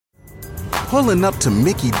Pulling up to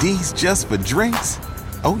Mickey D's just for drinks?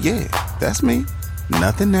 Oh yeah, that's me.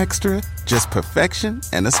 Nothing extra, just perfection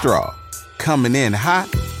and a straw. Coming in hot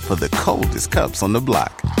for the coldest cups on the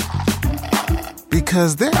block.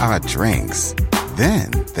 Because there are drinks.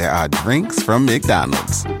 Then there are drinks from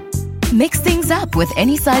McDonald's. Mix things up with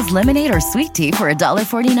any size lemonade or sweet tea for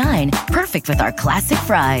 $1.49. Perfect with our classic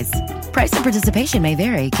fries. Price and participation may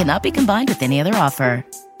vary. Cannot be combined with any other offer.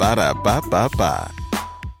 Ba-da-ba-ba-ba.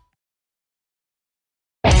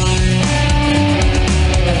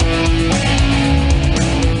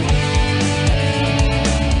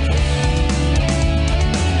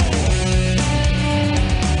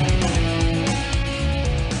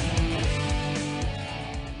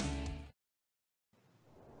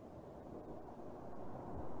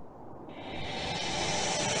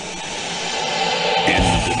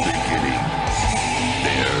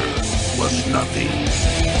 Nothing.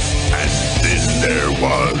 And then there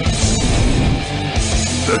was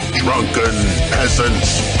the Drunken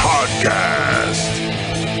Peasants Podcast.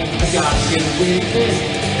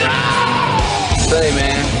 Say,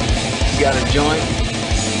 man, you got a joint?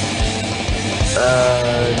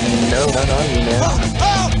 No, man.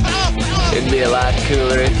 It'd be a lot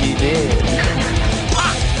cooler if you did.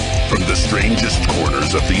 From the strangest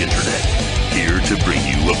corners of the internet, here to bring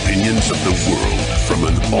you opinions of the world from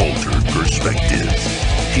an altered perspective.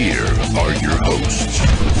 Here are your hosts,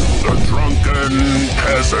 the Drunken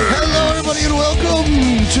Peasants. Hello, everybody, and welcome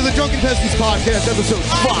to the Drunken Peasants Podcast, episode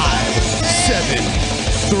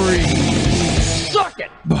 573. Suck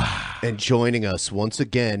it! And joining us once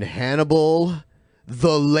again, Hannibal,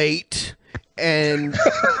 the late, and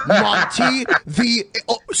Monty, the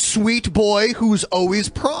sweet boy who's always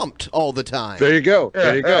prompt all the time. There you go.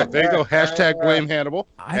 Hashtag blame Hannibal.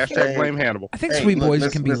 Hashtag blame Hannibal. I think sweet boys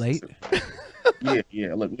can be late.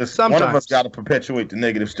 Yeah. Look, listen, one of us got to perpetuate the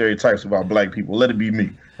negative stereotypes about black people. Let it be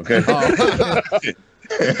me, okay?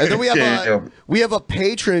 And then we have a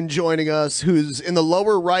patron joining us who's in the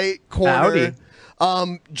lower right corner.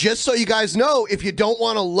 Howdy. Just so you guys know, if you don't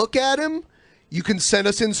want to look at him, you can send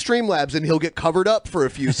us in Streamlabs, and he'll get covered up for a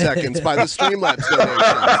few seconds by the Streamlabs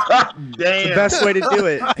donation. Damn. The best way to do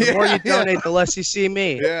it. The more you donate, the less you see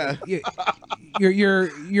me. Yeah. Your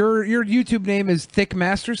YouTube name is Thick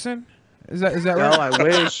Masterson. Is that right? No, I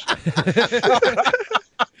wish.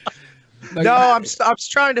 No, I'm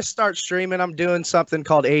trying to start streaming. I'm doing something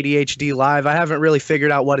called ADHD Live. I haven't really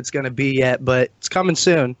figured out what it's going to be yet, but it's coming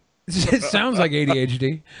soon. It sounds like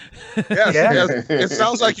ADHD. Yes. It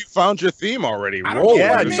sounds like you found your theme already. Roll.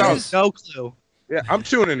 Yeah, no clue. Yeah, I'm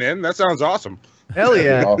tuning in. That sounds awesome. Hell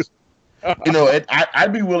yeah. Awesome. You know,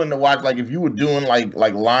 I'd be willing to watch, like, if you were doing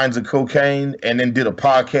like lines of cocaine and then did a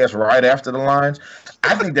podcast right after the lines.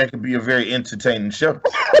 I think that could be a very entertaining show.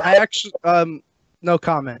 I actually, no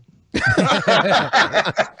comment. That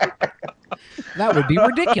would be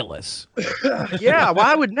ridiculous. Yeah, well,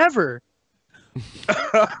 I would never.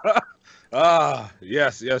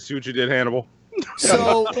 Yes, see what you did, Hannibal.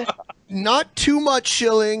 So, not too much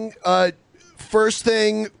shilling. First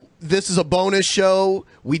thing, this is a bonus show.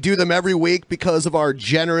 We do them every week because of our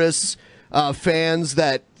generous fans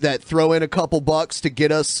that throw in a couple bucks to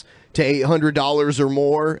get us to $800 or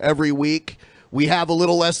more every week. We have a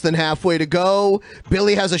little less than halfway to go.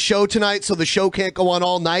 Billy has a show tonight, so the show can't go on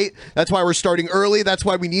all night. That's why we're starting early. That's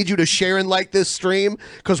why we need you to share and like this stream,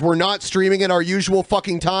 because we're not streaming at our usual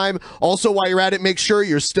fucking time. Also, while you're at it, make sure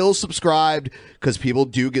you're still subscribed, because people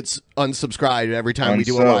do get unsubscribed every time we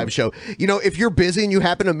do a live show. You know, if you're busy and you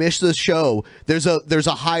happen to miss this show, there's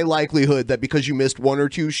a high likelihood that because you missed one or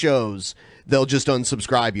two shows, they'll just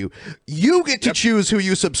unsubscribe you. You get to choose who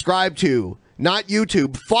you subscribe to, not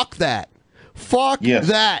YouTube. Fuck that. Fuck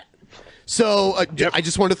that. So I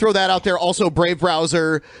just want to throw that out there. Also, Brave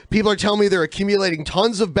Browser. People are telling me they're accumulating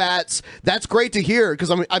tons of bats. That's great to hear,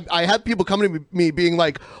 because I have people coming to me being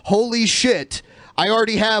like, holy shit, I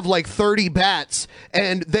already have like 30 bats,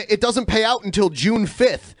 and it doesn't pay out until June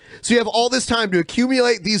 5th. So you have all this time to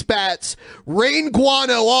accumulate these bats, rain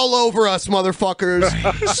guano all over us, motherfuckers.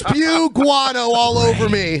 Spew guano all over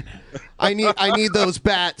me. I need those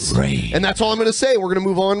bats. And that's all I'm going to say. We're going to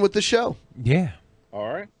move on with the show. Yeah.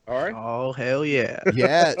 All right. Oh, hell yeah.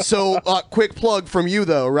 Yeah. So quick plug from you,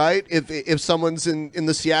 though, right? If someone's in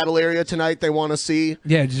the Seattle area tonight, they want to see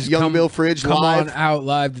just Young Bill Fridge come live. on out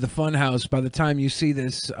live to the Funhouse. By the time you see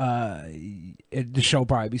this, the show will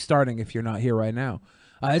probably be starting if you're not here right now.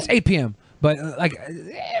 It's 8 p.m. But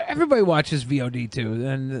everybody watches VOD too,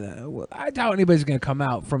 and I doubt anybody's going to come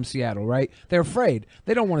out from Seattle, right? They're afraid.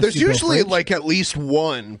 They don't want to. There's usually like at least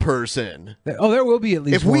one person. There will be at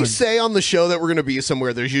least. If we say on the show that we're going to be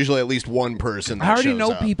somewhere, there's usually at least one person. That I already shows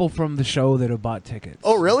know up. people from the show that have bought tickets.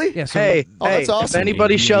 Oh, really? Yeah. So Hey, that's awesome. if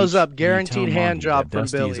anybody shows up, You guaranteed tell hand Monty job that from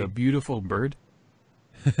Dusty Billy. is a beautiful bird.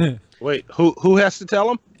 Wait, who has to tell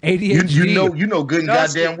him? ADHD. You know good and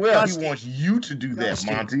Dusty, goddamn well Dusty. he wants you to do that,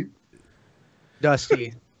 Dusty. Monty.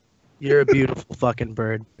 Dusty, you're a beautiful fucking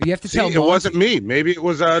bird. You have to See, tell. it wasn't me. Maybe it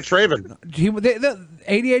was Traven. The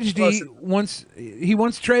ADHD wants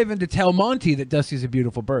Traven to tell Monty that Dusty's a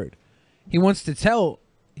beautiful bird. He wants him to tell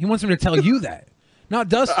you that, not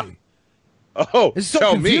Dusty. Oh, It's so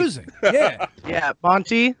tell confusing. me. Yeah. Yeah,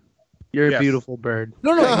 Monty, you're a Yes. beautiful bird.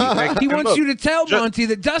 No, he wants Look, you to tell just- Monty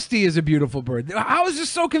that Dusty is a beautiful bird. How is this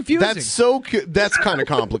so confusing? That's kind of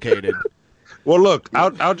complicated. Well, look,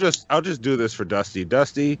 I'll just do this for Dusty.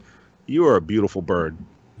 Dusty, you are a beautiful bird.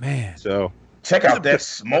 Man. So Check out that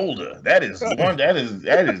smolder. That is one. That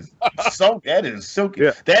is silky.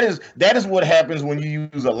 Yeah. That is what happens when you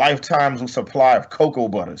use a lifetime supply of cocoa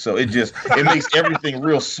butter. So it makes everything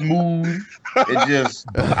real smooth.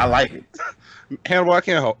 I like it. Hannibal, I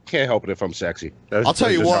can't help it if I'm sexy. I'll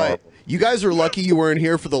tell you just what. horrible. You guys are lucky you weren't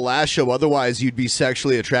here for the last show. Otherwise, you'd be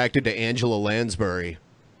sexually attracted to Angela Lansbury.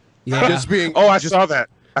 Yeah. Just being. Oh, I saw that.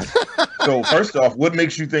 So first off, what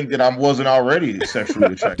makes you think that I wasn't already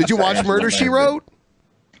sexually attracted? Did you to watch Angela Murder, She Lansbury? Wrote?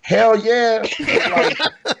 Hell yeah!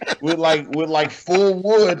 with full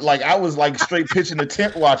wood. Like I was like straight pitching the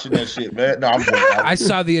tent watching that shit, man. No, I'm joking. I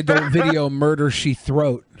saw the adult video Murder She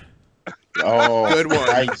Throat. Oh, Good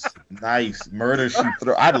one. Nice. Murder She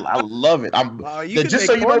Throw. I love it. You can just make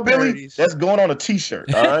so you know, more Billy, parodies. that's going on a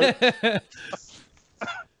T-shirt. All right.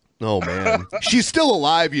 Oh man, she's still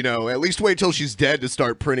alive, you know. At least wait till she's dead to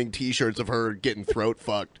start printing T-shirts of her getting throat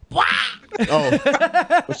fucked. Oh,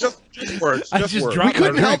 It's just words. I Just just words. dropped we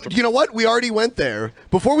couldn't help. You know what? We already went there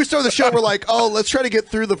before we started the show. We're like, oh, let's try to get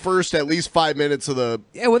through the first at least 5 minutes of the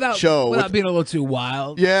Without show. being a little too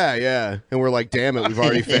wild. Yeah, and we're like, damn it, we've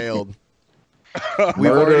already failed.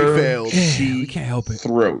 We've already failed. We can't help it.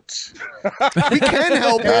 Throats. We can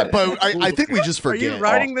help it, but I think we just Are forget. you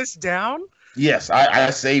writing this down? Yes, I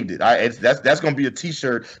saved it. That's going to be a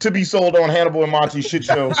T-shirt to be sold on Hannibal and Monty Shit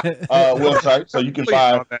Show website, so you can Please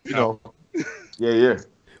buy. don't that You know, yeah.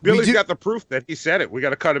 Billy's do- got the proof that he said it. We got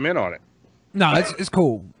to cut him in on it. No, it's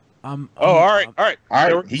cool. All right. All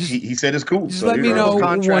right. He said it's cool. Just so let me you're know right.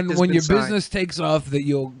 Contract when has when been your signed. business takes off that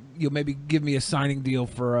you'll maybe give me a signing deal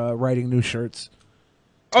for writing new shirts.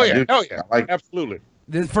 Oh yeah. Dude, Oh yeah. I like- Absolutely.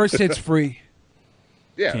 The first hit's free.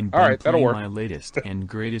 Yeah. Can All right. Ben That'll play work. my latest and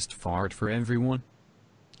greatest fart for everyone?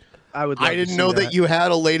 I would. Love I to didn't see know that you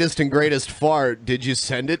had a latest and greatest fart. Did you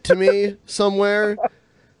send it to me somewhere?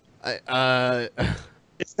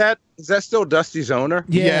 Is that still Dusty's owner?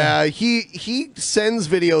 Yeah, he sends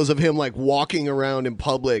videos of him like walking around in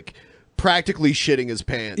public, practically shitting his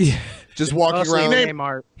pants. Yeah. Just walking Also, around. name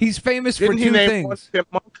art. He's famous Didn't for he two name one things. Pimp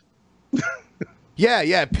Monk?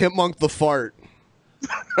 Yeah, Pimp Monk the fart.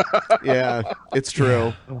 Yeah, it's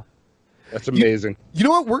true. That's amazing. You know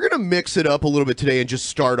what? We're gonna mix it up a little bit today and just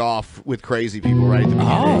start off with crazy people right at the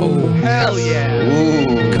beginning. Oh, Hell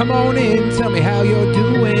yeah! come on in. Tell me how you're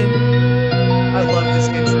doing. I love this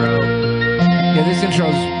intro. Yeah, this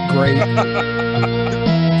intro's great.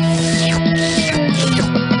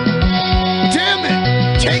 Damn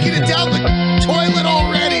it! Taking it down the toilet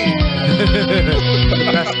already.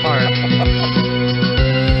 Best part.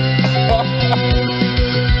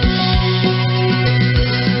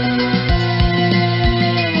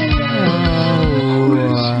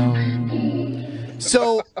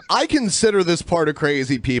 So I consider this part of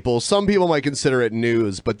crazy people. Some people might consider it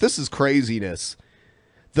news, but this is craziness.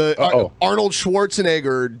 The Arnold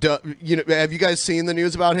Schwarzenegger. You know, have you guys seen the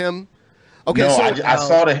news about him? Okay, No, so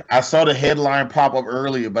I saw the headline pop up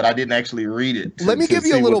earlier, but I didn't actually read it. let me give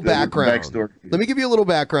you a see little what the background. backstory is. Let me give you a little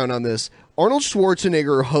background on this. Arnold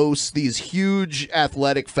Schwarzenegger hosts these huge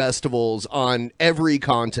athletic festivals on every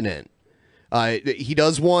continent. He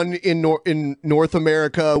does one in North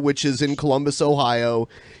America, which is in Columbus, Ohio.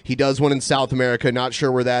 He does one in South America, not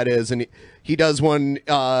sure where that is, and he does one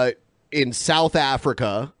in South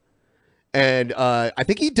Africa, and I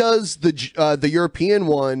think he does the European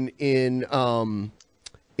one in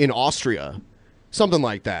Austria, something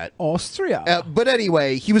like that. Austria. But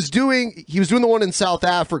anyway, he was doing the one in South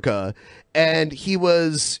Africa, and he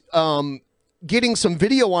was getting some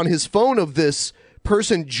video on his phone of this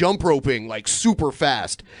person jump roping like super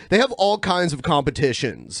fast. They have all kinds of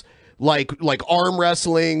competitions. like arm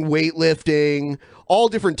wrestling, weightlifting, all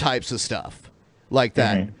different types of stuff like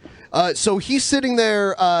that. So he's sitting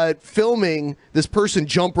there filming this person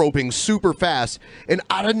jump roping super fast, and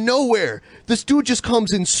out of nowhere, this dude just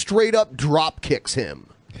comes in straight up drop kicks him.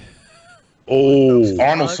 Oh,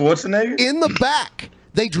 Arnold Schwarzenegger in the back.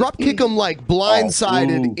 They drop kick him like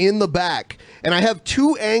blindsided in the back, and I have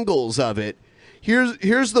two angles of it.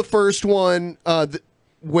 Here's the first one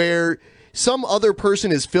where some other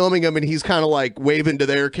person is filming him, and he's kind of like waving to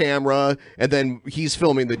their camera, and then he's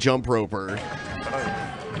filming the jump roper.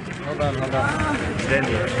 Hold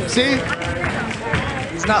on. See?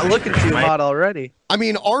 He's not looking too hot already. I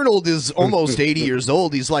mean, Arnold is almost 80 years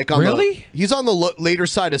old. He's like on he's on the later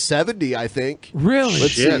side of 70, I think. Really?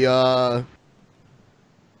 Let's see.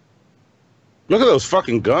 Look at those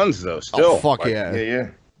fucking guns, though. Still. Oh, fuck Like,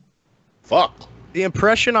 yeah. Fuck. The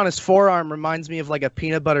impression on his forearm reminds me of like a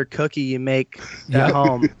peanut butter cookie you make at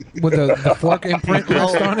home. With the fork imprint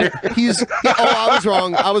rest on it. I was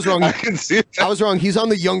wrong. I was wrong. I was wrong. He's on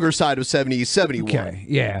the younger side of 70. He's 71. Okay,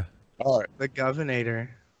 yeah. All right. The Governor.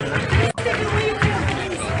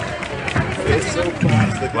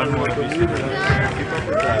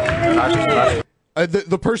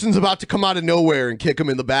 The person's about to come out of nowhere and kick him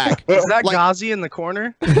in the back. Is that Ghazi in the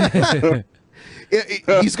corner?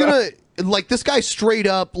 He's gonna like this guy straight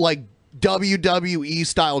up like WWE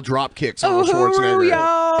style drop kicks Arnold Schwarzenegger.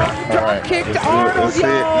 Drop kicked Arnold,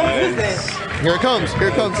 y'all. Here it comes. Here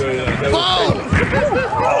it comes.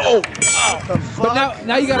 Oh! But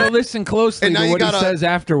now you gotta listen closely to what he says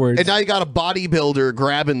afterwards. And now you got a bodybuilder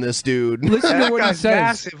grabbing this dude. Listen to what he guy's says.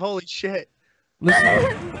 massive. Holy shit. Listen.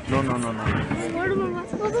 No.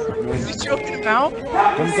 Is he choking him out?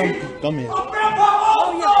 Come here.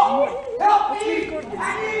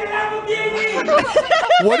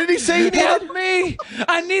 What did he say? Help me!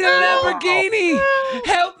 I need a Lamborghini!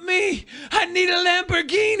 Help me! I need a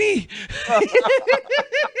Lamborghini!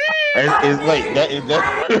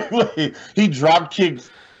 Wait, he drop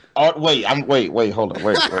kicks. Wait, hold on.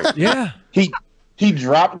 Wait. Yeah. He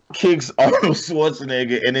drop kicks Arnold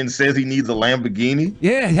Schwarzenegger and then says he needs a Lamborghini.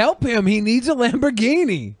 Yeah, help him. He needs a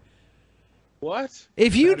Lamborghini. What?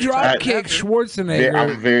 If you drop kick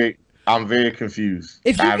Schwarzenegger, I'm very confused.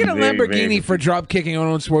 if you I'm get a very, Lamborghini for drop kicking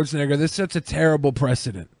Arnold Schwarzenegger, this sets a terrible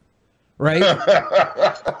precedent, right?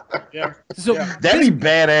 Yeah. So that'd be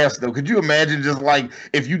badass though. Could you imagine just like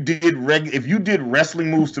if you did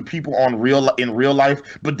wrestling moves to people in real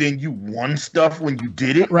life, but then you won stuff when you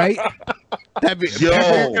did it, right? That'd be You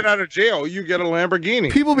get out of jail, you get a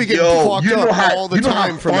Lamborghini. People be getting fucked up all the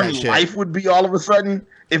time from that shit. Life would be all of a sudden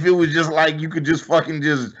if it was just like you could just fucking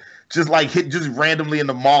just like hit just randomly in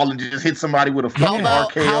the mall and just hit somebody with a fucking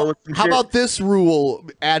RKO. How about this rule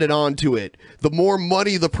added on to it? The more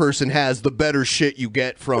money the person has, the better shit you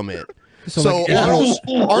get from it. So Arnold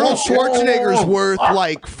Schwarzenegger's worth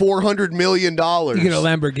like $400 million. You get a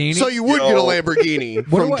Lamborghini. So you would get a Lamborghini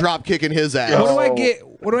from drop kicking his ass. What do I get?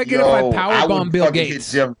 What do I get if I powerbomb Bill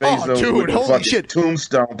Gates? Hit Jeff Bezos dude, with a holy shit!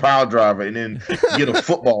 Tombstone power driver, and then get a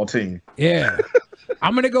football team. Yeah.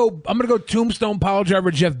 I'm gonna go Tombstone Pile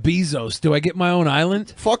Driver Jeff Bezos. Do I get my own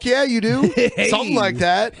island? Fuck yeah, you do. Hey. Something like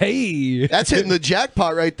that. Hey, that's hitting the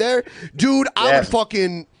jackpot right there, dude. I would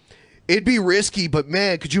fucking. It'd be risky, but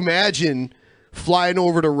man, could you imagine flying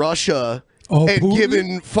over to Russia and Putin?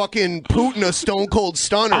 giving fucking Putin a stone cold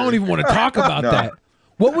stunner? I don't even want to talk about that.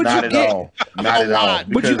 What would Not you at get? all. Not at all.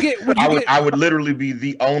 Would you get? I would literally be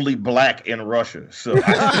the only black in Russia, so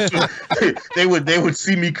they would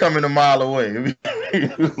see me coming a mile away.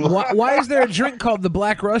 Why is there a drink called the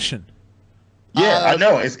Black Russian? Yeah, I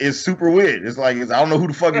know. It's super weird. It's like I don't know who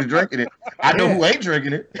the fuck is drinking it. I know who ain't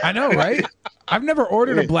drinking it. I know, right? I've never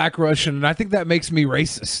ordered a Black Russian, and I think that makes me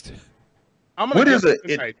racist. What is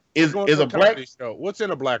it? Is a black? Show. What's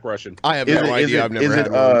in a Black Russian? I have no idea. I've never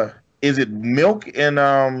had one. Is it milk and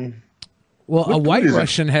Well, a White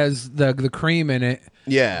Russian has the cream in it.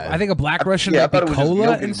 Yeah, I think a Black Russian might be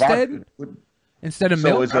cola instead of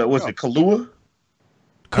milk. So was it Kahlua?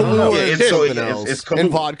 Kahlua is something else. It's Kahlua. And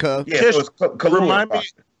vodka. Yeah, so it's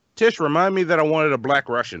Kahlua. Remind me that I wanted a Black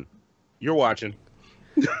Russian. You're watching.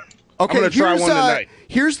 Okay, I'm gonna try one tonight.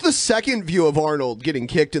 Here's the second view of Arnold getting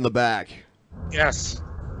kicked in the back. Yes.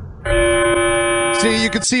 See, you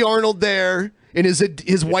can see Arnold there in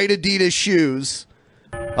his white Adidas shoes,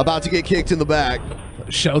 about to get kicked in the back.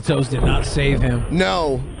 Shelltoes did not save him.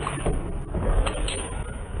 No.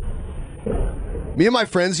 Me and my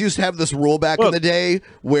friends used to have this rule back in the day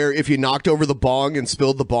where if you knocked over the bong and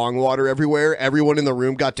spilled the bong water everywhere, everyone in the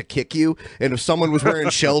room got to kick you. And if someone was wearing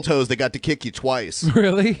shell toes, they got to kick you twice.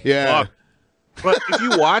 Really? Yeah. But if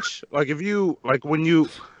you watch, when you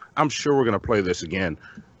I'm sure we're gonna play this again.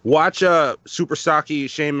 Watch super stocky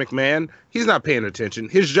Shane McMahon. He's not paying attention.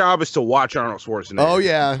 His job is to watch Arnold Schwarzenegger. Oh,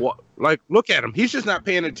 yeah. Like, look at him. He's just not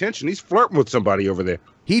paying attention. He's flirting with somebody over there.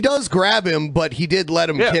 He does grab him, but he did let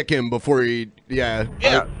him kick him before he. Yeah.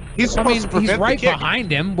 He's he's right behind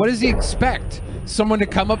him. What does he expect? Someone to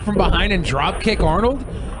come up from behind and drop kick Arnold?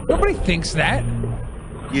 Nobody thinks that.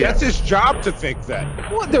 Yeah. That's his job to think that.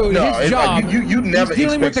 Well, dude, his job. You never he's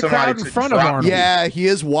dealing with the crowd in front of Arnold. Yeah, he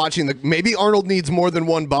is watching maybe Arnold needs more than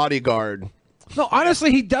one bodyguard. No,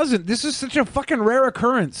 honestly, he doesn't. This is such a fucking rare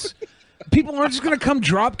occurrence. People aren't just going to come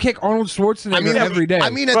drop kick Arnold Schwarzenegger every day. I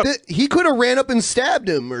mean, he could have ran up and stabbed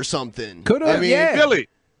him or something. Could have, yeah. Billy,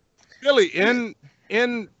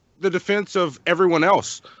 in the defense of everyone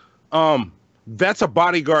else, that's a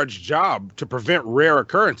bodyguard's job to prevent rare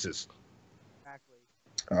occurrences.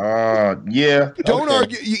 Yeah. Don't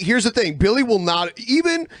argue. Here's the thing: Billy will not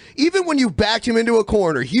even when you backed him into a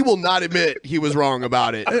corner, he will not admit he was wrong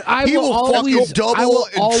about it. He will fucking double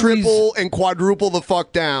and triple and quadruple the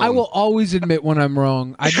fuck down. I will always admit when I'm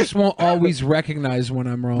wrong. I just won't always recognize when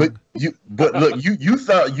I'm wrong. But look, you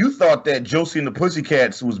thought that Josie and the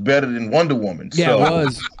Pussycats was better than Wonder Woman. Yeah, so. it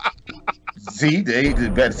was. See,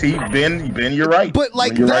 Ben, you're right. But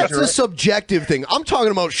like you're that's right, a subjective thing. I'm talking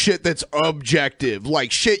about shit that's objective,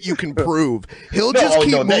 like shit you can prove. He'll just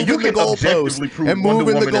keep moving the goalpost and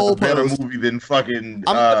moving the goalpost. Better movie than fucking.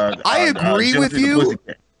 I agree with you.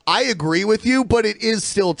 I agree with you, but it is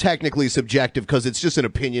still technically subjective because it's just an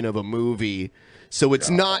opinion of a movie, so it's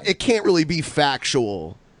not. It can't really be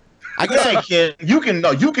factual. I guess you can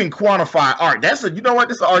quantify art. You know what?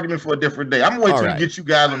 That's an argument for a different day. I'm waiting to get you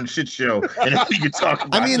guys on the shit show and we can talk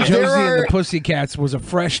about. I mean, Josie and the Pussycats was a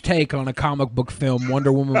fresh take on a comic book film.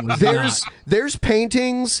 Wonder Woman was not. There's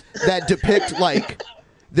paintings that depict like.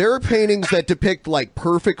 There are paintings that depict like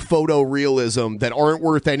perfect photorealism that aren't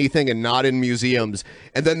worth anything and not in museums.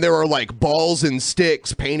 And then there are like balls and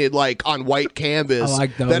sticks painted like on white canvas. I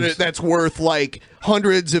like those. That's worth like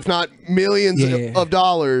hundreds, if not millions of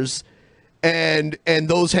dollars. And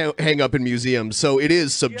those hang up in museums. So it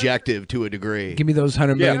is subjective to a degree. Give me those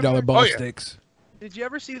 $100 million ball sticks. Did you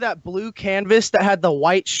ever see that blue canvas that had the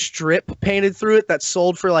white strip painted through it that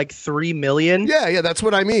sold for like $3 million? Yeah, that's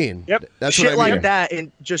what I mean. Yep, that's shit what I mean. like that,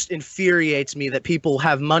 and just infuriates me that people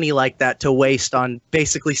have money like that to waste on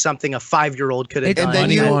basically something a 5-year-old could have done.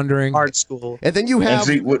 Money laundering. Art school. And then you have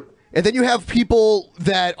people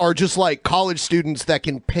that are just like college students that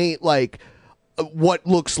can paint like what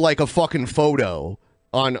looks like a fucking photo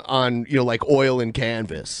on like oil and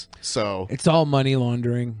canvas. So it's all money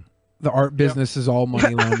laundering. The art business is all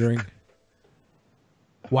money laundering.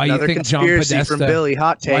 Why Another you think John conspiracy Podesta? from Billy,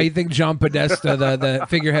 hot take. Why you think John Podesta, the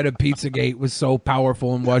figurehead of Pizzagate, was so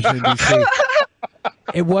powerful in Washington D.C.?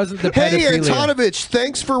 It wasn't the Hey, pedophilia. Antonovich,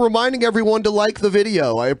 thanks for reminding everyone to like the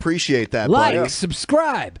video. I appreciate that. Like, buddy.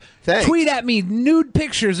 subscribe, Thanks. tweet at me nude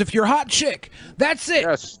pictures if you're a hot chick. That's it.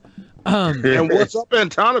 Yes. And what's up,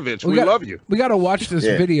 Antonovich? We love you. We got to watch this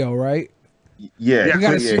video, right? Yeah, we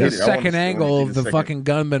got to see the hit it. second angle of the fucking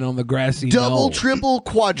gunman on the grassy Double, knoll. triple,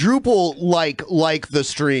 quadruple, like the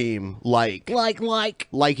stream,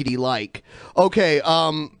 likety like. Okay,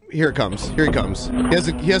 here it comes. Here he comes.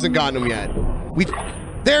 He hasn't gotten him yet.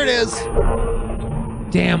 There it is.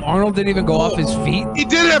 Damn, Arnold didn't even go off his feet. He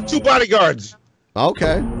did have 2 bodyguards.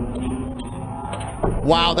 Okay.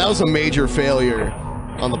 Wow, that was a major failure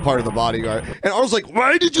on the part of the bodyguard. And Arnold's like,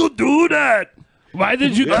 "Why did you do that? Why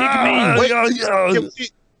did you kick me?"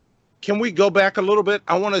 Can we go back a little bit?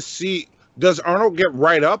 I want to see. Does Arnold get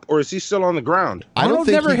right up, or is he still on the ground? Arnold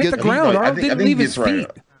never hit the ground. Arnold didn't leave his feet.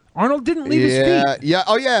 Arnold didn't leave his feet. Yeah.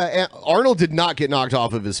 Oh, yeah. Arnold did not get knocked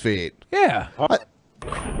off of his feet. Yeah.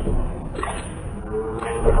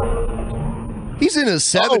 He's in his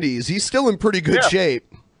 70s. He's still in pretty good shape.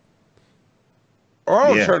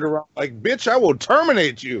 Arnold turned around like, "Bitch, I will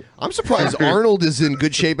terminate you." I'm surprised Arnold is in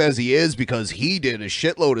good shape as he is because he did a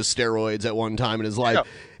shitload of steroids at one time in his life. Yeah.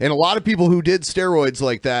 And a lot of people who did steroids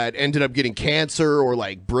like that ended up getting cancer or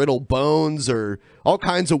like brittle bones or all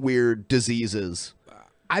kinds of weird diseases.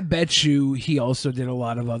 I bet you he also did a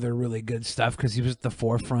lot of other really good stuff because he was at the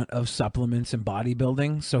forefront of supplements and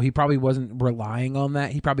bodybuilding. So he probably wasn't relying on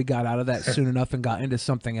that. He probably got out of that soon enough and got into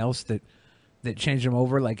something else that changed him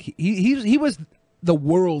over. Like he was the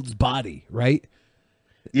world's body, right?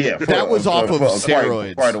 Yeah, that was off of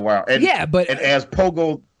steroids quite a while. And, but as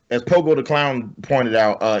Pogo the Clown pointed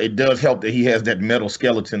out, it does help that he has that metal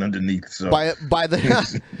skeleton underneath. So by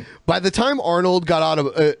the time Arnold got out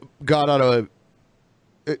of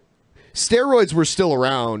steroids were still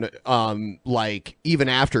around, like even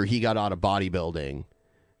after he got out of bodybuilding.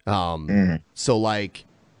 So like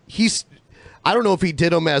he's. I don't know if he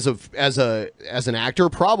did them as an actor,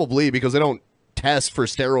 probably because they don't test for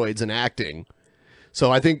steroids in acting.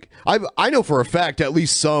 So I think I know for a fact at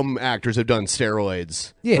least some actors have done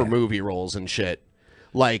steroids for movie roles and shit.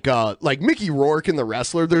 Like Mickey Rourke in The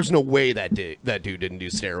Wrestler. There's no way that dude didn't do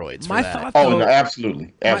steroids. For that. No,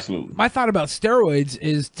 absolutely. My thought about steroids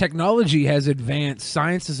is technology has advanced,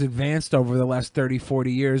 science has advanced over the last 30,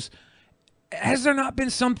 40 years. Has there not been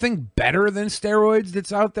something better than steroids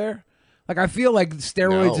that's out there? Like, I feel like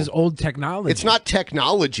steroids is old technology. It's not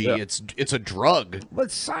technology. Yeah. It's a drug. But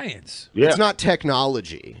it's science. Yeah. It's not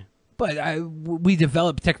technology. But we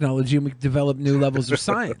develop technology and we develop new levels of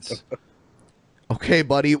science. Okay,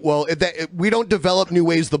 buddy. Well, we don't develop new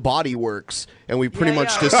ways the body works, and we pretty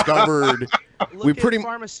much discovered. Look at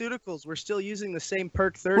pharmaceuticals. We're still using the same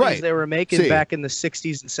Perk 30s they were making back in the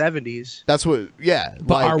 60s and 70s. That's what. Yeah.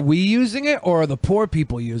 But are we using it, or are the poor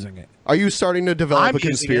people using it? Are you starting to develop a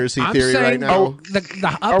conspiracy theory right now?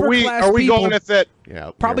 The upper class we people going at that?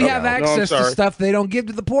 Yeah. Probably have access to stuff they don't give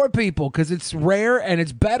to the poor people because it's rare and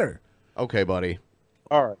it's better. Okay, buddy.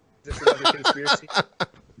 All right. Is this another conspiracy?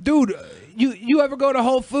 Dude, you ever go to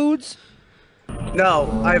Whole Foods? No,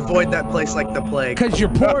 I avoid that place like the plague. Because you're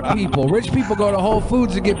poor people. Rich people go to Whole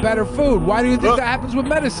Foods to get better food. Why do you think that happens with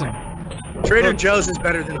medicine? Trader Joe's is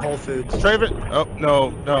better than Whole Foods. Traven,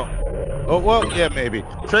 no. Oh, well, yeah, maybe.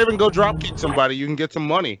 Traven, go drop kick somebody. You can get some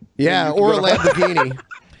money. Yeah, or a Lamborghini.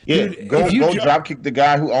 Yeah, dude, go drop kick the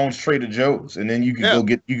guy who owns Trader Joe's, and then you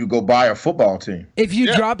can go buy a football team. If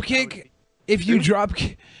you drop kick Arnold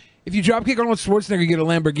Schwarzenegger, you get a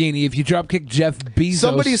Lamborghini. If you dropkick Jeff Bezos...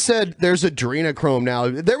 Somebody said there's adrenochrome now.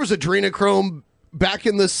 There was adrenochrome back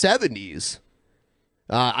in the 70s.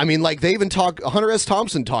 I mean, like, they even Hunter S.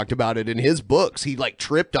 Thompson talked about it in his books. He, like,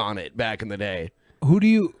 tripped on it back in the day. What do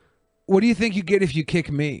you think you get if you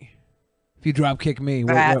kick me? If you drop kick me,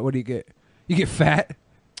 what do you get? You get fat?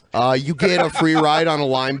 You get a free ride on a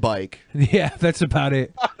Lime bike. Yeah, that's about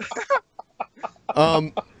it.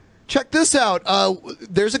 Check this out.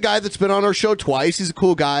 There's a guy that's been on our show twice. He's a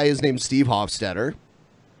cool guy. His name's Steve Hofstetter.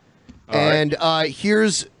 And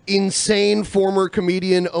here's insane former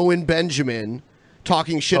comedian Owen Benjamin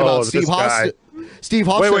talking shit about Steve Hofstetter. Steve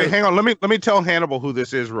Hofstetter. Wait, hang on. Let me tell Hannibal who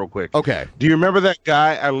this is real quick. Okay. Do you remember that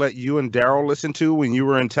guy I let you and Daryl listen to when you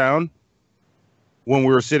were in town? When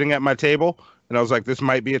we were sitting at my table, and I was like, "This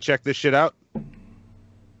might be a check this shit out."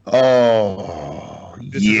 Oh,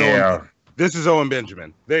 yeah. This is Owen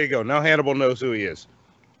Benjamin. There you go. Now Hannibal knows who he is.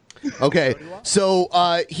 Okay, so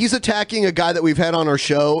he's attacking a guy that we've had on our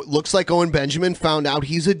show. Looks like Owen Benjamin found out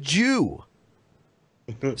he's a Jew.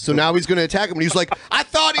 So now he's going to attack him. And he's like, I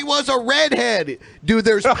thought he was a redhead. Dude,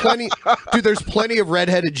 there's plenty of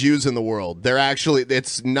redheaded Jews in the world.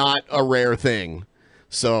 It's not a rare thing.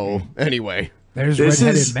 So anyway. There's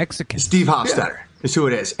redheaded Mexicans. Steve Hofstetter is who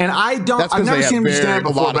it is. And I've never seen him stand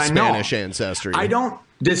before, but I know Spanish ancestry. I don't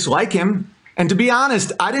dislike him. And to be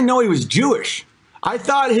honest, I didn't know he was Jewish. I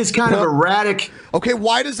thought his kind of erratic... Okay,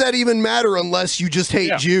 why does that even matter unless you just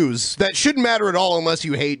hate Jews? That shouldn't matter at all unless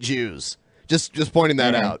you hate Jews. Just pointing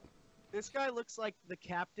that out. This guy looks like the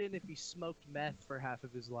captain if he smoked meth for half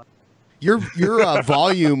of his life. Your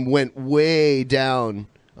volume went way down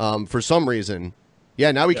for some reason.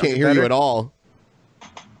 Yeah, now we can't hear you at all.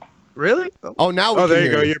 Really? Oh, now we can there you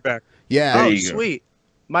hear go. you. You're back. Yeah. Oh, sweet.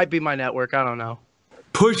 Might be my network. I don't know.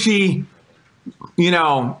 Pushy,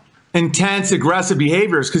 intense, aggressive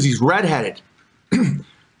behaviors because he's redheaded.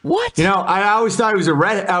 What? I always thought he was a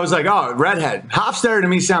redhead. I was like, oh, redhead. Hofstetter to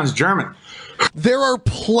me sounds German. There are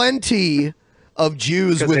plenty of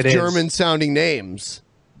Jews with German-sounding names.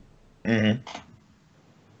 Mm-hmm.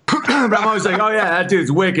 But I'm always like, oh, yeah, that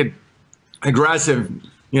dude's wicked, aggressive.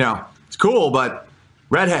 It's cool, but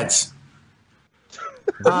redheads.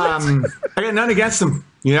 I got nothing against him.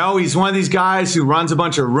 He's one of these guys who runs a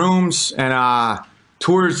bunch of rooms and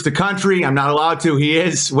tours the country. I'm not allowed to. He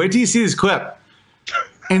is. Wait till you see this clip.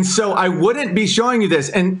 And so I wouldn't be showing you this.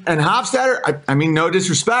 And Hofstetter, I mean, no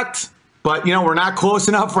disrespect, but, we're not close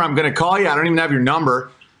enough where I'm going to call you. I don't even have your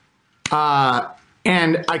number.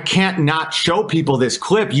 And I can't not show people this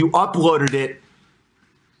clip. You uploaded it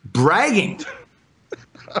bragging.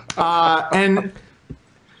 And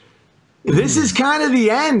this is kind of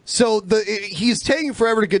the end. So he's taking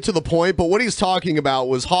forever to get to the point, but what he's talking about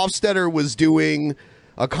was Hofstetter was doing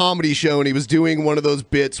a comedy show, and he was doing one of those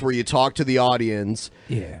bits where you talk to the audience.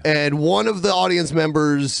 Yeah. And one of the audience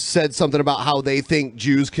members said something about how they think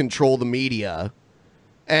Jews control the media,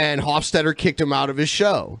 and Hofstetter kicked him out of his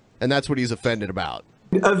show, and that's what he's offended about.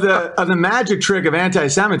 Of the magic trick of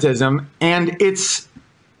anti-Semitism, and it's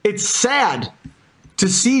sad to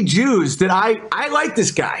see Jews that I like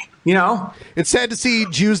this guy. You know, it's sad to see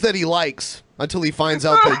Jews that he likes until he finds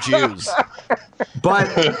out they're Jews. But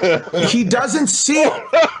he doesn't see it.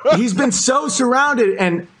 He's been so surrounded,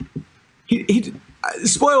 and he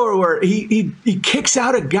spoiler alert, he kicks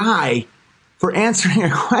out a guy for answering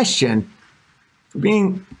a question, for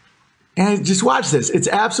being, and just watch this. It's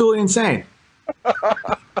absolutely insane.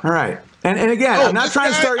 All right. And again, I'm not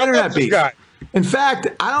trying to start internet beef. In fact,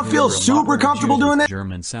 I don't feel super comfortable doing that.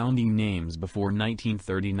 German-sounding names before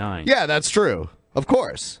 1939. Yeah, that's true. Of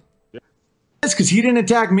course. It's because he didn't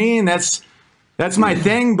attack me, and that's my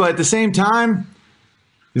thing. But at the same time,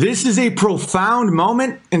 this is a profound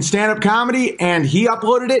moment in stand-up comedy, and he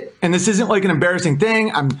uploaded it. And this isn't like an embarrassing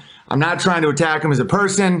thing. I'm not trying to attack him as a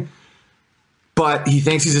person, but he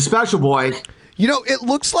thinks he's a special boy. You know, it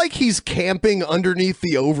looks like he's camping underneath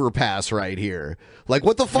the overpass right here. Like,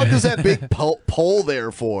 what the fuck is that big pole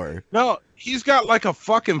there for? No, he's got like a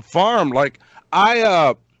fucking farm. Like,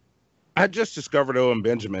 I just discovered Owen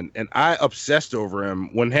Benjamin, and I obsessed over him.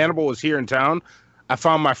 When Hannibal was here in town, I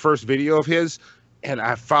found my first video of his, and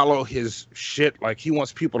I follow his shit. Like, he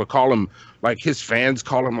wants people to call him, like, his fans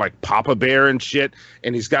call him, like, Papa Bear and shit.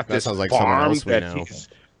 And he's got this like farm that he's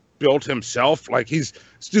built himself. Like, this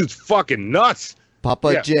dude's fucking nuts. Papa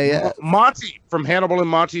JF. Monty from Hannibal and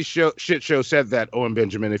Monty's shit show said that, Owen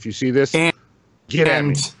Benjamin, if you see this, get at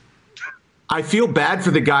me. I feel bad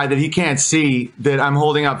for the guy that he can't see that I'm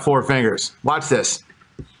holding up 4 fingers. Watch this.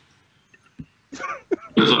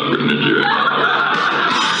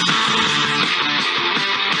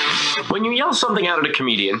 When you yell something out at a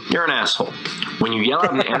comedian, you're an asshole. When you yell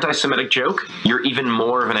out an anti-Semitic joke, you're even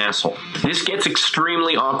more of an asshole. This gets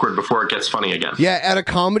extremely awkward before it gets funny again. Yeah, at a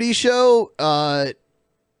comedy show,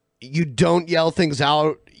 you don't yell things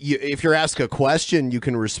out. If you're asked a question, you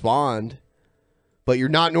can respond. But you're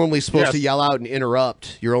not normally supposed to yell out and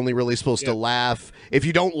interrupt. You're only really supposed to laugh. If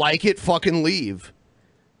you don't like it, fucking leave.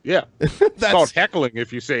 Yeah. It's called heckling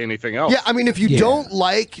if you say anything else. Yeah, I mean, if you don't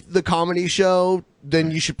like the comedy show,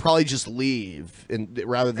 then you should probably just leave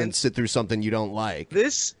rather than sit through something you don't like.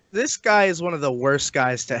 This guy is one of the worst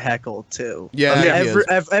guys to heckle, too. Yeah,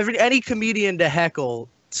 any comedian to heckle,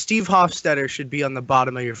 Steve Hofstetter should be on the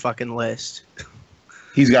bottom of your fucking list.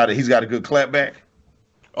 He's got a good clapback.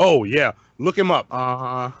 Oh, yeah. Look him up.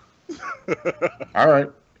 Uh-huh. All right.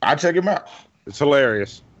 I'll check him out. It's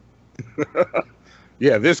hilarious.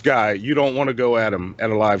 Yeah, this guy, you don't want to go at him at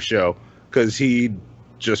a live show because he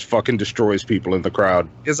just fucking destroys people in the crowd.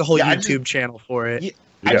 There's a whole YouTube channel for it. Yeah,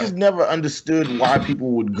 I just never understood why people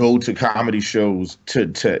would go to comedy shows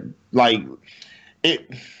to like it.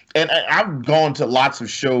 And I've gone to lots of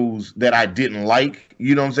shows that I didn't like,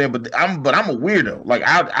 you know what I'm saying? But I'm a weirdo. Like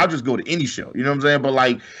I'll just go to any show, you know what I'm saying? But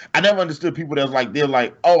like I never understood people that's like they're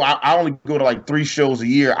like, oh, I only go to like 3 shows a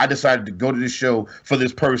year. I decided to go to this show for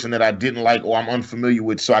this person that I didn't like or I'm unfamiliar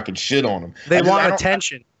with, so I could shit on them. They want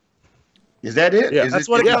attention. Is that it? Yeah, that's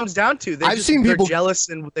what it comes down to. They're jealous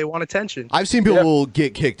and they want attention. I've seen people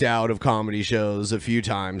get kicked out of comedy shows a few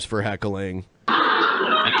times for heckling.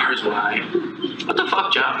 And here's why. What the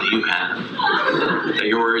fuck job do you have that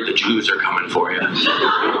you're worried the Jews are coming for you?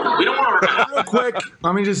 We don't want to... Real quick,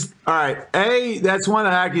 let me just... All right. That's one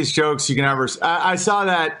of the hackiest jokes you can ever... I saw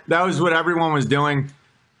that. That was what everyone was doing.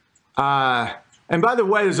 And by the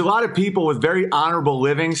way, there's a lot of people with very honorable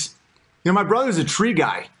livings. You know, my brother's a tree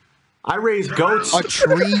guy. I raise goats. A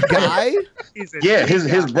tree guy? Yeah,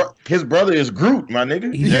 his brother is Groot, my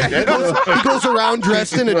nigga. He goes around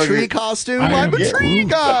dressed in a tree costume. I'm a tree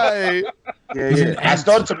guy. Yeah. I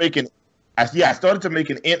started to make an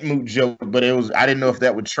Entmoot joke, but I didn't know if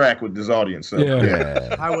that would track with this audience. So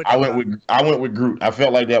I went with Groot. I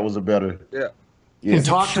felt like that was a better. Yeah. And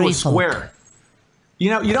talk to a square. You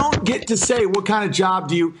know, you don't get to say what kind of job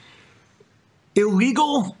do you.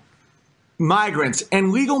 Illegal migrants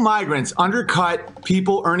and legal migrants undercut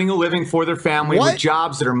people earning a living for their family with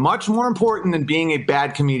jobs that are much more important than being a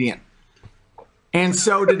bad comedian. And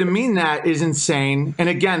so to demean that is insane. And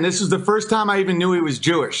again, this was the first time I even knew he was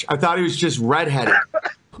Jewish. I thought he was just redheaded.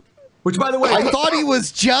 Which, by the way, I thought he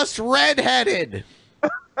was just redheaded.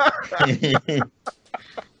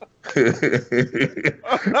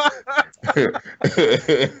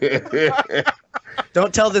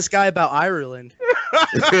 Don't tell this guy about Ireland.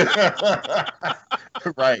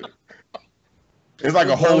 Right. It's like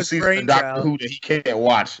a whole season of Doctor Who that he can't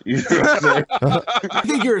watch. You know what I'm saying? I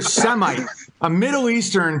think you're a Semite, a Middle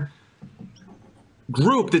Eastern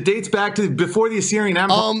group that dates back to before the Assyrian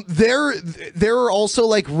Empire. There are also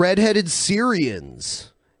like redheaded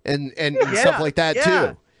Syrians and stuff like that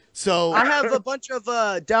too. So I have a bunch of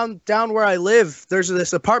down where I live. There's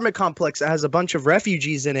this apartment complex that has a bunch of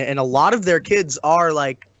refugees in it, and a lot of their kids are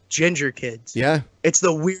like ginger kids. Yeah, it's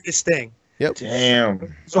the weirdest thing. Yep.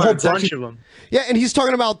 Damn. It's a whole bunch of them. Yeah, and he's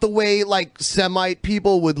talking about the way like Semite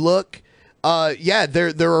people would look. Yeah,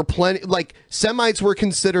 there are plenty. Like Semites were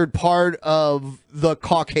considered part of the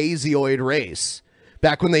Caucasoid race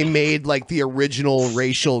back when they made like the original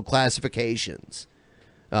racial classifications.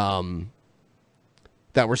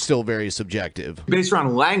 That were still very subjective. Based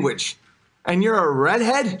around language, and you're a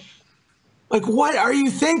redhead? Like, what are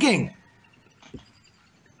you thinking?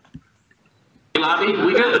 Lobby,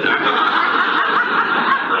 we good. All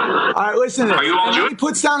right, listen to this. Are you all And then Jewish? he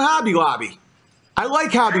puts down Hobby Lobby. I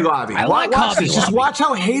like Hobby Lobby. I like watch Hobby this. Just Lobby. watch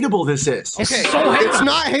how hateable this is. Okay, it's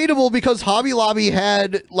not hateable because Hobby Lobby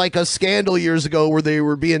had like a scandal years ago where they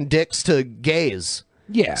were being dicks to gays.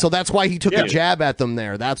 Yeah. So that's why he took a jab at them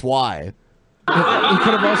there. That's why. He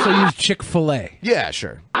could have also used Chick-fil-A. Yeah,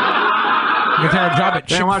 sure. You can tell a job at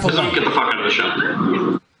Man, watch this. Get the fuck out of the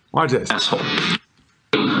show. Watch this. Asshole.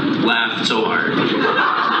 Laughed so hard.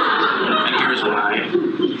 And here's why.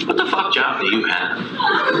 What the fuck job do you have?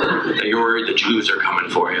 That you're worried the Jews are coming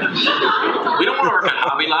for you. We don't want to work at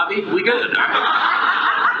Hobby Lobby. We good. All right.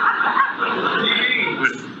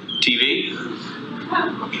 TV?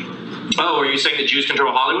 Oh, are you saying the Jews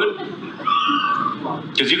control Hollywood?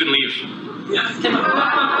 Because you can leave. If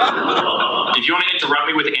you want to interrupt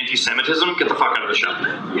me with anti-Semitism, get the fuck out of the show.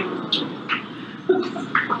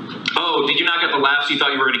 Oh, did you not get the laughs you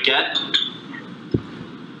thought you were going to get?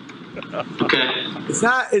 Okay.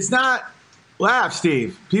 It's not laugh,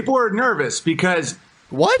 Steve. People are nervous because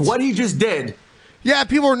what he just did. Yeah,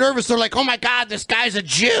 people are nervous. They're like, oh my God, this guy's a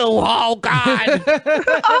Jew. Oh God.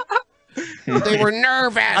 They were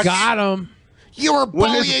nervous. Got him. You were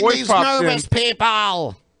When his bullying voice these pops nervous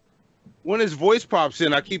people. When his voice pops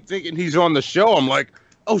in, I keep thinking he's on the show. I'm like,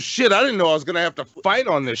 oh shit, I didn't know I was gonna have to fight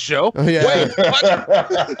on this show. Oh, yeah. Wait,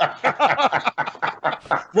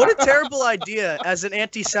 What a terrible idea as an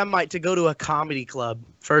anti-Semite to go to a comedy club,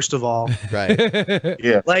 first of all. Right.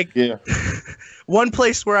 Yeah. Like, Yeah. one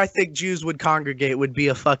place where I think Jews would congregate would be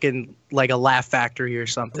a fucking, like a Laugh Factory or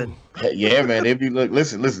something. Yeah, man. If you look,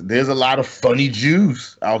 listen. There's a lot of funny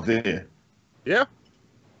Jews out there. Yeah.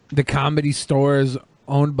 The Comedy Store is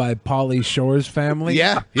owned by Pauly Shore's family.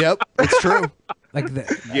 Yeah. Yep. It's true. Like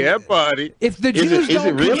that. Yeah, buddy. If the Is Jews it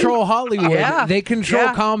don't really? control Hollywood, Yeah. they control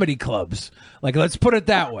Yeah. comedy clubs. Like, let's put it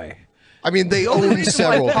that way. I mean, they The own reason why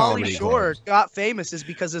several Pauly comedy Shore clubs. got famous is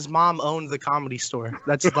because his mom owned the Comedy Store.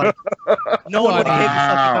 That's like, no one would have gave a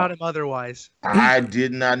fuck Wow. about him otherwise. I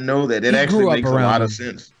did not know that. It He actually grew up makes a around lot them. of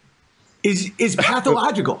sense. Is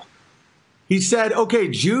pathological. He said, okay,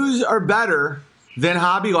 Jews are better than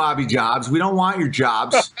Hobby Lobby jobs. We don't want your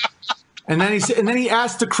jobs. And then he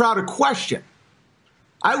asked the crowd a question.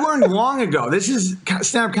 I learned long ago, this is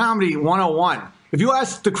stand-up comedy 101. If you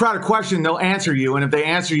ask the crowd a question, they'll answer you. And if they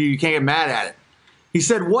answer you, you can't get mad at it. He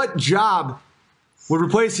said, what job would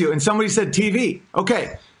replace you? And somebody said TV.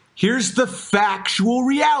 Okay, here's the factual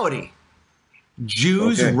reality.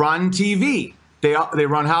 Jews run TV. They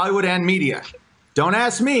run Hollywood and media. Don't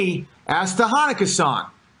ask me. Ask the Hanukkah song.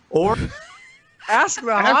 Or Ask the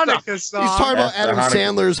Hanukkah song. He's talking about That's the Adam Hanukkah.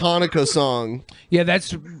 Sandler's Hanukkah song. Yeah,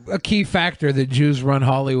 that's a key factor that Jews run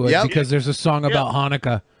Hollywood Yep. because there's a song about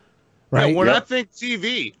Hanukkah. Right? Yeah, when Yep. I think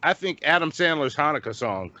TV, I think Adam Sandler's Hanukkah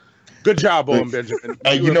song. Good job, Owen Benjamin.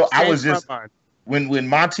 Hey, you know, I was changed my just mind. when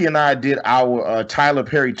Monty and I did our Tyler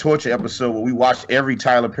Perry torture episode where we watched every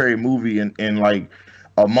Tyler Perry movie in like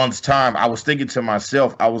a month's time. I was thinking to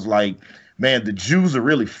myself, I was like, man, the Jews are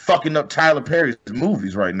really fucking up Tyler Perry's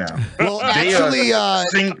movies right now. Well, They actually, are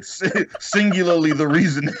singularly the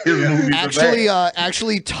reason his movies are bad.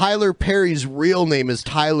 actually, Tyler Perry's real name is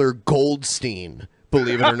Tyler Goldstein.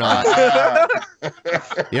 Believe it or not.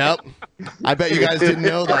 Yep. I bet you guys didn't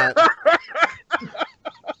know that.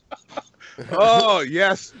 Oh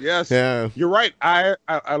yes. Yeah. You're right. I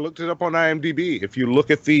looked it up on IMDb. If you look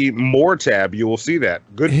at the more tab, you will see that.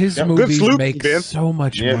 Good. His good movies sleuthing, make Ben. so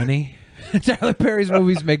much money. Tyler Perry's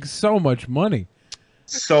movies make so much money.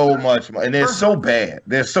 So much money, and they're so bad.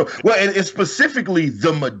 They're so well, and it's specifically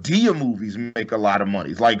the Medea movies make a lot of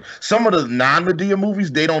money. Like some of the non-Medea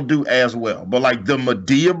movies, they don't do as well. But like the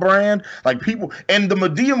Medea brand, like people, and the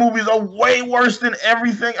Medea movies are way worse than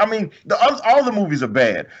everything. I mean, all the movies are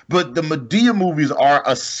bad, but the Medea movies are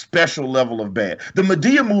a special level of bad. The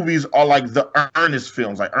Medea movies are like the Ernest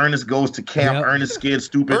films, like Ernest Goes to Camp, Yep. Ernest Scared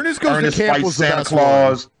Stupid, Ernest Goes to Camp Fights was the Santa best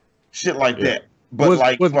Claus, shit like that. But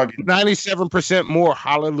like with fucking 97% more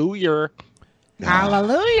hallelujah.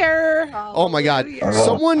 Hallelujah. Oh my God!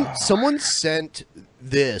 Someone sent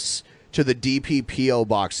this to the DPPO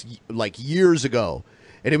box like years ago,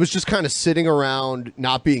 and it was just kind of sitting around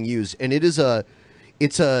not being used. And it's a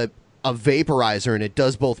vaporizer, and it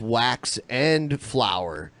does both wax and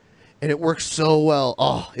flour, and it works so well.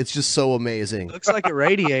 Oh, it's just so amazing. Looks like a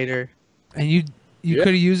radiator. And you could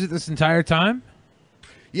have used it this entire time?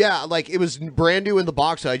 Yeah, like it was brand new in the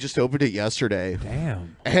box. I just opened it yesterday.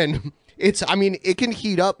 Damn. And it can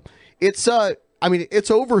heat up. It's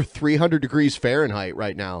over 300 degrees Fahrenheit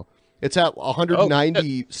right now. It's at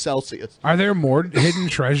 190 Celsius. Are there more hidden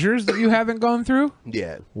treasures that you haven't gone through?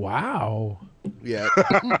 Yeah. Wow. Yeah.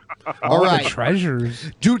 All right.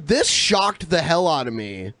 Treasures. Dude, this shocked the hell out of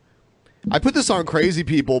me. I put this on Crazy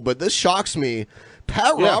People, but this shocks me.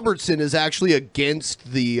 Pat Robertson is actually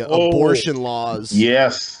against the abortion laws.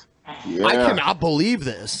 Yes. I cannot believe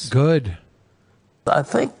this. Good. I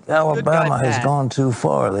think Alabama has gone too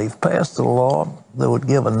far. They've passed a law that would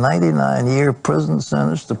give a 99-year prison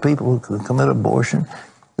sentence to people who commit abortion.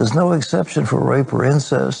 There's no exception for rape or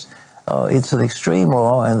incest. It's an extreme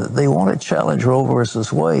law, and they want to challenge Roe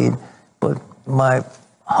versus Wade. But my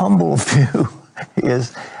humble view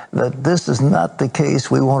is that this is not the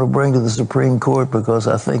case we want to bring to the Supreme Court, because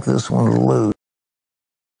I think this one will lose.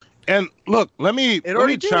 And look, let me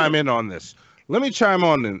chime in on this. Let me chime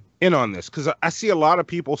in on this, because I see a lot of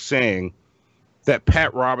people saying that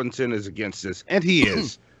Pat Robinson is against this, and he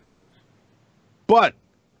is. But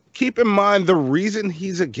keep in mind the reason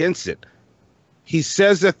he's against it. He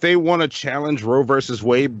says that they want to challenge Roe versus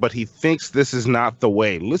Wade, but he thinks this is not the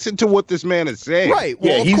way. Listen to what this man is saying. Right.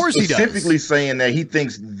 Well, of course he does. He's specifically saying that he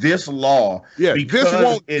thinks this law, this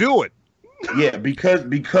won't do it. Yeah, because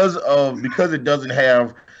it doesn't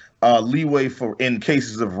have leeway for in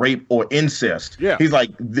cases of rape or incest. Yeah, he's like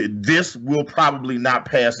this will probably not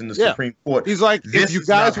pass in the Supreme Court. He's like, this if you is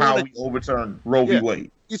guys not how wanna, we overturn Roe v.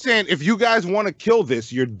 Wade. He's saying if you guys want to kill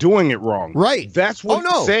this, you're doing it wrong. Right. That's what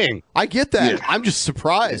he's saying. I get that. Yeah. I'm just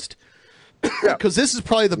surprised. Because this is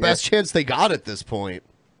probably the best chance they got at this point.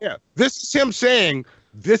 Yeah. This is him saying,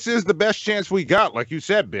 this is the best chance we got, like you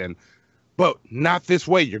said, Ben. But not this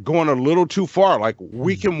way. You're going a little too far. Like,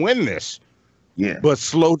 we can win this. Yeah. But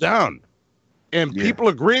slow down. And people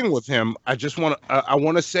agreeing with him, I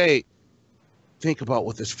want to say, think about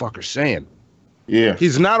what this fucker's saying. Yeah.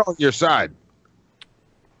 He's not on your side.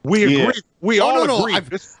 We agree. We all agree.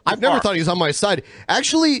 I've never thought he was on my side.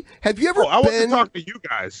 Actually, have you ever I want to talk to you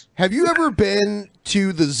guys. Have you ever been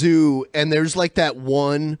to the zoo and there's like that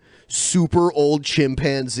one super old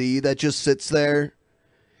chimpanzee that just sits there?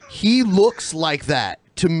 He looks like that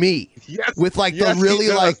to me. Yes. With like the really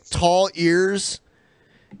like tall ears.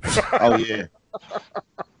 Oh yeah.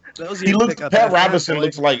 Pat Robinson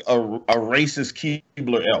looks like a racist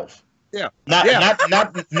Keebler elf. Yeah. Not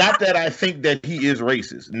that I think that he is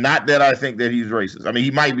racist. Not that I think that he's racist. I mean,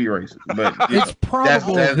 he might be racist, but it's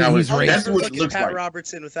probable that he's racist. That's what it Look looks at Pat like.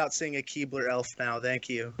 Robertson without saying a Keebler elf now. Thank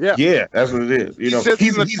you. Yeah, that's what it is. You know, he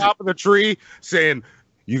sits on the top of the tree saying,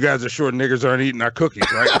 "You guys are sure niggers aren't eating our cookies,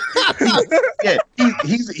 right?" Yeah,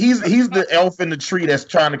 he's the elf in the tree that's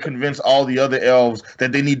trying to convince all the other elves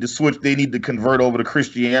that they need to switch, they need to convert over to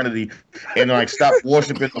Christianity and like stop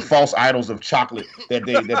worshiping the false idols of chocolate that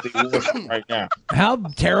they worship right now. How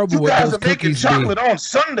terrible You would guys those are making cookies chocolate be? on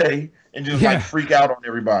Sunday and just like freak out on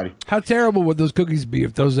everybody. How terrible would those cookies be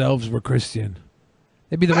if those elves were Christian?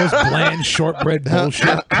 They'd be the most bland shortbread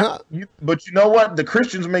bullshit. But you know what? The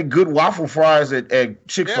Christians make good waffle fries at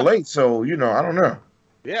Chick-fil-A, so you know, I don't know.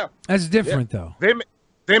 Yeah, that's different though.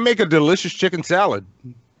 They make a delicious chicken salad.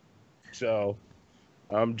 So,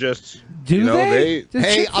 I'm just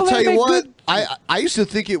Hey, I'll tell you what. I used to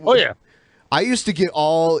think it. Oh yeah. I used to get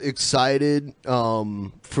all excited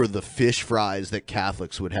for the fish fries that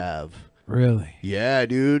Catholics would have. Really? Yeah,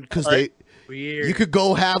 dude. Because Weird. you could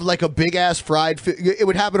go have like a big ass fried fish. It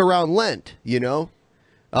would happen around Lent, you know,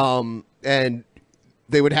 and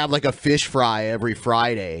they would have like a fish fry every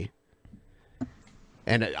Friday.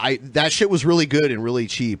 And that shit was really good and really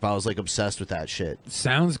cheap. I was like obsessed with that shit.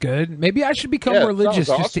 Sounds good. Maybe I should become Yeah, religious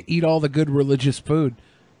sounds just to eat all the good religious food.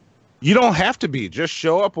 You don't have to be. Just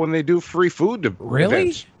show up when they do free food. Really?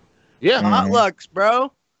 Events. Yeah. Potlucks,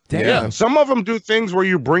 bro. Damn. Yeah. Some of them do things where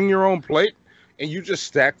you bring your own plate and you just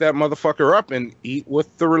stack that motherfucker up and eat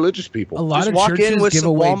with the religious people. A lot Just of walk churches in with give some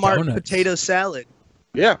away Walmart donuts. potato salad.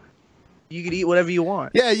 Yeah. You could eat whatever you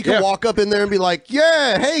want. Yeah, you can walk up in there and be like,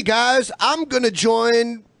 "Yeah, hey guys, I'm gonna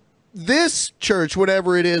join this church,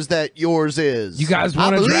 whatever it is that yours is. You guys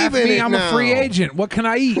want to draft me? I'm a free agent. What can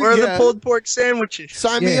I eat? Where are the pulled pork sandwiches?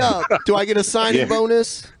 Sign me up. Do I get a signing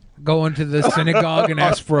bonus? Go into the synagogue and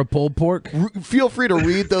ask for a pulled pork. Feel free to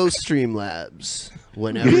read those Streamlabs.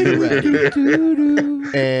 whenever you're ready.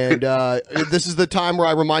 And this is the time where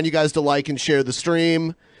I remind you guys to like and share the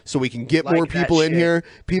stream so we can get more people in here.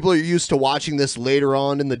 People are used to watching this later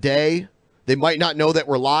on in the day. They might not know that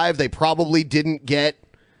we're live. They probably didn't get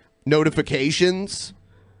notifications.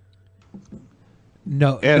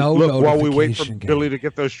 While we wait for Billy to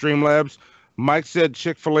get those Streamlabs, Mike said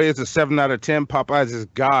Chick-fil-A is a 7 out of 10. Popeyes is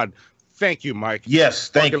God. Thank you, Mike. Yes,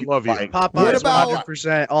 thank you. Love you. Popeyes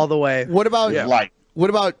 100% all the way. What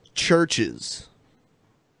about churches?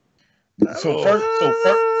 So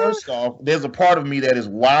first off, there's a part of me that is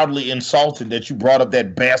wildly insulted that you brought up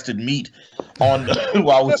that bastard meat on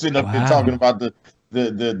while we're sitting up here talking about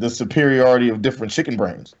the superiority of different chicken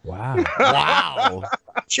brands. Wow.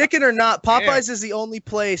 Chicken or not, Popeyes is the only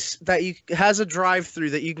place that has a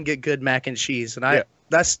drive-through that you can get good mac and cheese, and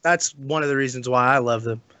that's one of the reasons why I love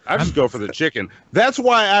them. I just go for the chicken. That's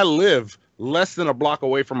why I live less than a block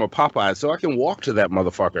away from a Popeye, so I can walk to that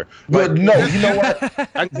motherfucker. But no, you know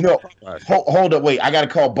what? No, hold up, wait. I got to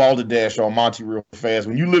call Balderdash on Monty real fast.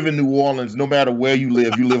 When you live in New Orleans, no matter where you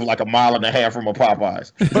live like a mile and a half from a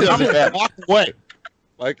Popeyes. But I'm a walk away.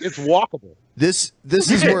 Like, it's walkable. This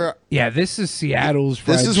is where... Yeah, this is Seattle's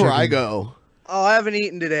fried This is where I chicken. go. Oh, I haven't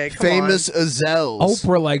eaten today. Come Famous on. Azels.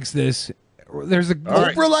 Oprah likes this. There's a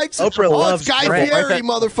Oprah likes it. Oprah loves it's Guy bread. Fieri,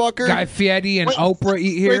 motherfucker. Guy Fieri and Oprah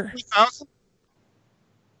eat here.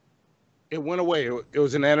 It went away. It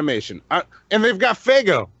was an animation. And they've got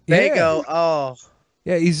Fago. Fago. Oh.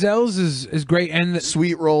 Yeah, Ezel's is great, and the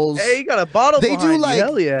sweet rolls. Hey, you got a bottle They do behind you. like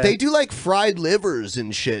Hell yeah. they do like fried livers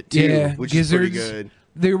and shit too, which is pretty gizzards. good.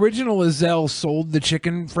 The original Ezel sold the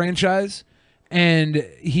chicken franchise, and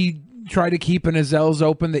he tried to keep an Ezel's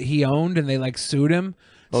open that he owned, and they like sued him.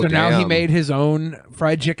 Oh, So now he damn. made his own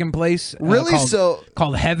fried chicken place. Really?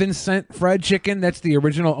 Called Heaven Sent Fried Chicken. That's the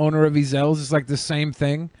original owner of Ezel's. It's like the same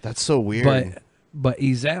thing. That's so weird. But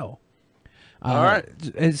Ezel. All right.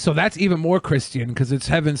 And so that's even more Christian because it's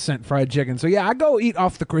Heaven Sent Fried Chicken. So yeah, I go eat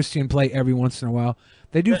off the Christian plate every once in a while.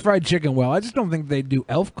 They do fried chicken well. I just don't think they do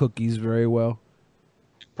elf cookies very well.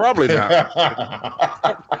 Probably not.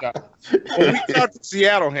 When we got to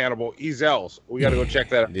Seattle, Hannibal, Ezel's. We got to go check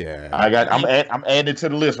that out. Yeah. I'm adding it to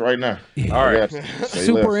the list right now. All right.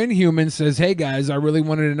 Super Inhuman says, "Hey guys, I really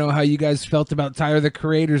wanted to know how you guys felt about Tyler the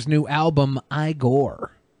Creator's new album,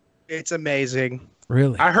 Igor." It's amazing.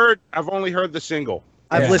 Really? I've only heard the single.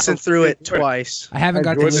 I've listened through it twice. I haven't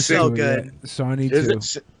got to listen so to good. it yet, so I need Is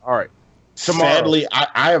to. it? All right. Tomorrow. Sadly,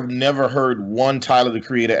 I have never heard one Tyler the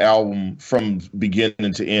Creator album from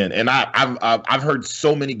beginning to end, and I've heard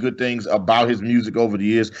so many good things about his music over the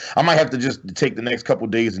years. I might have to just take the next couple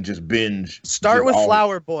of days and just binge. Start with all-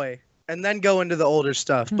 Flower Boy and then go into the older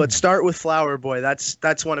stuff. But start with Flower Boy.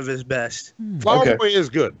 That's one of his best. Flower Boy is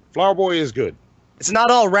good. Flower Boy is good. It's not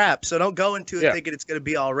all rap, so don't go into it thinking it's going to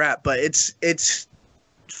be all rap, but it's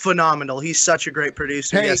phenomenal. He's such a great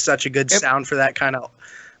producer. He has such a good sound for that kind of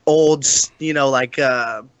old, like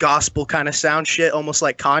gospel kind of sound shit, almost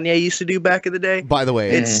like Kanye used to do back in the day. By the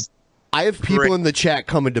way, I have people great. in the chat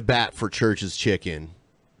coming to bat for Church's Chicken.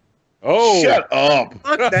 Oh, shut up!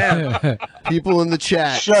 Fuck them. People in the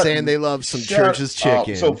chat saying they love some Church's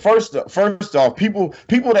Chicken. So first off, people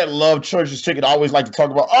that love Church's Chicken always like to talk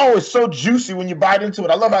about, oh, it's so juicy when you bite into it.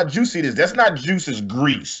 I love how juicy it is. That's not juice, it's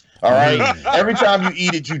grease. All right. Every time you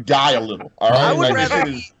eat it, you die a little. All right. I would rather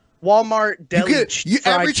eat Walmart deli.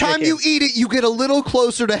 Every time you eat it, you get a little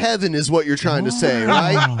closer to heaven, is what you're trying to say,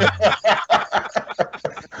 right?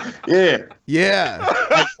 Yeah.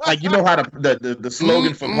 Like you know how the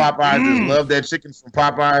slogan for Popeyes is "Love that chicken" from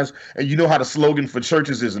Popeyes, and you know how the slogan for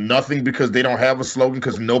churches is nothing because they don't have a slogan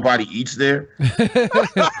because nobody eats there.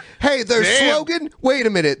 Hey, their slogan. Wait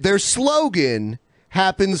a minute. Their slogan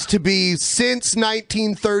happens to be since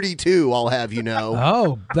 1932. I'll have you know.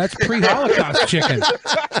 Oh, that's pre-Holocaust chicken.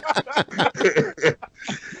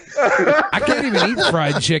 I can't even eat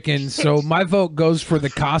fried chicken, so my vote goes for the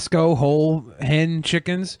Costco whole hen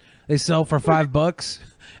chickens. They sell for $5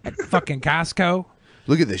 at fucking Costco.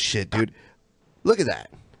 Look at this shit, dude. Look at that.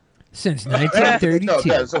 Since 1932.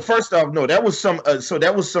 No, so first off, no, that was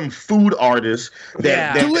some food artist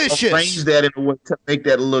that delicious arranged that in a way to make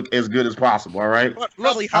that look as good as possible. All right,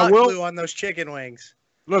 probably hot glue on those chicken wings.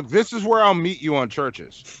 Look, this is where I'll meet you on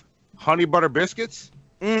Churches. Honey butter biscuits.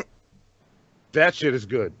 That shit is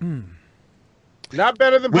good. Not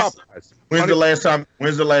better than Popeyes. When's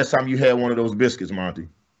the last time you had one of those biscuits, Monty?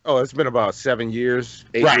 Oh, it's been about 7 years,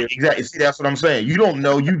 8 Right, years. exactly. See, that's what I'm saying. You don't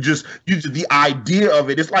know. You just the idea of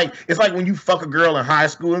it. It's like when you fuck a girl in high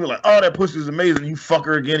school and you're like, oh, that pussy is amazing. You fuck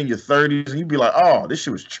her again in your 30s and you be like, oh, this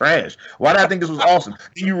shit was trash. Why did I think this was awesome?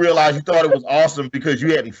 Then you realize you thought it was awesome because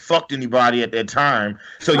you hadn't fucked anybody at that time,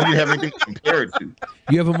 so you didn't have anything to compare it to.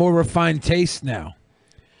 You have a more refined taste now.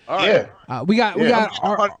 All right. We got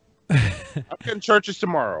I'm getting churches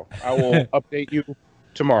tomorrow. I will update you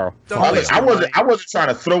tomorrow. I wasn't trying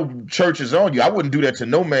to throw churches on you. I wouldn't do that to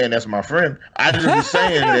no man that's my friend. I just was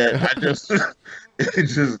saying that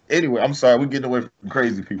it's just anyway, I'm sorry, we're getting away from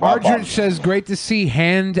crazy people. Partridge says, great to see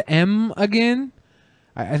Hand M again.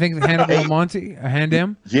 I think Hannibal and Monty, Hand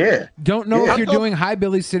M. Yeah. Don't know if you're doing Hi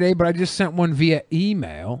Billies today, but I just sent one via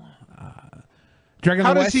email. Dragon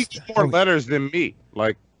How the does West. he get more letters than me?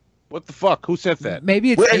 Like, what the fuck? Who sent that?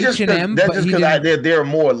 Maybe it's H&M, That's but just he because didn't. there are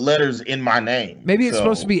more letters in my name. Maybe it's so.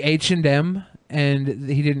 supposed to be H&M, and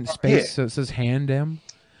he didn't space, so it says Hand M.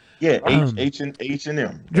 Yeah,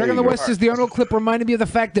 H&M. Dragon the West says the Arnold clip reminded me of the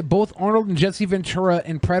fact that both Arnold and Jesse Ventura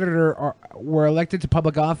and Predator were elected to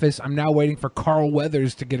public office. I'm now waiting for Carl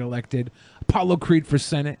Weathers to get elected. Apollo Creed for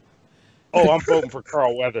Senate. Oh, I'm voting for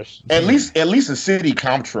Carl Weathers. At least a city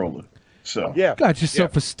comptroller. So yeah, got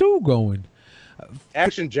yourself a stew going.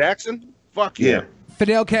 Action Jackson. Fuck yeah.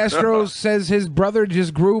 Fidel Castro says his brother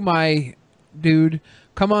just grew, my dude.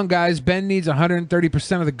 Come on, guys. Ben needs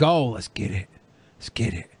 130% of the goal. Let's get it. Let's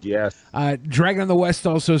get it. Yes. Dragon of the West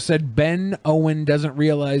also said Ben Owen doesn't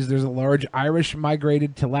realize there's a large Irish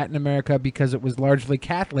migrated to Latin America because it was largely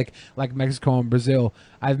Catholic, like Mexico and Brazil.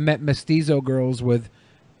 I've met mestizo girls with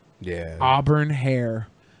auburn hair.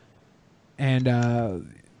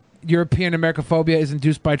 And European Americophobia is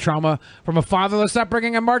induced by trauma from a fatherless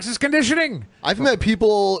upbringing and Marxist conditioning. I've met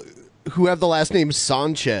people who have the last name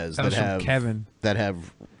Sanchez That was from Kevin. that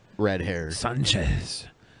have red hair. Sanchez,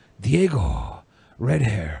 Diego, red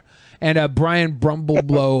hair. And Brian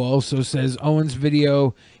Brumbleblow also says Owen's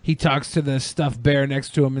video, he talks to the stuffed bear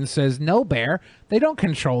next to him and says, no, bear, they don't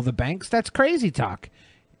control the banks. That's crazy talk.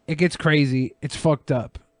 It gets crazy. It's fucked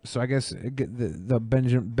up. So I guess the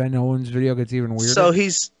Ben Owens video gets even weirder. So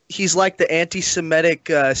he's like the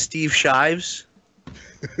anti-Semitic Steve Shives.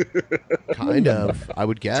 Kind of, I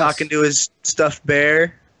would guess. Talking to his stuffed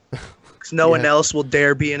bear. 'Cause no one else will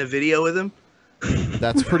dare be in a video with him.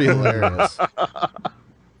 That's pretty hilarious.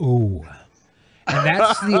 Ooh.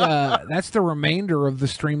 And that's the remainder of the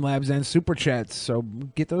Streamlabs and Super Chats. So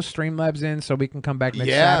get those Streamlabs in so we can come back next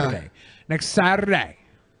Saturday. Next Saturday.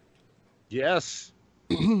 Yes.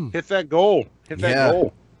 Hit that goal. Hit that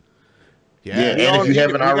goal. Yeah, and if you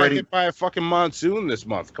haven't already hit by a fucking monsoon this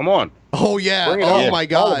month. Come on. Oh yeah. Oh my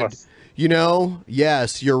God. You know,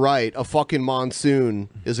 yes, you're right. A fucking monsoon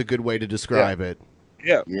is a good way to describe it.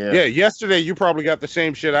 Yeah. Yesterday you probably got the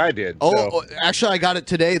same shit I did. Oh, actually, I got it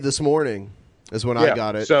today. This morning is when I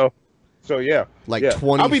got it. So yeah, like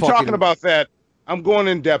 20. I'll be talking about that. I'm going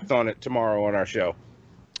in depth on it tomorrow on our show,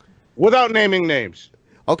 without naming names.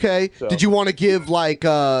 Okay. So. Did you want to give like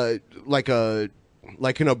an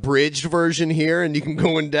abridged version here, and you can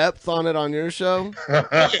go in depth on it on your show?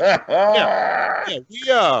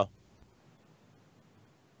 Yeah.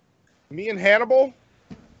 Me and Hannibal,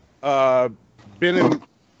 Ben,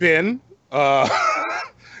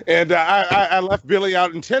 and I left Billy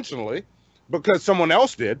out intentionally because someone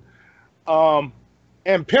else did,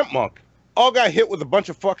 and Pimp Monk all got hit with a bunch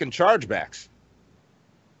of fucking chargebacks,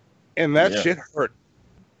 and that shit hurt.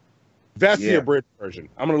 That's the abridged version.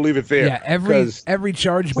 I'm gonna leave it there. Yeah, every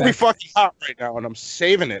chargeback. It's pretty fucking hot right now, and I'm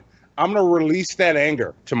saving it. I'm gonna release that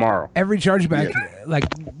anger tomorrow. Every chargeback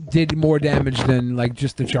did more damage than like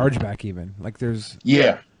just the chargeback. Even like there's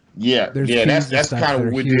That's fees kind of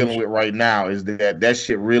what we're huge. dealing with right now. Is that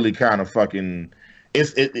shit really kind of fucking?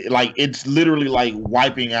 It's literally like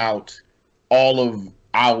wiping out all of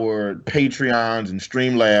our Patreons and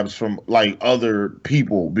Streamlabs from like other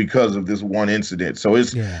people because of this one incident. So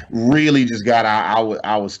it's really just got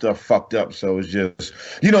our stuff fucked up. So it's just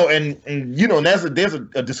and there's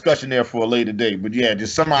a discussion there for a later date. But yeah,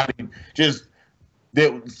 just somebody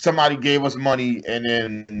gave us money and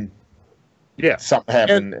then something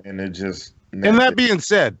happened and it just. And that being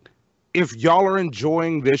said, if y'all are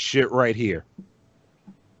enjoying this shit right here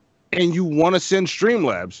and you want to send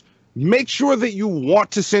Streamlabs, make sure that you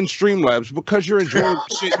want to send Streamlabs because you're enjoying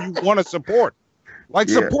the shit you want to support.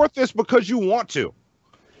 Support this because you want to.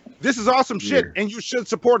 This is awesome shit, and you should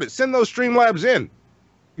support it. Send those Streamlabs in.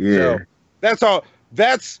 Yeah. So that's all.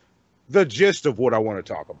 That's the gist of what I want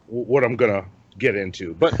to talk about, what I'm going to get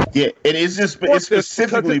into. But yeah, it is just it's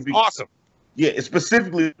specifically awesome. Yeah, it's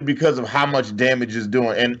specifically because of how much damage it's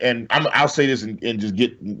doing. And I'll say this and just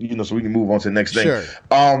get, so we can move on to the next thing. Sure.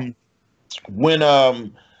 When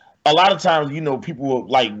a lot of times, people will,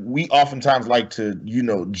 we oftentimes like to,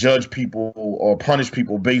 judge people or punish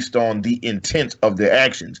people based on the intent of their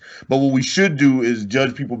actions. But what we should do is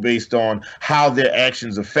judge people based on how their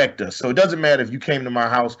actions affect us. So it doesn't matter if you came to my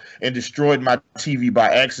house and destroyed my TV by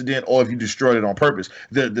accident or if you destroyed it on purpose.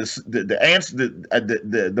 The answer,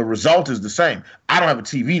 the result is the same. I don't have a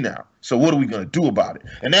TV now. So what are we going to do about it?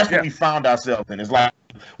 And that's what we found ourselves in. It's like,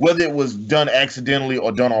 whether it was done accidentally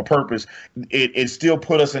or done on purpose, it still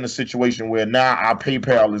put us in a situation where now our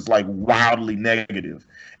PayPal is like wildly negative,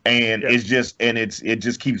 and it just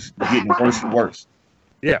keeps getting worse and worse.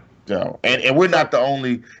 Yeah. So and we're not the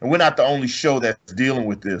only show that's dealing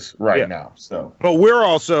with this right now. So, but we're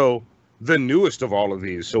also the newest of all of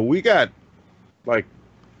these. So we got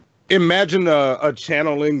imagine a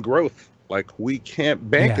channel in growth. We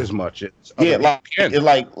can't bank as much.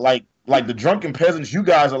 Like the drunken peasants, you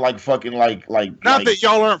guys are like fucking like not that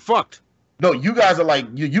y'all aren't fucked. No, you guys are like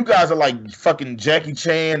you guys are like fucking Jackie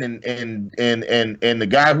Chan and the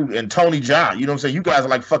guy and Tony Jaa. You know what I'm saying? You guys are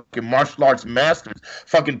like fucking martial arts masters.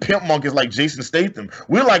 Fucking pimp monkeys like Jason Statham.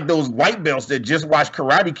 We're like those white belts that just watched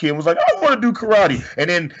Karate Kid and was like, I want to do karate. And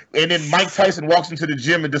then Mike Tyson walks into the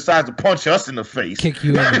gym and decides to punch us in the face. Kick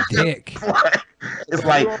you in the dick. It's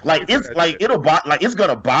it's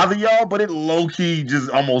gonna bother y'all, but it low key just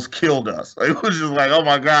almost killed us. It was just like, oh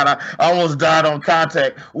my god, I almost died on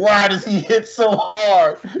contact. Why does he hit so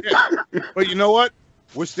hard? But you know what?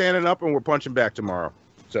 We're standing up and we're punching back tomorrow.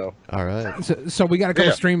 So all right. So we got a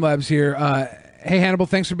couple Streamlabs here. Hey Hannibal,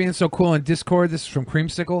 thanks for being so cool on Discord. This is from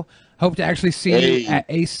Creamsicle. Hope to actually see you at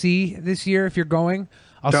AC this year if you're going.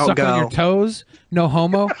 I'll suck on your toes. No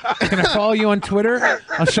homo. Can I follow you on Twitter?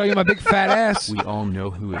 I'll show you my big fat ass. We all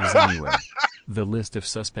know who it is anyway. The list of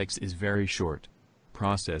suspects is very short.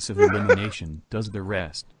 Process of elimination does the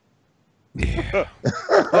rest. Yeah.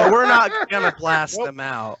 Well, we're not gonna blast them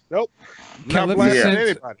out. Nope.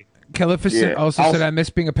 Calificent also said, I miss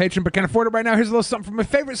being a patron, but can't afford it right now. Here's a little something from my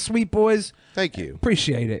favorite Sweet Boys. Thank you.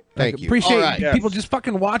 Appreciate it. Thank you. Appreciate people just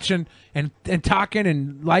fucking watching and talking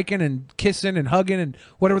and liking and kissing and hugging and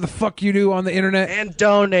whatever the fuck you do on the internet. And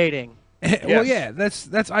donating. Well, yeah,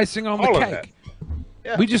 that's icing on the cake.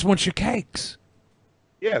 Yeah. We just want your cakes.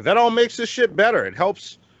 Yeah, that all makes this shit better. It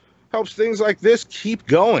helps things like this keep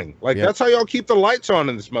going. That's how y'all keep the lights on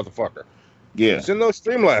in this motherfucker. Yeah. Send those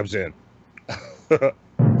Streamlabs in.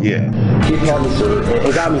 Yeah.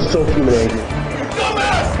 It got me so humiliated.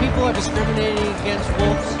 People are discriminating against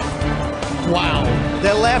wolves. Wow.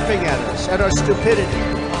 They're laughing at us, at our stupidity.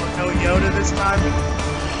 No Yoda this time?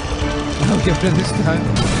 No Yoda this time?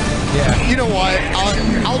 Yeah. You know what?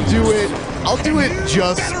 I'll do it. I'll do it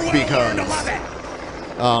just because.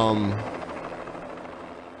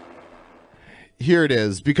 Here it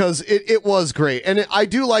is, because it was great, and I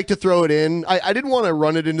do like to throw it in. I didn't want to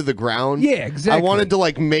run it into the ground. Yeah, exactly. I wanted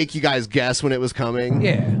to make you guys guess when it was coming.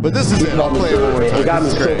 Yeah. But this is it. I'll play it one more time. It got me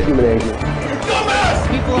so humiliated. Wait,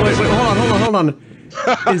 hold on.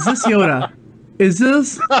 Is this Yoda? Is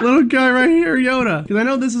this little guy right here Yoda? Because I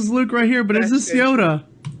know this is Luke right here, but is this Yoda?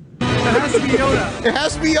 It has to be Yoda. It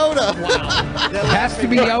has to be Yoda. Wow. It has to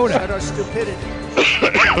be Yoda. At our stupidity.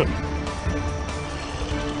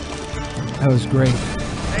 That was great.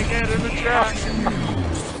 Hey, get in the truck.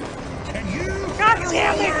 God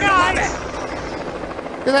damn it, guys!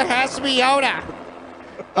 It has to be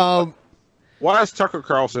Yoda. Why is Tucker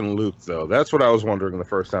Carlson Luke, though? That's what I was wondering the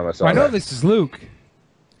first time I saw I know this is Luke.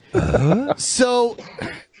 So,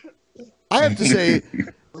 I have to say,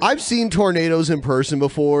 I've seen tornadoes in person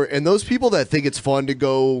before, and those people that think it's fun to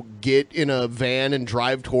go get in a van and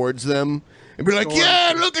drive towards them and be like,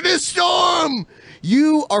 yeah, look at this storm!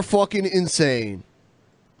 You are fucking insane.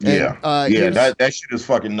 Yeah, that shit is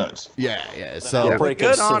fucking nuts. Yeah. So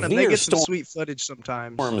good on them. They get some sweet footage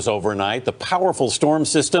sometimes. Storms overnight. The powerful storm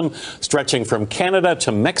system stretching from Canada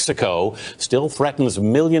to Mexico still threatens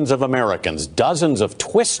millions of Americans. Dozens of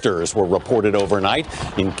twisters were reported overnight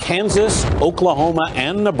in Kansas, Oklahoma,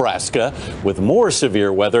 and Nebraska, with more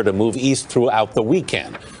severe weather to move east throughout the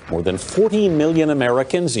weekend. More than 40 million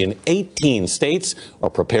Americans in 18 states are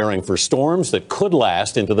preparing for storms that could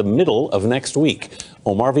last into the middle of next week.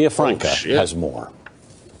 Omar Villafranca has more.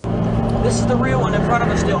 This is the real one in front of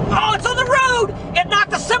us still. Oh, it's on the road! It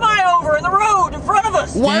knocked a semi over in the road in front of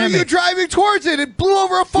us! Why are you driving towards it? It blew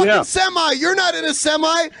over a fucking semi. You're not in a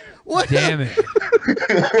semi. What? Damn it.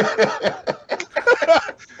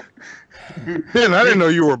 Man, I didn't know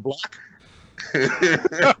you were black.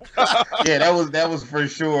 Yeah, that was for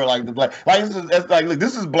sure. Like the black, like that's like, look,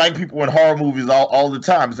 this is black people in horror movies all the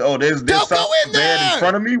time. So, there's something bad in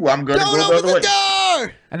front of me. Well, I'm gonna go the other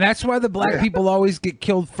way. And that's why the black people always get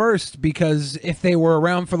killed first, because if they were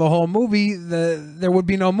around for the whole movie, there would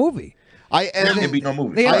be no movie. There'd be no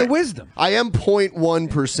movie. They have the wisdom. I am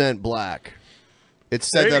 0.1% black. It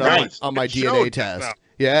said that on my DNA test.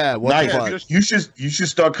 Yeah, what the fuck? You should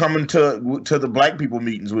start coming to the black people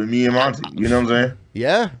meetings with me and Monty. You know what I'm saying?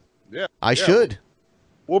 Yeah. I should.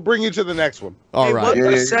 We'll bring you to the next one. All right. What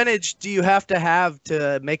percentage do you have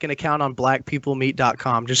to make an account on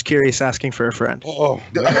blackpeoplemeet.com? Just curious, asking for a friend. Oh.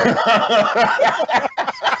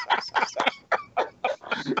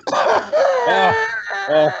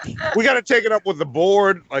 We got to take it up with the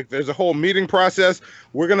board. Like, there's a whole meeting process.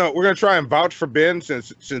 We're gonna try and vouch for Ben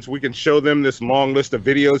since we can show them this long list of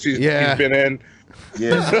videos he's been in.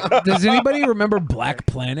 Yeah. Does anybody remember Black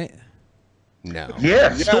Planet? No.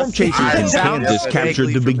 Yeah. Storm chasers in Kansas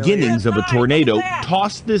captured the beginnings of a tornado,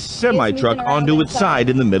 tossed this semi-truck onto its side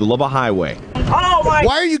in the middle of a highway. Oh my!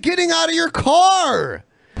 Why are you getting out of your car?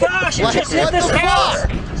 Gosh, it just hit what this the house.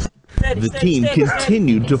 fuck? The team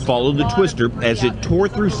continued to follow the twister as it tore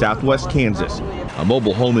through southwest Kansas. A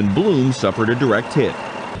mobile home in Bloom suffered a direct hit.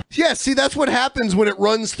 Yeah, see, that's what happens when it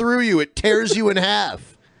runs through you. It tears you in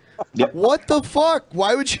half. Yep. What the fuck?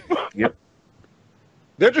 Why would you? Yep.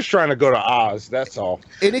 They're just trying to go to Oz. That's all.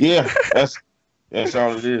 Yeah, that's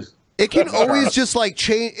all it is. It can always just like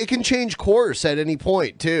change. It can change course at any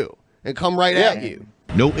point too, and come right at you.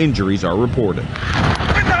 No injuries are reported.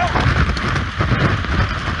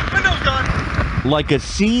 Like a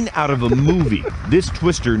scene out of a movie, this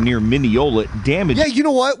twister near Mineola damaged. Yeah, you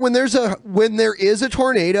know what? When there is a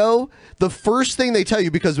tornado, the first thing they tell you,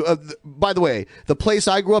 because by the way, the place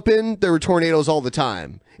I grew up in, there were tornadoes all the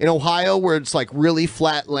time. In Ohio, where it's like really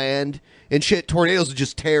flat land and shit, tornadoes would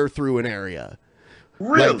just tear through an area.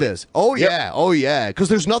 Really? Like this. Oh yeah, oh yeah, because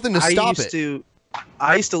there's nothing to stop it.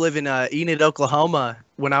 I used to live in Enid, Oklahoma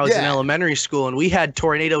when I was in elementary school, and we had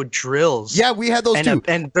tornado drills. Yeah, we had those too.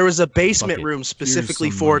 And there was a basement room specifically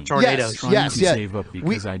for tornadoes. Trying to save up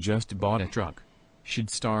because I just bought a truck. Should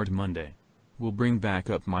start Monday. We'll bring back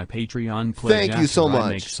up my Patreon pledge. Thank you so after I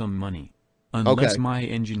much. make some money. Unless my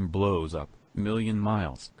engine blows up million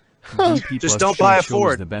miles. VP Just Plus don't show buy a shows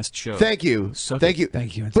Ford. The best show. Thank you. Suck Thank it. you.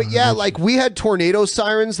 Thank you. But yeah, like we had tornado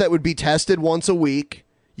sirens that would be tested once a week.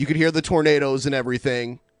 You could hear the tornadoes and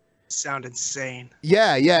everything. Sound insane.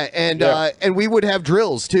 Yeah, and we would have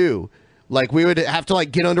drills too. Like we would have to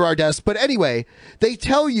like get under our desks. But anyway, they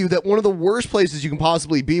tell you that one of the worst places you can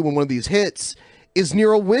possibly be when one of these hits is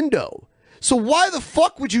near a window. So why the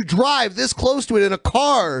fuck would you drive this close to it in a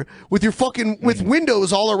car with your with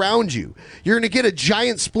windows all around you? You're gonna get a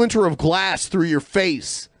giant splinter of glass through your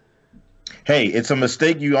face. Hey, it's a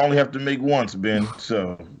mistake you only have to make once, Ben.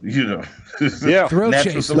 So, Yeah. Thrill natural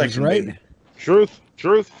chasers, selection, right? baby. Truth.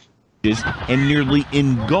 And nearly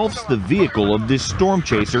engulfs the vehicle of this storm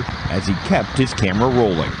chaser as he kept his camera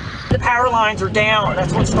rolling. The power lines are down.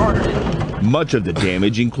 That's what started it. Much of the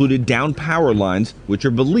damage included down power lines, which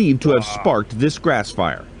are believed to have sparked this grass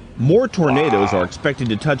fire. More tornadoes are expected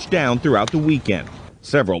to touch down throughout the weekend.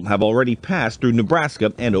 Several have already passed through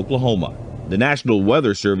Nebraska and Oklahoma. The National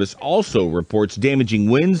Weather Service also reports damaging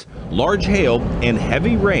winds, large hail, and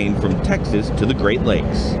heavy rain from Texas to the Great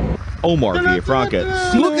Lakes. Omar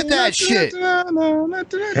Villafranca. Look at that shit.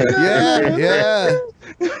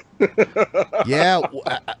 Yeah.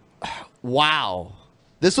 Wow.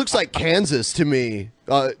 This looks like Kansas to me,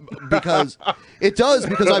 because it does,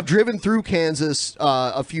 because I've driven through Kansas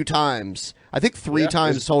a few times. I think three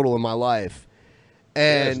times total in my life.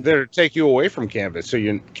 And they're to take you away from Kansas, so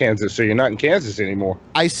you're not in Kansas anymore.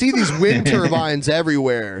 I see these wind turbines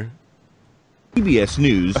everywhere. CBS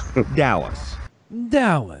News, Dallas.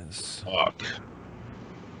 Fuck.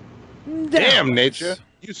 Damn, nature.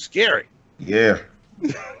 You scary. Yeah.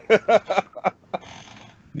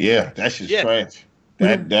 Yeah, that's just trash.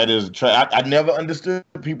 That is trash. I never understood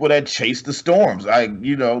people that chase the storms. I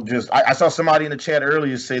saw somebody in the chat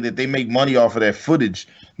earlier say that they make money off of that footage,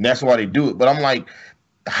 and that's why they do it. But I'm like,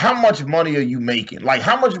 how much money are you making? Like,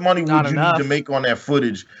 how much money would you need to make on that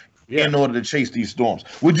footage in order to chase these storms?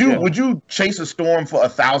 Would you chase a storm for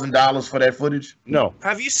 $1,000 for that footage? No.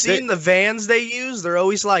 Have you seen the vans they use? They're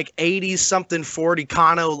always like 80 something Ford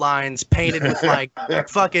Econo lines painted with like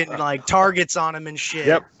fucking like targets on them and shit.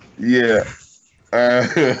 Yep. Yeah.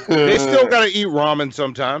 They still gotta eat ramen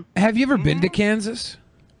sometime. Have you ever been to Kansas?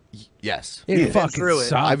 Yes. It fucking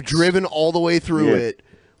sucks. I've driven all the way through it.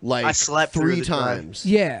 Like I slept 3 times.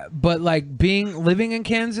 Yeah, but like living in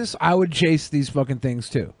Kansas, I would chase these fucking things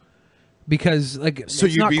too. because like So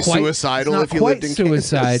it's you'd not be quite, suicidal it's not if you quite lived in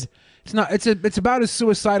suicide. Kansas? It's not. It's about as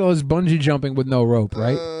suicidal as bungee jumping with no rope,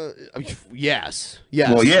 right? Yes.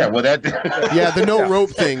 Well, yeah. Well, that. Yeah, the no rope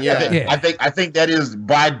thing. Yeah. I think that is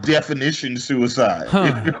by definition suicide.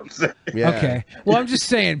 Huh. You know what I'm saying? Okay. Well, I'm just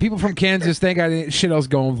saying, people from Kansas think I ain't shit else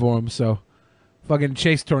going for them. So, fucking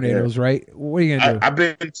chase tornadoes, right? What are you gonna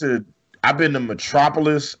do? I've been to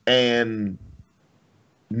Metropolis, and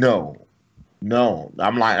no,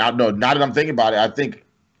 I'm like, no. Now that I'm thinking about it,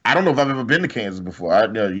 I don't know if I've ever been to Kansas before.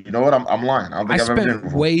 You know what? I'm lying. I don't think I've ever been spent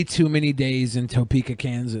before. way too many days in Topeka,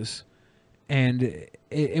 Kansas, and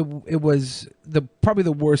it was probably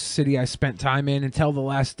the worst city I spent time in until the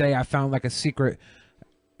last day. I found like a secret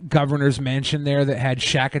governor's mansion there that had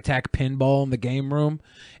Shack Attack pinball in the game room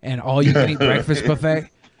and all you can eat breakfast buffet.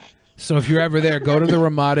 So if you're ever there, go to the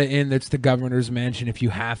Ramada Inn. That's the governor's mansion. If you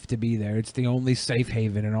have to be there, it's the only safe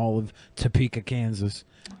haven in all of Topeka, Kansas.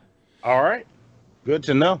 All right. Good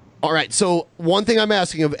to know. All right, so one thing I'm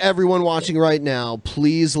asking of everyone watching right now,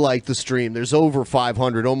 please like the stream. There's over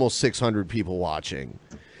 500, almost 600 people watching.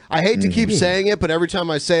 I hate to keep saying it, but every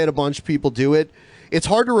time I say it, a bunch of people do it. It's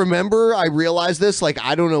hard to remember. I realize this. Like,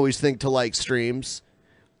 I don't always think to like streams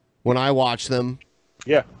when I watch them.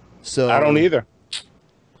 Yeah. So I don't either.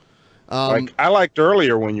 Like I liked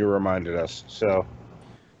earlier when you reminded us. So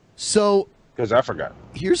because I forgot.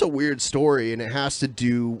 Here's a weird story, and it has to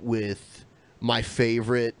do with my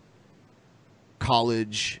favorite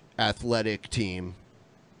college athletic team.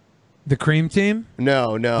 The cream team?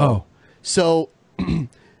 No. Oh. So Wait,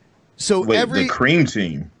 the cream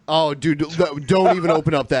team. Oh, dude, don't even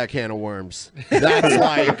open up that can of worms. That's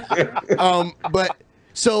like, but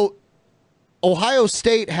so Ohio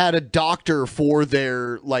State had a doctor for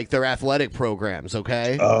their athletic programs.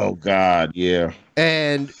 Okay. Oh God, yeah.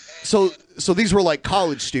 And so these were like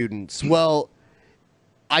college students. Well,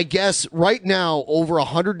 I guess right now over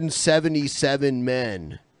 177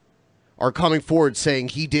 men are coming forward saying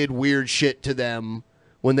he did weird shit to them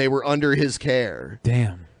when they were under his care.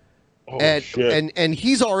 Damn. And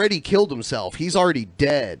he's already killed himself. He's already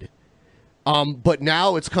dead. But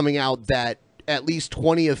now it's coming out that at least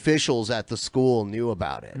 20 officials at the school knew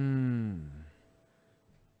about it.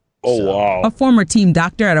 Oh, wow. A former team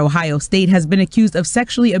doctor at Ohio State has been accused of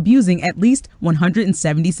sexually abusing at least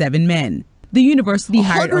 177 men. The university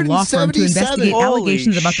hired a law firm to investigate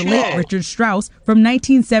allegations about the late Richard Strauss from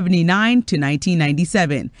 1979 to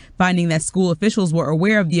 1997, finding that school officials were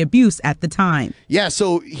aware of the abuse at the time. Yeah,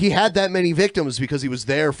 so he had that many victims because he was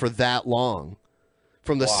there for that long.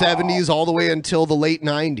 From the 70s all the way until the late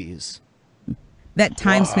 90s. That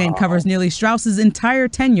time span covers nearly Strauss's entire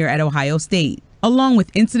tenure at Ohio State. Along with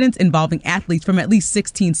incidents involving athletes from at least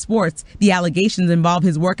 16 sports, the allegations involve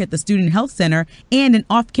his work at the Student Health Center and an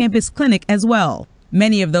off-campus clinic as well.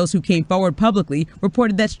 Many of those who came forward publicly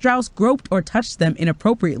reported that Strauss groped or touched them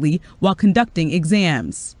inappropriately while conducting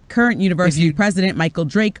exams. Current university president Michael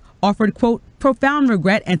Drake offered, quote, profound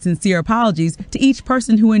regret and sincere apologies to each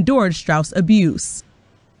person who endured Strauss abuse.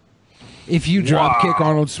 If you drop kick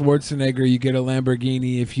Arnold Schwarzenegger, you get a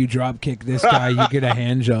Lamborghini. If you drop kick this guy, you get a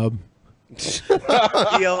hand job.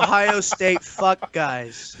 The Ohio State fuck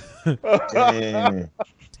guys.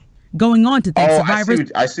 Going on to thank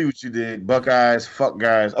survivors I see what you did. Buckeyes, fuck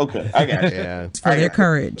guys. Okay, I got it. for their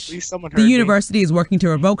courage. The university is working to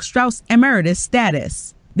revoke Strauss emeritus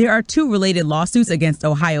status. There are 2 related lawsuits against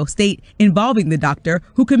Ohio State involving the doctor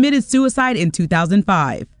who committed suicide in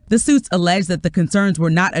 2005. The suits allege that the concerns were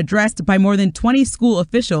not addressed by more than 20 school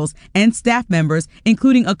officials and staff members,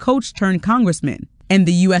 including a coach turned congressman. And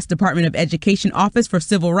the U.S. Department of Education Office for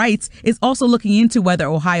Civil Rights is also looking into whether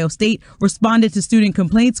Ohio State responded to student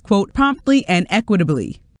complaints, quote, promptly and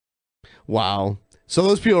equitably. Wow. So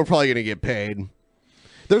those people are probably going to get paid.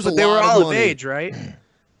 There's But a they lot were all of of money. age, right?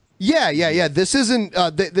 Yeah. This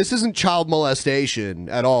isn't child molestation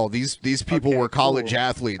at all. These people were college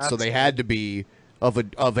athletes, so they had to be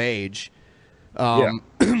of age.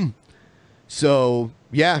 So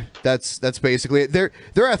yeah, that's basically it. Their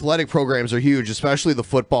athletic programs are huge, especially the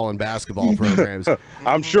football and basketball programs.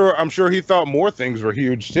 I'm sure he thought more things were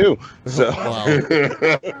huge too. So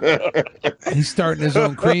He's starting his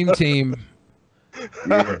own cream team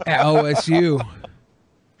at OSU.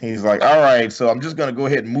 He's like, all right, so I'm just going to go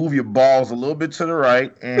ahead and move your balls a little bit to the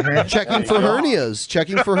right. Checking for hernias.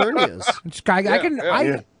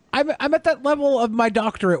 I'm at that level of my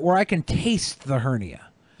doctorate where I can taste the hernia.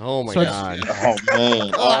 Oh my So God! Oh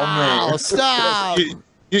man! Oh, stop!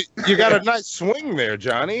 You got a nice swing there,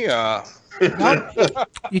 Johnny.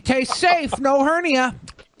 You taste safe, no hernia.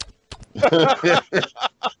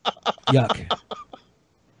 Yuck.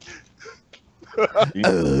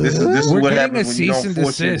 This is We're what getting happens a when you cease don't and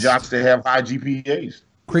force your desist. jocks to have high GPAs.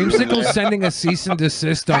 Creamsicle's sending a cease and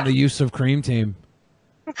desist on the use of Cream Team.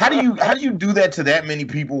 How do you do that to that many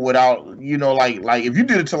people without, like if you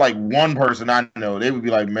did it to like one person I know, they would be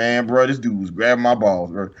like, man, bro, this dude was grabbing my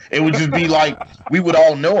balls, bro. It would just be like we would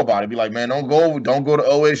all know about it. Be like, man, don't go to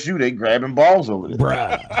OSU. They grabbing balls over there.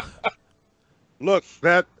 Bruh. Look,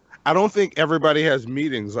 I don't think everybody has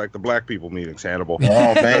meetings like the black people meetings, Hannibal.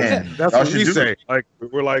 Oh man, that's what we say. Like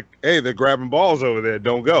we're like, hey, they're grabbing balls over there.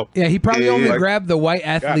 Don't go. Yeah, he probably only like, grabbed the white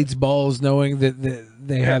athletes' balls, knowing that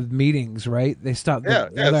they have meetings, right? They stopped.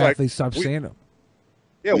 The other athletes stopped seeing them.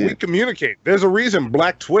 Yeah, we communicate. There's a reason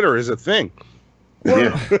Black Twitter is a thing.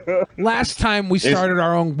 Last time we started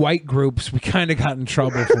our own white groups, we kind of got in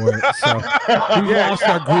trouble for it. So we lost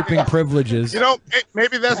our grouping privileges.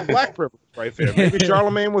 Maybe that's black privilege right there. Maybe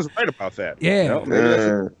Charlemagne was right about that. Yeah.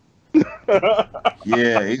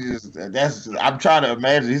 Yeah, I'm trying to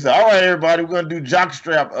imagine. He said, all right, everybody, we're going to do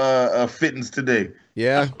jockstrap fittings today.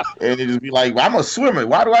 Yeah. And it just be like, well, I'm a swimmer.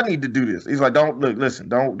 Why do I need to do this? He's like, don't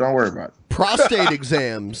worry about it. Prostate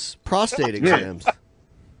exams.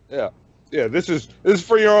 Yeah, this is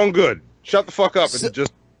for your own good. Shut the fuck up and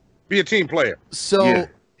just be a team player. So,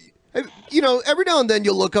 every now and then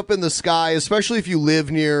you'll look up in the sky, especially if you live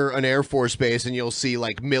near an Air Force base, and you'll see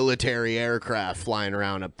like military aircraft flying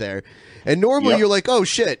around up there. And normally you're like, oh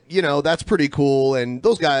shit, that's pretty cool. And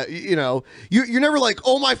those guys, you're never like,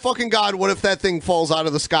 oh my fucking God, what if that thing falls out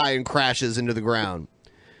of the sky and crashes into the ground?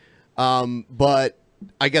 But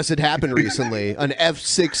I guess it happened recently. An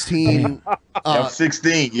F-16.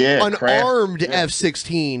 F-16, yeah. An armed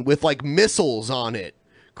F-16 with like missiles on it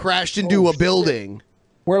crashed into a building.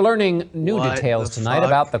 We're learning new details tonight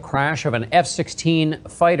about the crash of an F-16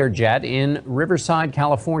 fighter jet in Riverside,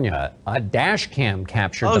 California. A dash cam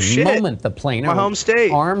captured moment the plane,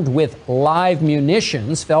 armed with live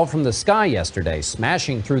munitions, fell from the sky yesterday,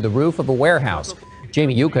 smashing through the roof of a warehouse.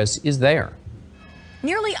 Jamie Yukas is there.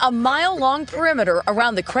 Nearly a mile-long perimeter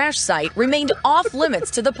around the crash site remained off-limits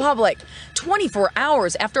to the public 24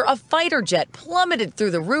 hours after a fighter jet plummeted through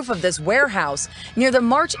the roof of this warehouse near the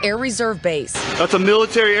March Air Reserve Base. That's a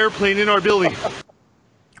military airplane in our building.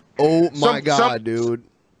 Oh, my God, dude.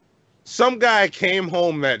 Some guy came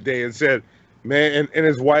home that day and said, man, and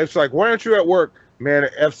his wife's like, why aren't you at work? Man,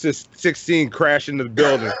 an F-16 crashed into the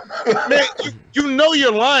building. Man,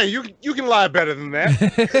 you're lying. You can lie better than that.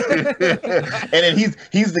 And then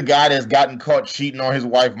he's the guy that's gotten caught cheating on his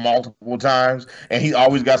wife multiple times, and he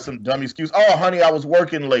always got some dumb excuse. Oh, honey, I was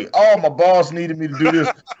working late. Oh, my boss needed me to do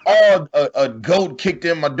this. Oh, a goat kicked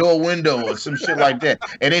in my door window or some shit like that.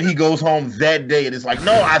 And then he goes home that day, and it's like,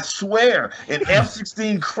 no, I swear, an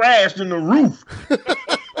F-16 crashed in the roof.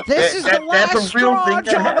 This is the last that's a real straw, thing that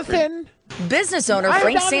Jonathan. happened. Business owner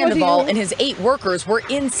Frank Sandoval and his 8 workers were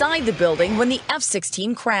inside the building when the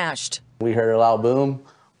F-16 crashed. We heard a loud boom,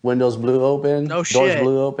 windows blew open, doors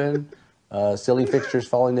blew open, ceiling fixtures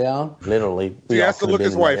falling down. Literally, we all could have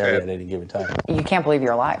been in that area at any given time. You can't believe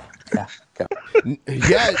you're alive.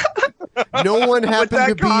 Yeah, no one happened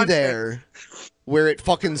to be there where it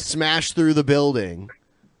fucking smashed through the building.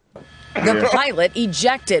 The pilot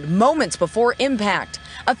ejected moments before impact.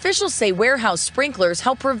 Officials say warehouse sprinklers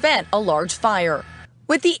help prevent a large fire.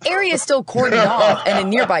 With the area still cordoned off and a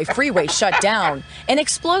nearby freeway shut down, an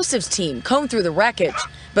explosives team combed through the wreckage.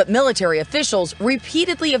 But military officials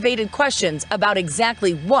repeatedly evaded questions about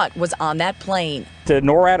exactly what was on that plane. The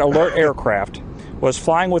NORAD alert aircraft was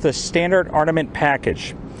flying with a standard armament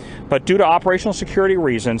package. But due to operational security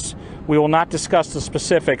reasons, we will not discuss the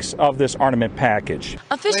specifics of this armament package.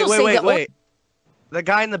 Officials wait. The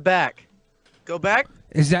guy in the back. Go back.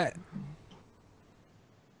 Is that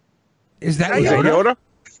Yoda?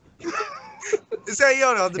 Is that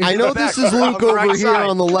Yoda? I know this is Luke over here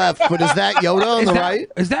on the left, but is that Yoda on the right?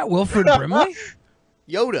 Is that Wilfred Brimley?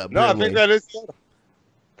 Yoda. No, I think that is Yoda.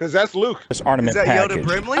 Because that's Luke. This armament package.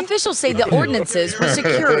 Officials say the ordinances were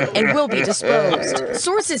secured and will be disposed.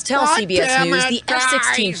 Sources tell CBS News the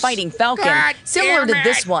F-16 Fighting Falcon, similar to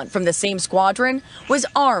this one from the same squadron, was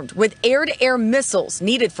armed with air-to-air missiles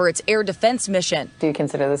needed for its air defense mission. Do you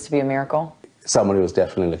consider this to be a miracle? Somebody was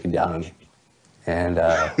definitely looking down on me. And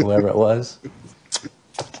whoever it was,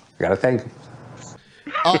 I gotta thank him.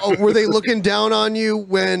 Were they looking down on you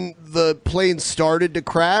when the plane started to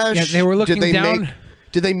crash? Yeah, they were looking down.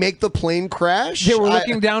 Did they make the plane crash? They were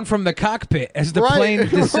looking down from the cockpit as the plane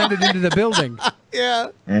descended into the building. Yeah.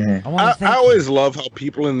 I always love how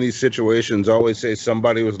people in these situations always say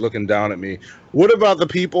somebody was looking down at me. What about the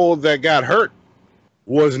people that got hurt?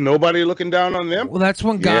 Was nobody looking down on them? Well, that's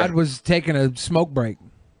when God was taking a smoke break.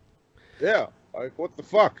 Yeah. Like, what the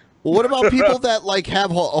fuck? Well, what about people that like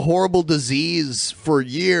have a horrible disease for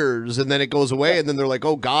years and then it goes away and then they're like,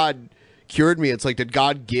 "Oh, God cured me." It's like, did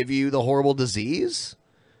God give you the horrible disease?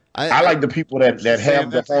 I like the people that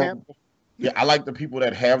have the horrible. Yeah, I like the people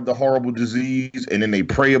that have the horrible disease and then they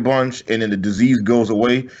pray a bunch and then the disease goes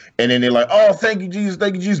away and then they're like, "Oh, thank you, Jesus,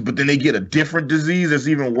 thank you, Jesus," but then they get a different disease that's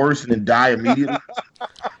even worse and then die immediately.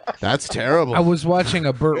 That's terrible. I was watching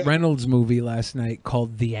a Burt Reynolds movie last night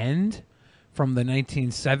called The End from the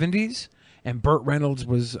 1970s, and Burt Reynolds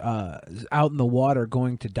was out in the water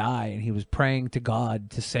going to die, and he was praying to God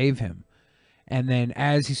to save him. And then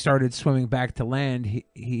as he started swimming back to land,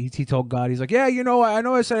 he told God, he's like, "Yeah, I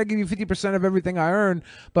know I said I'd give you 50% of everything I earn,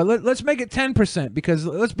 but let's make it 10% because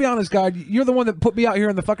let's be honest, God, you're the one that put me out here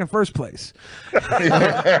in the fucking first place."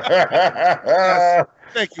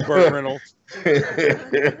 Thank you, Burt Reynolds.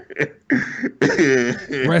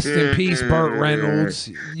 Rest in peace, Burt Reynolds.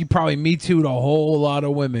 You probably Me Too'd a whole lot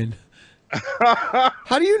of women.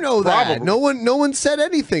 How do you know that? No one said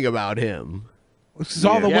anything about him. Because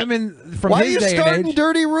all the women from Why his are you day and starting age,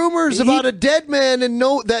 dirty rumors about a dead man and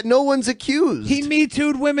that no one's accused? He Me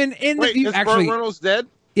Too'd women in Wait, the is actually. Burt Reynolds dead?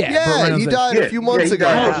 Yeah, Burt Yeah, Reynolds he is- died a few months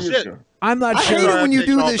ago. Oh, shit. I'm not I sure. hate it when you Take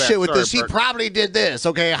do all this back. shit with Sorry, this. He Burt. probably did this.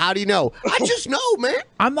 Okay, how do you know? I just know, man.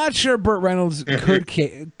 I'm not sure Burt Reynolds could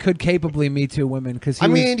capably Me Too women because I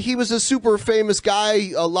mean, he was a super famous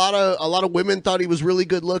guy. A lot of women thought he was really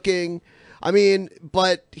good looking. I mean,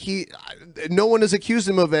 but no one has accused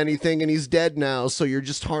him of anything, and he's dead now. So you're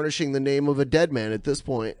just tarnishing the name of a dead man at this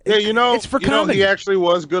point. Yeah, it's for comedy. he actually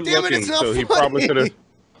was good Damn it, looking, it's not so he funny.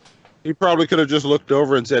 probably could have just looked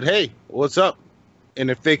over and said, "Hey, what's up?" And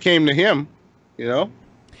if they came to him, Yeah,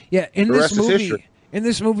 the rest is history. in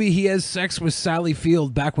this movie, he has sex with Sally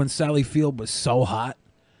Field back when Sally Field was so hot.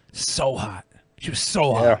 So hot. She was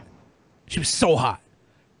so hot. Yeah. She was so hot.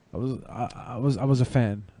 I was a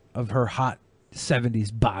fan of her hot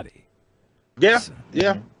 70s body. Yeah.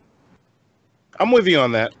 I'm with you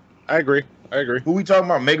on that. I agree. Who we talking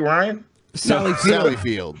about? Meg Ryan? Sally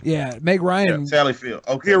Field. Yeah, Meg Ryan. Sally Field.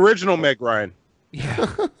 Okay. The original Meg Ryan.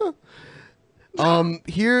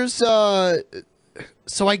 Here's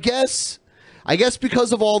so I guess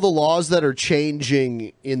because of all the laws that are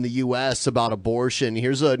changing in the US about abortion,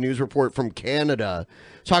 here's a news report from Canada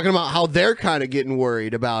talking about how they're kind of getting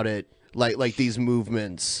worried about it, like these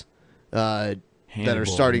movements that are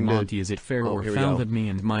starting Monty, to. is it fair or here we foul go. that me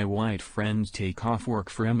and my white friends take off work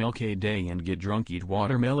for MLK Day and get drunk, eat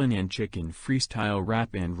watermelon and chicken, freestyle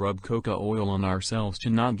rap and rub coca oil on ourselves to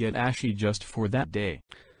not get ashy just for that day?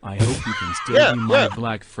 I hope you can still be my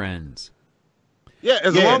black friends. Yeah,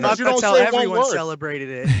 as long as you don't That's how say everyone one word. celebrated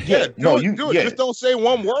it. Yeah, do it. Just don't say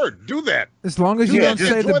one word. Do that. As long as you don't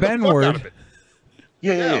say the Ben word.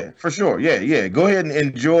 Yeah, for sure. Yeah. Go ahead and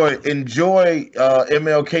enjoy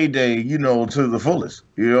MLK Day, to the fullest.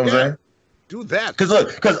 You know what I'm saying? Do that.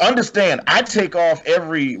 Because understand, I take off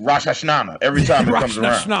every Rosh Hashanah every time it comes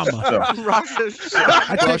around. I take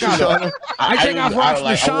off Rosh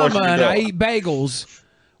Hashanah and I eat bagels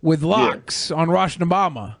with lox on Rosh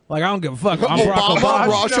Hashanah. Like, I don't give a fuck. I'm Barack Obama.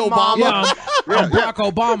 Rosh Obama. Yeah, I'm Barack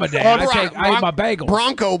Obama Day. I eat my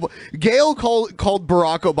bagels. Gail called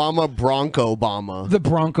Barack Obama Bronco Obama. The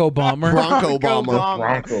Bronco Bomber. Bronco Obama.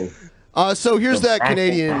 Bronco. So here's that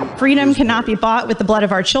Canadian. Freedom cannot be bought with the blood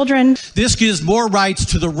of our children. This gives more rights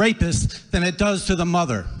to the rapist than it does to the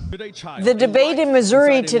mother. The debate in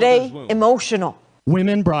Missouri today, emotional.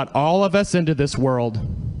 Women brought all of us into this world,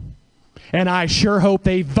 and I sure hope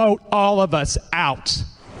they vote all of us out.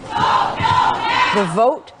 The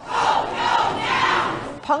vote?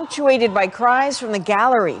 Punctuated by cries from the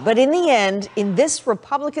gallery. But in the end, in this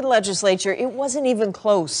Republican legislature, it wasn't even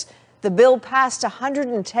close. The bill passed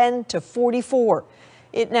 110 to 44.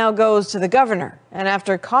 It now goes to the governor. And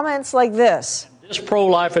after comments like this, this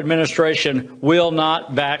pro-life administration will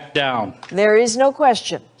not back down. there is no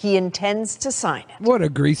question he intends to sign it. What a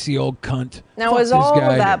greasy old cunt. Now, Fuck as this all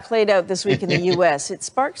guy. of that played out this week in the U.S., it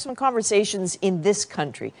sparked some conversations in this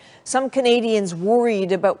country. Some Canadians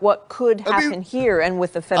worried about what could happen here, and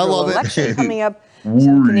with the federal election coming up,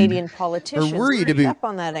 some Canadian politicians worried read up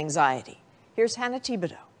on that anxiety. Here's Hannah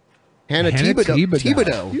Thibodeau. Hannah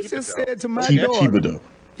Thibodeau. You just said to my Thibodeau. daughter,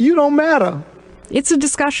 you don't matter. It's a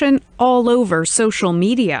discussion all over social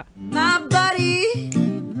media. My body,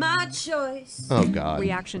 my choice. Oh, God.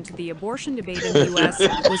 Reaction to the abortion debate in the U.S.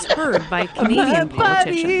 was heard by Canadian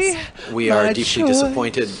politicians. We are deeply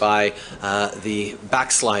disappointed by the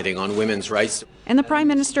backsliding on women's rights. And the Prime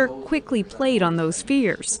Minister quickly played on those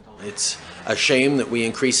fears. It's a shame that we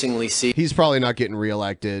increasingly see. He's probably not getting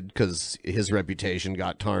reelected because his reputation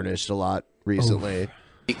got tarnished a lot recently.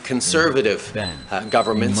 conservative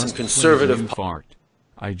governments and conservative fart.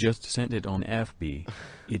 I just sent it on FB.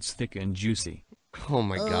 It's thick and juicy. Oh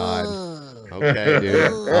my God. Okay,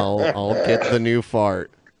 dude. I'll get the new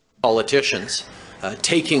fart. Politicians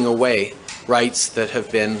taking away rights that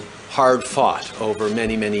have been hard fought over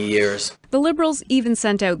many, many years. The Liberals even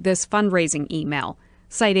sent out this fundraising email,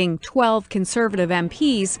 citing 12 Conservative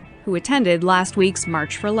MPs who attended last week's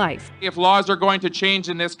March for Life. If laws are going to change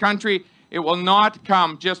in this country, it will not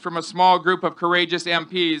come just from a small group of courageous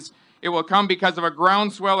MPs. It will come because of a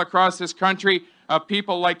groundswell across this country of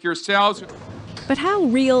people like yourselves. But how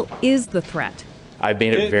real is the threat? I've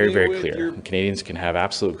made it very, very clear. Canadians can have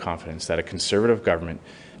absolute confidence that a Conservative government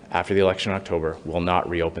after the election in October will not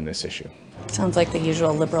reopen this issue. Sounds like the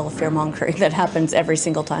usual Liberal fear-mongering that happens every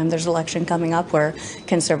single time there's an election coming up where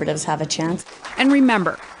Conservatives have a chance. And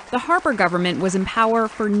remember, the Harper government was in power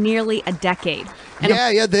for nearly a decade. And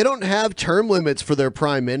Yeah, they don't have term limits for their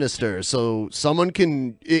prime minister, so someone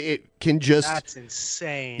can just... That's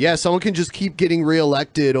insane. Yeah, someone can just keep getting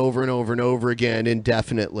reelected over and over and over again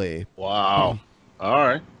indefinitely. Wow. All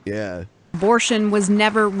right. Yeah. Abortion was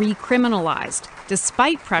never recriminalized,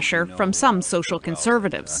 despite pressure from some social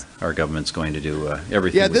conservatives. Our government's going to do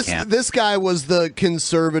everything we can. This guy was the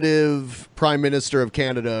conservative prime minister of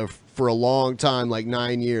Canada for a long time, like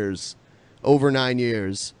 9 years, over 9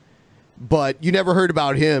 years. But you never heard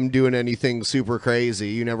about him doing anything super crazy.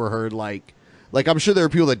 You never heard like I'm sure there are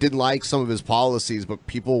people that didn't like some of his policies, but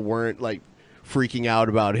people weren't like freaking out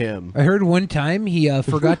about him. I heard one time he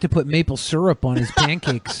forgot to put maple syrup on his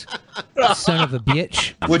pancakes. Son of a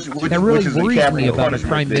bitch. That really worries me about a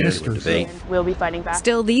prime minister. We'll be fighting back.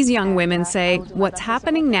 Still, these young women say what's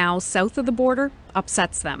happening now south of the border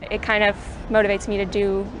upsets them. It kind of motivates me to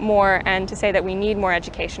do more and to say that we need more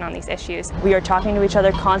education on these issues. We are talking to each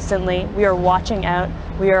other constantly. We are watching out.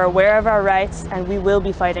 We are aware of our rights, and we will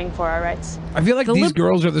be fighting for our rights. I feel like these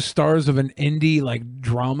girls are the stars of an indie like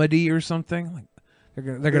dramedy or something. Like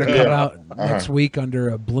they're gonna come out next week under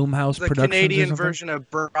a Blumhouse The Productions. Canadian version of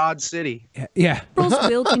Broad City. Yeah. Liberals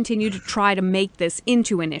will continue to try to make this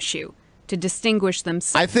into an issue to distinguish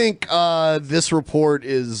themselves. I think this report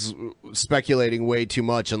is speculating way too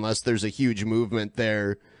much unless there's a huge movement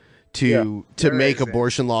there to make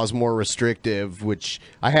abortion laws more restrictive, which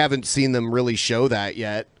I haven't seen them really show that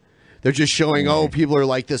yet. They're just showing, people are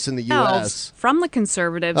like this in the U.S. From the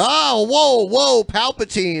conservatives. Oh, whoa,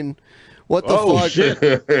 Palpatine. What the fuck? Shit.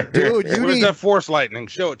 Dude, you Where's need... that force lightning?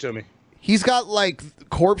 Show it to me. He's got, like,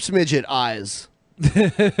 corpse midget eyes.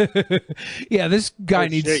 Yeah, this guy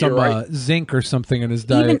needs some zinc or something in his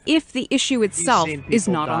diet. Even if the issue itself is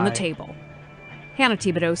not on the table. Hannah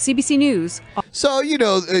Thibodeau, CBC News. So,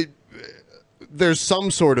 there's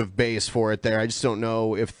some sort of base for it there. I just don't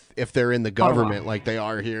know if they're in the government like they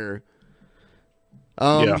are here.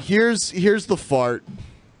 Here's the fart.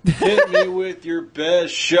 Hit me with your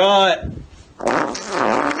best shot.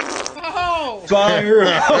 Oh. Fire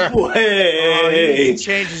away. He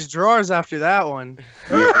changed his drawers after that one.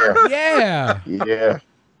 Yeah. Yeah.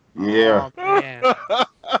 Oh, man.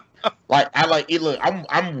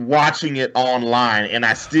 I'm watching it online and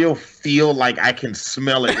I still feel like I can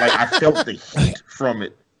smell it. Like I felt the heat from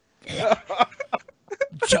it.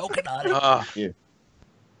 Choking on it. Yeah.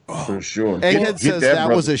 For sure. Egghead says that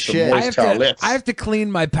was a shit. I have to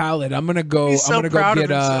clean my palate. I'm gonna go. He's so I'm gonna proud go of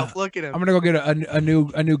get himself. Look at him. I'm gonna go get a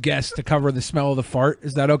new guest to cover the smell of the fart.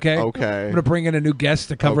 Is that okay? Okay. I'm gonna bring in a new guest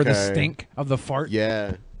to cover the stink of the fart.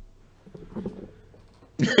 Yeah.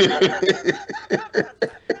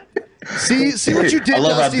 See what you did,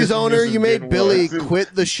 Dusty's owner? You made Billy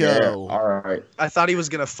quit the show. Yeah, all right. I thought he was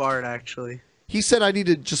going to fart, actually. He said I need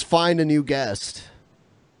to just find a new guest.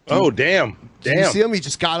 Damn. Did you see him? He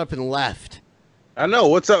just got up and left. I know.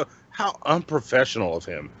 What's up? How unprofessional of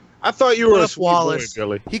him. I thought you were a sweet boy,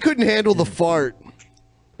 Billy. He couldn't handle the fart.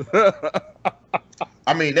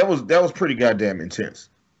 I mean, that was pretty goddamn intense.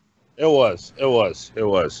 It was.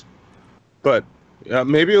 But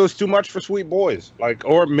maybe it was too much for sweet boys.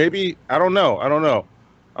 Or maybe I don't know.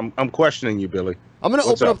 I'm questioning you, Billy. I'm going to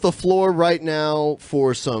open up the floor right now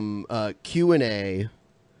for some Q&A.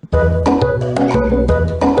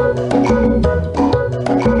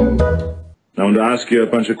 I want to ask you a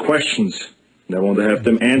bunch of questions, and I want to have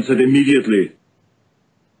them answered immediately.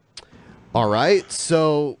 All right,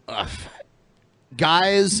 so,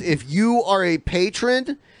 guys, if you are a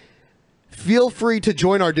patron, feel free to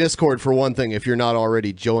join our Discord for one thing if you're not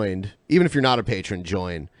already joined. Even if you're not a patron,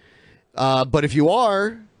 join. But if you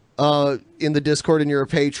are in the Discord and you're a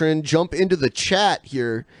patron, jump into the chat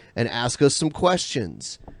here and ask us some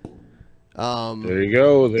questions. There you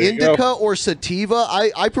go. There you indica go. or sativa?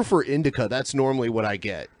 I prefer indica. That's normally what I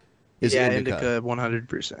get. Is indica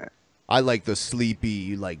 100%. I like the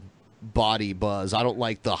sleepy, like body buzz. I don't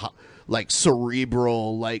like the like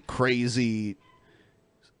cerebral, like crazy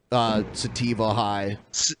sativa high.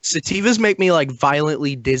 Sativas make me like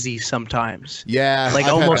violently dizzy sometimes. Yeah, like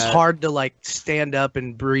I've had almost that. hard to like stand up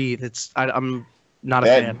and breathe. I'm not a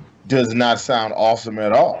That fan. does not sound awesome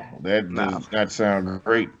at all. That does not sound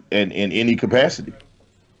great in any capacity.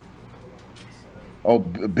 Oh,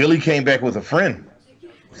 Billy came back with a friend.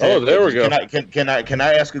 Oh, there we go. Can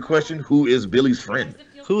I ask a question? Who is Billy's friend?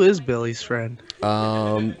 Who is Billy's friend?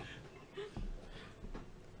 Her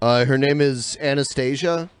name is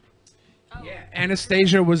Anastasia.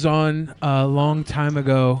 Anastasia was on a long time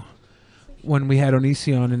ago when we had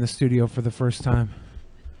Onision in the studio for the first time.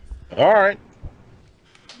 All right.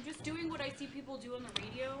 I'm just doing what I see people do on the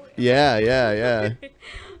radio. Yeah.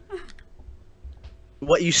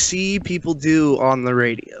 What you see people do on the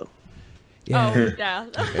radio. Yeah. Oh, yeah.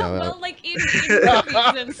 Well, like in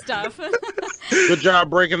movies and stuff. Good job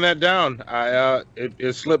breaking that down.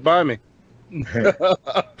 It slipped by me.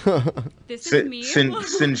 This is me.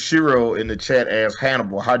 Sinshiro in the chat asked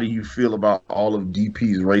Hannibal, how do you feel about all of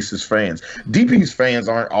DP's racist fans? DP's fans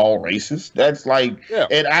aren't all racist. That's like,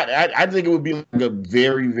 and I think it would be like a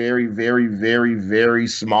very, very, very, very, very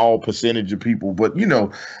small percentage of people. But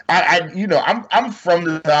I'm from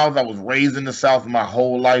the South. I was raised in the South my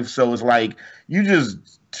whole life, so it's like you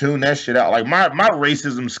just tune that shit out. Like my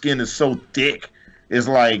racism skin is so thick, it's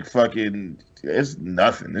like fucking. It's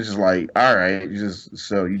nothing. It's just like, all right, you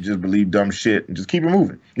just believe dumb shit and just keep it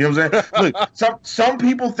moving. You know what I'm saying? Look, some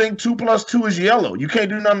people think 2 + 2 is yellow. You can't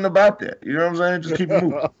do nothing about that. You know what I'm saying? Just keep it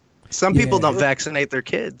moving. Some people don't vaccinate their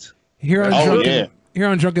kids. Here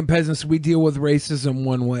on Drunken Peasants, we deal with racism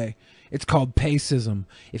one way. It's called paysism.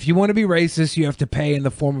 If you want to be racist, you have to pay in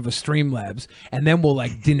the form of a Streamlabs, and then we'll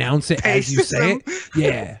like denounce it as you say it.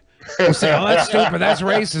 Yeah. We'll say, "Oh, that's stupid. That's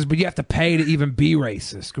racist," but you have to pay to even be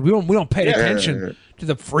racist. Cause we don't pay attention to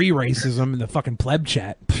the free racism in the fucking pleb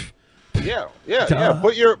chat. Yeah.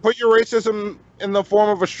 Put your racism in the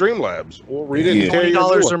form of a Streamlabs. We'll read it.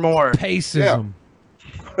 $20 or more. Paysism.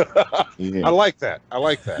 I like that.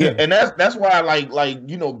 Yeah, and that's why I like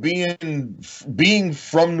being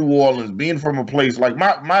from New Orleans, being from a place like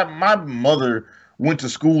my mother went to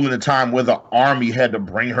school in a time where the army had to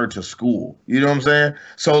bring her to school. You know what I'm saying?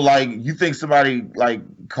 So like, you think somebody like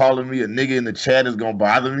calling me a nigga in the chat is gonna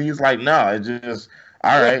bother me? It's like, nah, it's just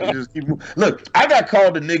all right. Just keep. Look, I got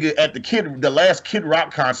called a nigga at the last Kid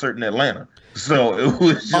Rock concert in Atlanta. So it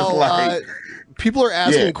was just people are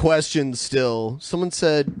asking questions still. Someone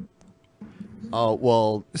said, "Oh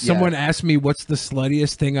well." Someone asked me, "What's the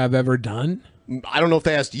sluttiest thing I've ever done?" I don't know if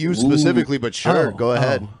they asked you specifically, but sure, go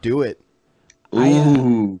ahead, do it.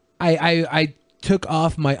 Ooh. I took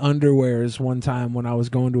off my underwears one time when I was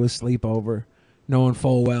going to a sleepover, knowing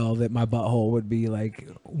full well that my butthole would be like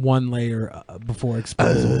one layer before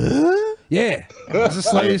exposed. Yeah, that's the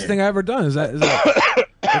sluttiest thing I've ever done. Is that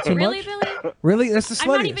too Really, much? Billy? Really? That's the sluttiest.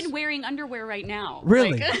 I'm not even wearing underwear right now.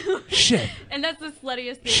 Really? Like, Shit. And that's the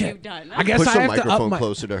sluttiest thing you've done. I guess Put I some have to up microphone my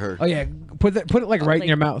closer to her. Oh yeah, put it like right in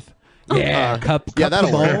your mouth. Yeah, cup that'll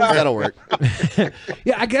the work. bowl. That'll work.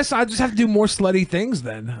 Yeah, I guess I just have to do more slutty things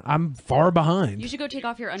then. I'm far behind. You should go take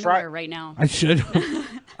off your underwear right now. I should.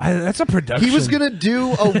 That's a production. He was gonna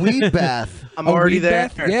do a weed bath. I'm already weed there.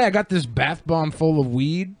 Bath? Yeah, I got this bath bomb full of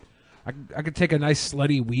weed. I could take a nice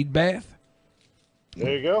slutty weed bath.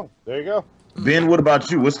 There you go. Ben, what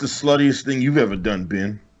about you? What's the sluttiest thing you've ever done,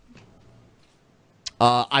 Ben?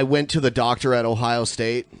 I went to the doctor at Ohio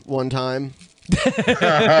State one time. That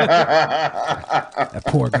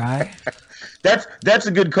poor guy. That's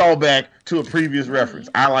a good callback to a previous reference.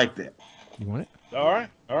 I like that. You want it? All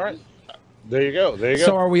right. There you go.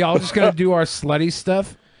 So are we all just gonna do our slutty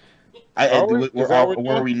stuff?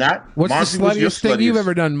 Were we not? What's Monty, the sluttiest thing you've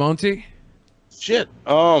ever done, Monty? Shit.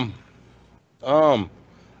 I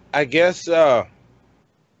guess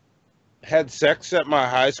had sex at my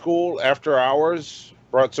high school after hours.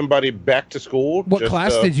 Brought somebody back to school. What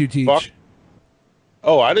class did you teach? Fuck.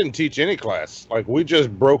 Oh, I didn't teach any class. Like, we just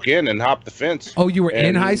broke in and hopped the fence. Oh, you were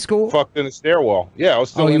in high school? Fucked in the stairwell. Yeah, I was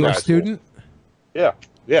still in high school. Oh, you were a student?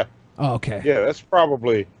 Yeah. Oh, okay. Yeah, that's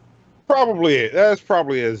probably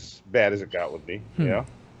as bad as it got with me. Yeah.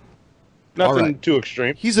 Nothing too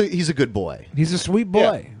extreme. He's a good boy. He's a sweet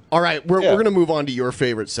boy. Yeah. All right, we're gonna move on to your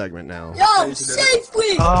favorite segment now. Yo,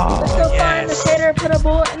 safely! Let's go find the tater, put a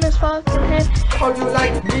bullet in his fucking head. Oh, you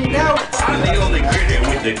like me now? I'm the only critter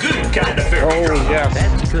with the good kind of fairy drama. Yeah.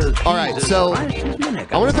 That's good. All right, so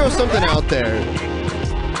I want to throw something out there.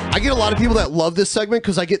 I get a lot of people that love this segment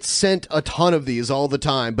because I get sent a ton of these all the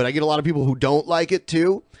time, but I get a lot of people who don't like it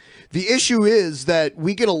too. The issue is that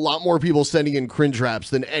we get a lot more people sending in cringe raps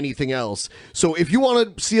than anything else. So if you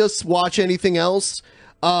want to see us watch anything else,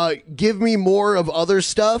 give me more of other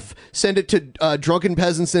stuff. Send it to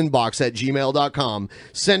drunkenpeasantsinbox@gmail.com.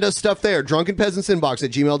 Send us stuff there,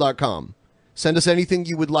 drunkenpeasantsinbox@gmail.com. Send us anything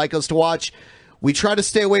you would like us to watch. We try to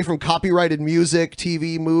stay away from copyrighted music,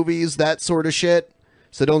 TV, movies, that sort of shit.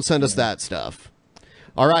 So don't send us that stuff.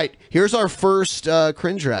 All right, here's our first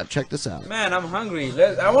cringe rap. Check this out. Man, I'm hungry.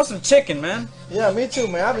 I want some chicken, man. Yeah, me too,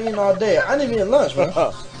 man. I've been eating all day. I need to eat lunch, man.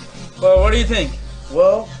 Well, what do you think?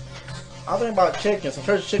 Well, I'm thinking about chicken, some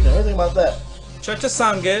church chicken. What do you think about that? Churches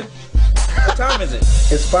sound good. What time is it?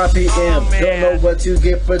 It's 5 p.m. Don't know what to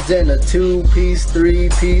get for dinner. 2-piece,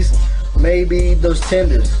 3-piece, maybe those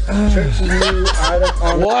tenders. Church's new item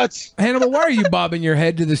on What? Hannibal, why are you bobbing your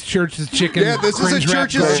head to this church's chicken? Yeah, this is a cringe rap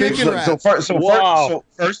church's girl? chicken rap. So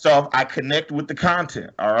first off, I connect with the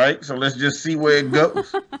content. All right, so let's just see where it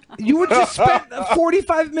goes. You would just spend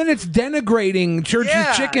 45 minutes denigrating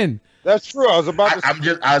church's chicken. That's true. I was about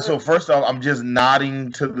to. So first off, I'm just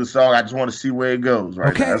nodding to the song. I just want to see where it goes. Right.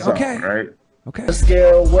 Okay. Now. That's Okay. all, right. Okay. The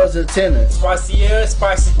scale was a 10. Spicy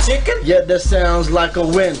chicken? Yeah, that sounds like a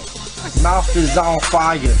win. Mouth is on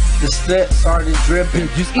fire. The slit started dripping.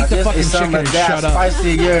 Just eat the fucking chicken and shut up.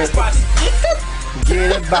 Spicier.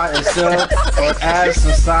 Get it by itself or add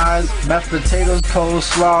some size. Mashed potatoes,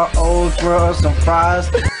 coleslaw, old grill, some fries.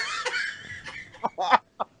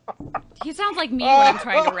 He sounds like me when I'm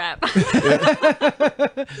trying to rap.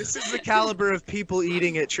 This is the caliber of people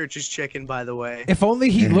eating at Church's Chicken, by the way. If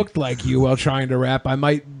only he looked like you while trying to rap, I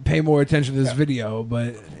might pay more attention to this video.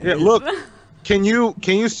 But Yeah, look. Can you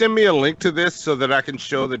send me a link to this so that I can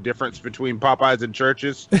show the difference between Popeyes and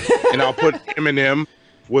Church's, and I'll put Eminem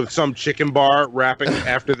with some chicken bar rapping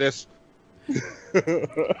after this.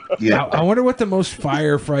 Yeah. I wonder what the most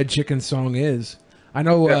fire fried chicken song is. I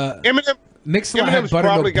know Eminem. Mix-a-Lot had Eminem's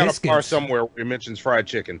buttermilk probably got a bar biscuits. somewhere where he mentions fried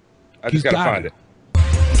chicken. I He's just gotta got find it. it.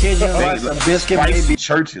 Can you like some biscuit, Spicy maybe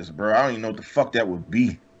churches, bro. I don't even know what the fuck that would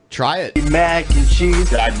be. Try it. mac and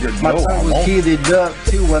cheese? I just My know I tongue was won't. heated up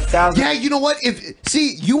to 1,000. Yeah, you know what? You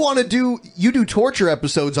do torture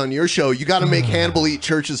episodes on your show. You got to make Hannibal eat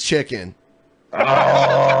Church's chicken.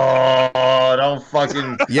 Oh, don't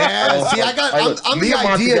fucking. Yeah, see, I'm me the and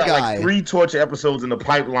Monty idea got guy. like 3 torture episodes in the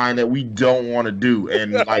pipeline that we don't want to do,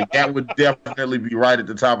 and like that would definitely be right at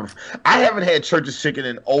the top of. I haven't had Church's Chicken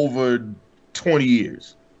in over 20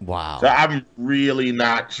 years. Wow. So I'm really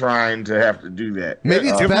not trying to have to do that. Maybe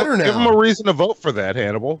it's better now. Give them a reason to vote for that,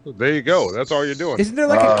 Hannibal. There you go. That's all you're doing. Isn't there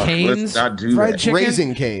like a Cane's let's not do fried that. chicken?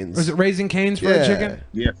 Raising Cane's. Or is it Raising Cane's fried chicken?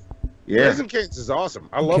 Yeah. Yeah. Raising Cane's is awesome.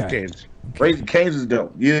 I love Okay. Cane's. Raising Cane's is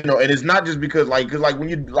dope, you know, and it's not just because like when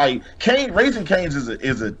you like Raising Cane's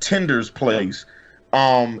is a tenders place,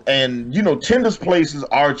 and you know tenders places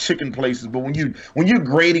are chicken places, but when you're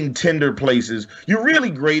grading tender places, you're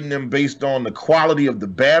really grading them based on the quality of the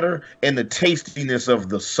batter and the tastiness of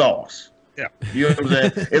the sauce. Yeah, you know what I'm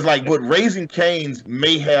saying? It's like, but Raising Cane's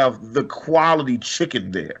may have the quality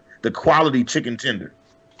chicken there, the quality chicken tender.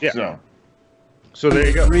 Yeah. So there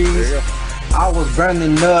you go. There you go. I was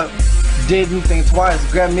burning up. Didn't think twice.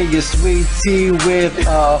 Grab me a sweet tea with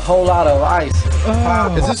a whole lot of ice.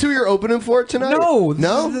 Is this who you're opening for tonight? No,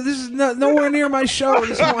 No? This is nowhere near my show.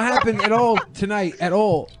 This won't happen at all tonight at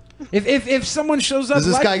all. If someone shows up, Does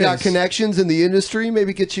this like guy got connections in the industry?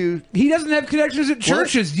 Maybe get you. He doesn't have connections at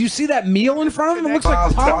churches. Do you see that meal in front of him? It looks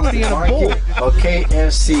like poverty in a bowl. Okay,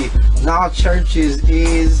 FC. Now Churches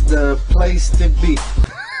is the place to be.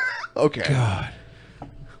 Okay. God.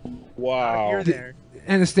 Wow. You're there.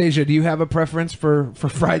 Anastasia, do you have a preference for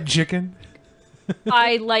fried chicken?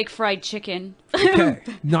 I like fried chicken. Okay,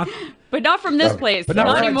 not. But not from this place. But not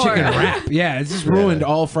fried anymore. chicken wrap. Yeah, it's just ruined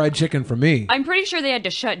all fried chicken for me. I'm pretty sure they had to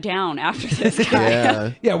shut down after this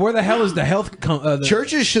guy. Yeah. Where the hell is the health?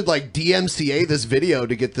 Churches should like DMCA this video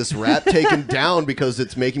to get this rap taken down because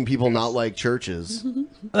it's making people not like churches.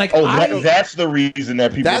 Like, that's the reason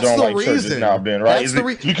that people don't like churches now, Ben, right? That's Is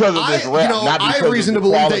it because of this rap, not I because have reason of to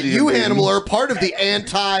the believe that quality you, of the Hannibal, meat. are part of the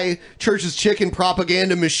anti-Church's Chicken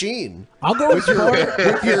propaganda machine. I'll go with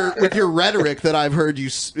your rhetoric that I've heard you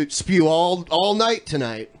spew all night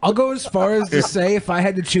tonight. I'll go as far as to say if I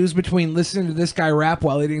had to choose between listening to this guy rap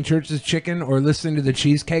while eating Church's Chicken or listening to the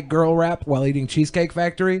Cheesecake Girl rap while eating Cheesecake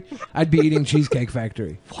Factory, I'd be eating Cheesecake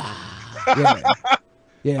Factory. Wow.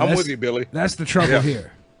 Yeah, I'm that's- with you, Billy. That's the trouble Yeah.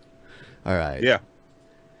 here. All right. Yeah.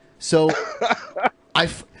 So,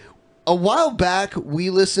 a while back,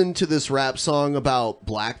 we listened to this rap song about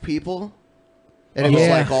black people. And it was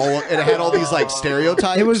like and it had all these like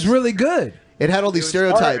stereotypes. It was really good. It had all these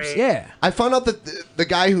stereotypes. Right. Yeah. I found out that the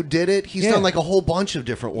guy who did it, he's done like a whole bunch of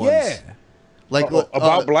different ones. Yeah. Like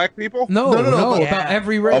about black people? No, about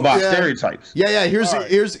every race. About stereotypes. Yeah. Here's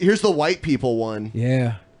the white people one.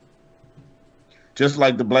 Yeah. Just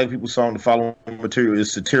like the black people song, the following material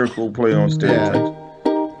is satirical play on stereotypes.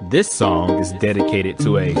 This song is dedicated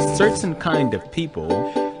to a certain kind of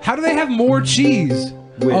people. How do they have more cheese?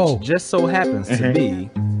 Which just so happens to be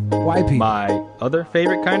white people. My other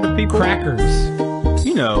favorite kind of people. Crackers.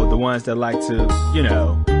 You know, the ones that like to,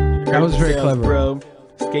 That was very clever. Bro.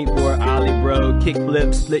 Skateboard, ollie, bro. Kick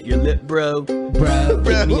flip, split your lip, bro. Bro.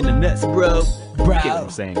 Kick me in the nuts, bro. You get what I'm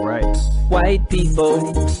saying, right? White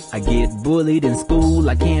people, I get bullied in school.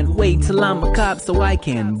 I can't wait till I'm a cop so I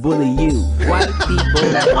can bully you. White people.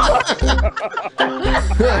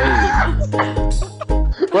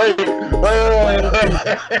 Wait.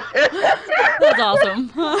 That's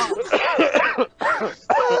awesome.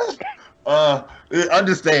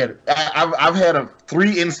 Understand, I've had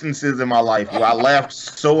 3 instances in my life where I laughed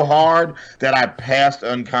so hard that I passed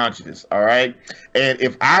unconscious. All right, and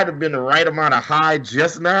if I'd have been the right amount of high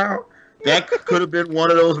just now, that could have been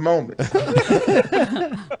one of those moments.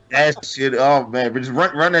 That shit, oh man, but just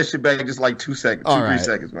run that shit back in just like 2 seconds, 3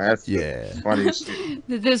 seconds, man. That's funny as shit.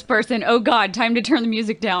 This person, oh God, time to turn the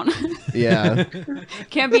music down. Yeah.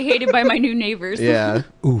 Can't be hated by my new neighbors. Yeah.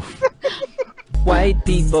 Oof. White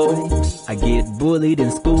people, I get bullied in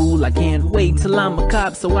school. I can't wait till I'm a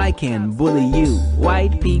cop so I can bully you.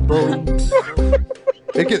 White people.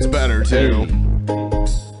 It gets better too.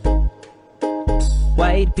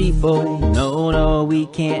 White people, no, we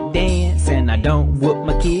can't dance. And I don't whoop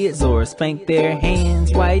my kids or spank their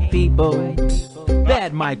hands. White people.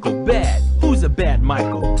 Bad Michael, bad. Who's a bad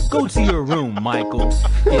Michael? Go to your room, Michael.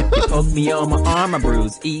 If you poke me on my arm, I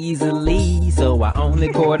bruise easily. So I only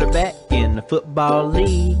quarterback in the football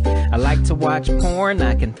league. I like to watch porn,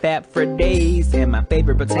 I can fap for days. And my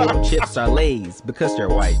favorite potato chips are Lay's because they're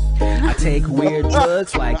white. I take weird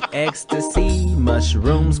drugs like ecstasy,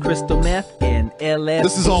 mushrooms, crystal meth, and LSD.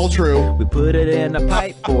 This is all true. We put it in a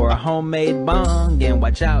pipe for a homemade bong. And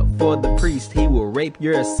watch out for the priest, he will rape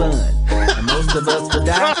your son. And most of us will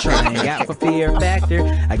die trying out for fear factor.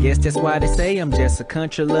 I guess that's why they say I'm just a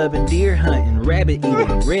country loving, deer hunting, rabbit eating,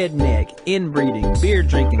 redneck, inbreeding, beer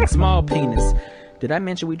drinking, small penis. Did I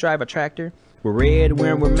mention we drive a tractor? We're red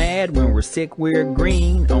when we're mad, when we're sick we're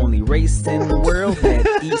green. Only race in the world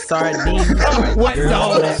that eats sardines. Wet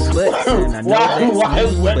dogs. And I know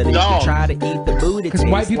that's mean, but if you try to eat the booty, because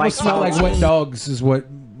white people smell like wet dogs is what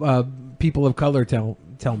people of color tell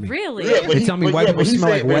me. Really? Yeah, They tell me white people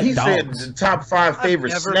smell like wet he dogs. said the top 5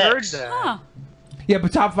 favorite snacks. Huh. Yeah,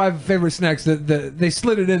 but top 5 favorite snacks. They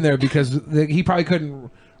slid it in there because he probably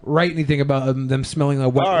couldn't write anything about them smelling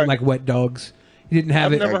like wet dogs. He didn't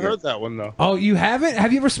have I've it. never heard that one though. Oh, you haven't?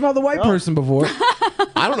 Have you ever smelled a white person before?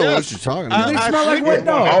 I don't know what you're talking about. They smell like wet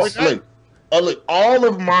dogs. Look, all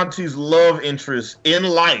of Monty's love interests in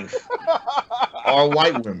life are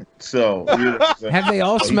white women. So have they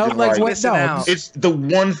all smelled like wet dogs? It's the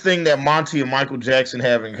one thing that Monty and Michael Jackson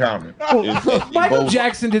have in common. Michael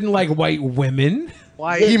Jackson didn't like white women.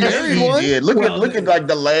 Why he married one? Yeah, look at like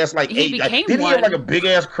the last like He 8. became Didn't he have one. like a big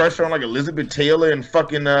ass crush on like Elizabeth Taylor and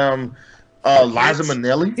fucking Liza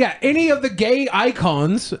Minnelli? Yeah, any of the gay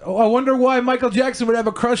icons. Oh, I wonder why Michael Jackson would have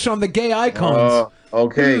a crush on the gay icons.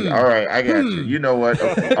 Okay, all right, I got you. You know what?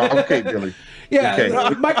 Okay, Billy. Yeah,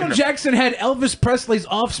 Okay. Michael Jackson had Elvis Presley's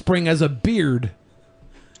offspring as a beard.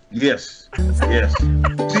 Yes.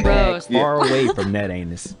 Gross. Far away from that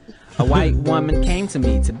anus. A white woman came to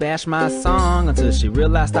me to bash my song until she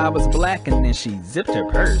realized I was black and then she zipped her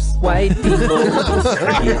purse. White people,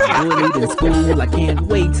 I get bullied in school. I can't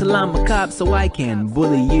wait till I'm a cop so I can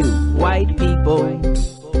bully you. White people.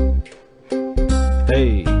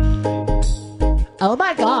 Hey. Oh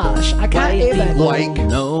my gosh, I can't even.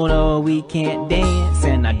 No, we can't dance.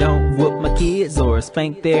 And I don't whoop my kids or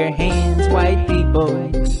spank their hands. White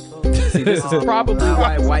people. See, this is probably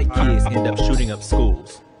why white kids end up shooting up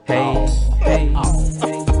schools. Hey.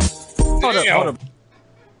 Hold up.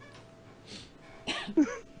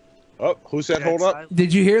 Oh, who said hold up?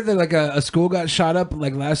 Did you hear that like a school got shot up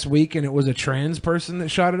like last week and it was a trans person that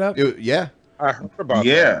shot it up? Yeah. I heard about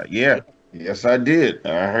that. Yeah. Yes, I did.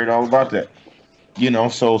 I heard all about that.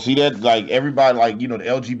 So see that like everybody like the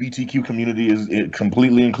LGBTQ community is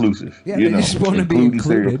completely inclusive. Yeah, they just want to be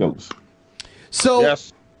included. So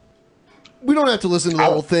yes. We don't have to listen to the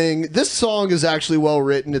whole thing. This song is actually well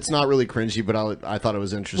written. It's not really cringy, but I thought it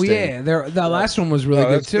was interesting. Well, yeah, the last one was really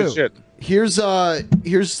good too. Good shit. Here's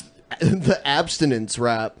the abstinence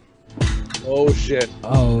rap. Oh shit.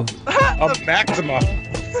 Oh. A Maxima.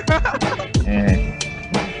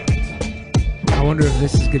 I wonder if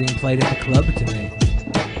this is getting played at the club tonight.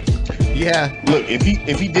 Yeah. Look, if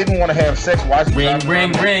he didn't want to have sex, why is he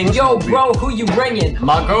Ring. Yo, bro, who you bringing?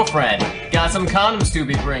 My girlfriend. Got some condoms to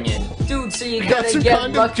be bringing. Dude, so you gotta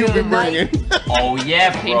get lucky tonight. Oh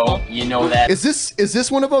yeah, bro. You know that. Is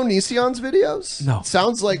this one of Onision's videos? No.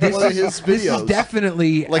 Sounds like one of his videos. This is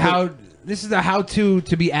definitely Like this is a how-to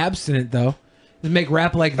be abstinent, though. To make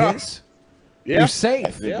rap like this. Yeah. You're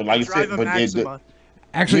safe. Yeah, but like you said,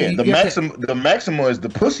 Actually, the Maxima is the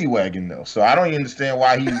pussy wagon though. So I don't understand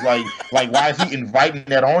why he's like why is he inviting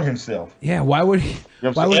that on himself? Yeah, why would he? You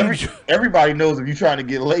know what I'm saying? Everybody knows if you're trying to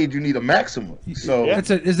get laid, you need a Maxima. So is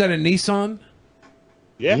that a Nissan?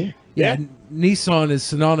 Yeah. Yeah. Nissan is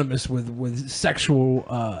synonymous with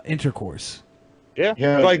sexual intercourse. Yeah.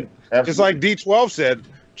 Just like D12 said,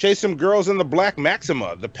 chase some girls in the black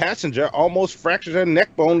Maxima. The passenger almost fractured her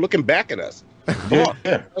neck bone looking back at us.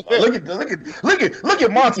 Yeah. Look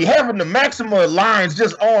at Monty having the Maxima lines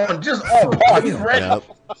just on par. He's ready.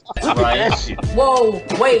 That's right. Whoa,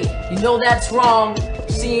 wait, you know that's wrong.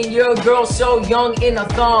 Seeing your girl so young in a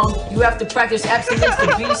thong, you have to practice abstinence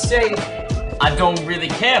to be safe. I don't really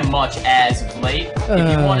care much as of late.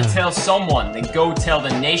 If you want to tell someone, then go tell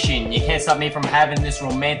the nation. You can't stop me from having this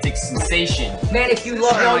romantic sensation. Man, if you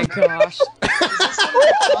love Oh my gosh.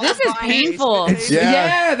 This is painful.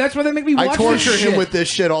 Yeah, that's why they make me watch I torture this him shit. with this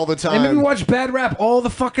shit all the They time. make me watch bad rap all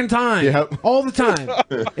the fucking time. Yep. All the time.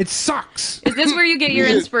 It sucks. Is this where you get your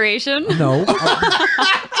inspiration? No. Cut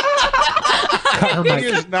her He mic.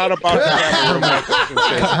 is not about to have a romantic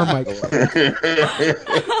Cut her mic.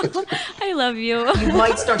 I love you. You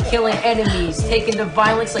might start killing enemies, taking the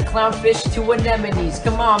violence like clownfish to anemones.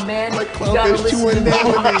 Come on, man. Like You gotta clownfish to listen to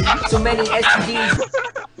anemones. me. So many STDs.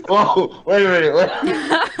 Oh, wait a minute.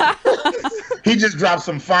 He just dropped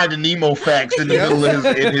some Finding Nemo facts in the middle of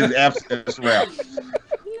his abstinence rap.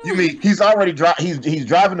 You mean he's already he's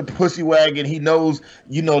driving the pussy wagon. He knows,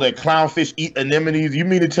 that clownfish eat anemones. You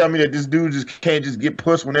mean to tell me that this dude just can't just get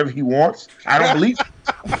puss whenever he wants? I don't believe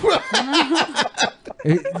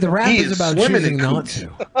The rap He is is about swimming choosing in not cooch. to.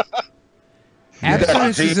 He's got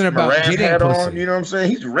Abstinence a isn't Jason about Mraz getting hat on. pussy. You know what I'm saying?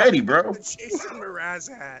 He's ready, bro. Jason Mraz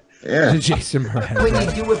hat. Yeah. Jason Mraz. When you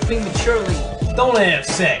do it prematurely, don't have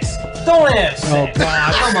sex. Don't have sex. Oh,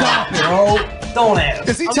 God. Come on, bro. Don't have.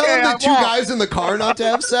 Is he telling the two guys in the car not to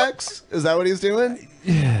have sex? Is that what he's doing?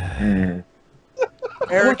 Yeah.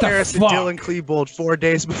 Eric the Harris and fuck? Dylan Klebold 4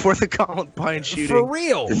 days before the Columbine shooting. For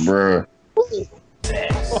real. Bruh.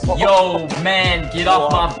 Yo, man, get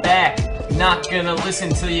off my back. Not gonna listen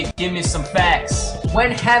till you give me some facts.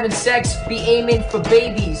 When having sex, be aiming for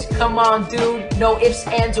babies. Come on, dude, no ifs,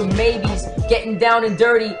 ands, or maybes. Getting down and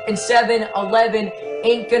dirty in 7-Eleven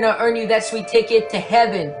ain't gonna earn you that sweet ticket to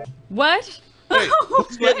heaven. What? Hey,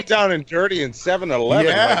 let's get down and dirty in 7-Eleven.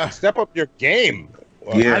 Yeah. Like, step up your game.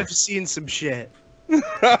 Yeah. I've seen some shit.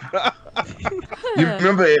 You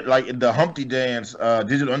remember it, like the Humpty Dance,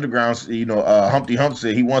 Digital Underground, Humpty Hump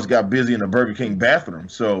said he once got busy in a Burger King bathroom.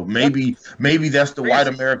 So maybe that's the white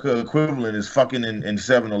America equivalent is fucking in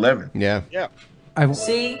 7-Eleven. Yeah. Yeah.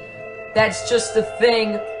 See, that's just the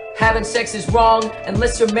thing. Having sex is wrong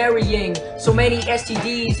unless you're marrying. So many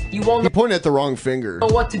STDs, you won't He pointed at the wrong finger. know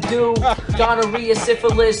what to do. Gonorrhea,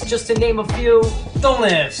 syphilis, just to name a few. Don't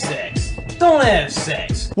have sex. Don't have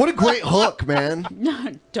sex. What a great hook, man.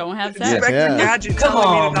 Don't have sex. Inspector Yeah. Gadget Come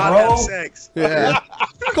telling me on, to not bro. have sex. Yeah.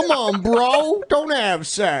 Come on, bro. Don't have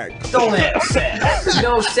sex. Don't have sex.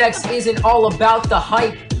 No, sex isn't all about the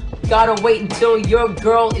hype. Gotta wait until your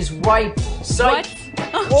girl is ripe. Psych.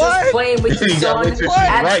 Just playing with your You gotta son. wait till she's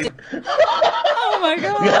right. Oh my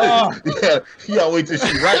god. You gotta wait till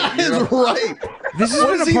she's right. That is right. This is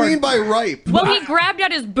What does he mean by ripe? Well, he grabbed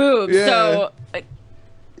at his boobs, Yeah. so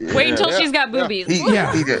wait until she's got boobies. He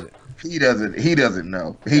doesn't know. He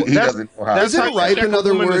doesn't know how. Isn't ripe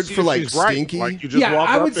another word for like she's right. stinky? Like, you just Yeah, walk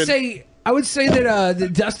I up would and- say that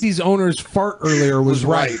Dusty's owner's fart earlier was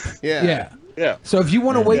ripe. Yeah. Yeah. So if you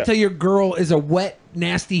want to wait Yeah. till your girl is a wet,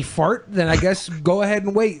 nasty fart, then I guess go ahead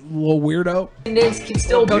and wait, little weirdo. Can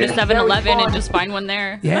still Go be to very 7-Eleven and fun. just find one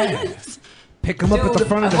there. Yeah. Pick them up at the Dude,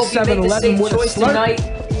 front of I the hope you make the 7-Eleven same with a choice slurp. tonight.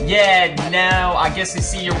 Yeah, now I guess I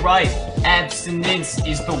see you're right. Abstinence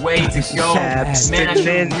is the way to go. Man, I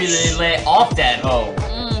should really let off that hoe.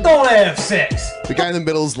 Don't have sex. The guy in the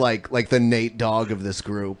middle is like the Nate Dogg of this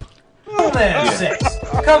group. Don't have sex.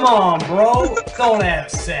 Come on, bro. Don't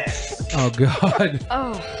have sex. Oh God.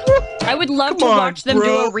 Oh, I would love to on, watch them do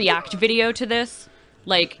bro. a react video to this.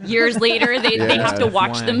 Like years later, they have to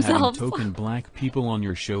watch Why themselves. having token black people on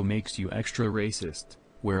your show makes you extra racist.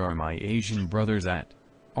 Where are my Asian brothers at?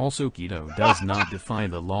 Also, keto does not defy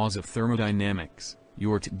the laws of thermodynamics.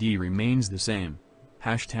 Your TD remains the same.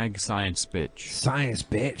 Hashtag science bitch. Science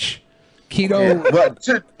bitch. Keto. Yeah, well,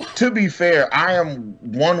 to be fair, I am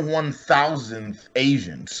 1/1000th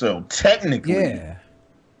Asian, so technically,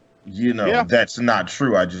 that's not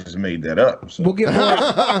true. I just made that up. So. We'll get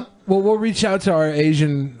more. We'll reach out to our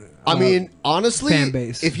Asian. I mean, honestly, fan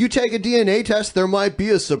base. if you take a DNA test, there might be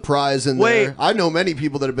a surprise in there. I know many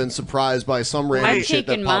people that have been surprised by some random I've shit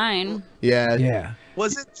that taken mine. Yeah. Yeah.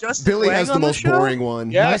 Was it Justin Billy Wang has the on most show? boring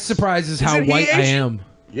one. My surprise is how white I am.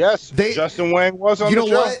 Yes, Justin Wang was on You the know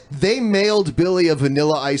show. what? They mailed Billy a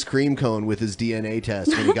vanilla ice cream cone with his DNA test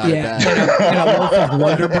when he got it back. And a loaf of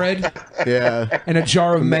Wonder Bread. Yeah. And a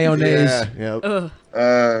jar of mayonnaise. Yeah. Yep.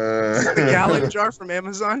 The gallon jar from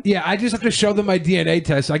Amazon. Yeah, I just have to show them my DNA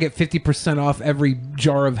test. So I get 50% off every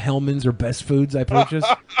jar of Hellman's or Best Foods I purchase.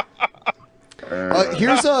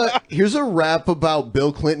 Here's a rap about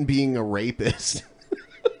Bill Clinton being a rapist.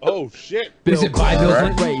 Oh shit! Is it by Bill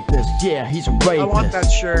Clinton? Rapist, yeah, he's a rapist. I want that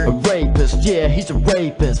shirt. A rapist, yeah, he's a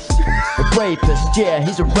rapist. A rapist, yeah,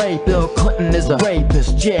 he's a rapist. Bill Clinton is a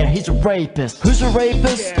rapist, yeah, he's a rapist. Who's a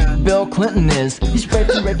rapist? Yeah. Bill Clinton is. He's raped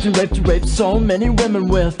and raped and raped and raped so many women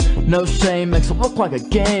with no shame. Makes it look like a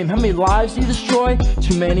game. How many lives he destroy?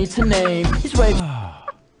 Too many to name. He's raped.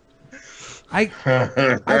 I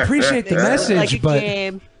appreciate the message, Like a but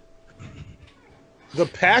game. The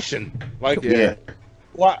passion, like Yeah.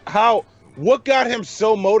 what got him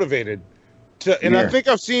so motivated to? And I think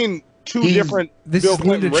I've seen two different. This Bill is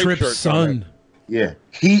Linda Clinton rape Tripp's shirts on son. Yeah,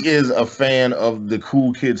 he is a fan of the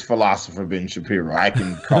cool kids philosopher Ben Shapiro. I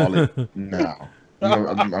can call it now.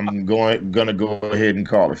 I'm gonna go ahead and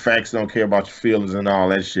call it. Facts don't care about your feelings and all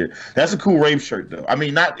that shit. That's a cool rape shirt, though. I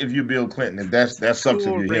mean, not if you're Bill Clinton. If that sucks Cool if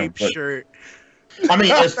you're him. rape But, shirt. I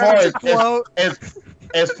mean, as far That's as a quote.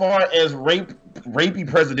 as far as rapey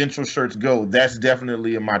presidential shirts go, that's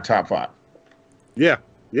definitely in my top 5. Yeah,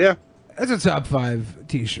 yeah. That's a top 5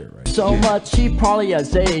 t-shirt, right? So much he probably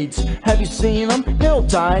has AIDS. Have you seen him? He'll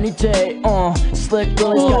die any day. Slick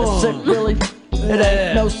Billy's got a sick Billy. It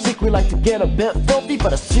ain't no secret, we like to get a bit filthy,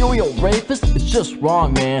 but a serial rapist is just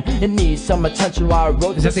wrong, man. It needs some attention while I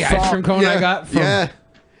wrote Is that this the ice cream cone I got? From... Yeah.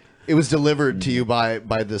 It was delivered to you by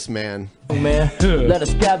this man. Oh, man, let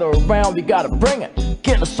us gather around, we gotta bring it.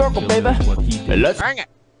 Get in a circle, baby. Let's Bring it.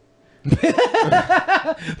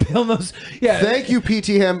 Bill knows. Yeah. Thank you, PT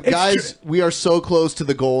Ham. Guys, we are so close to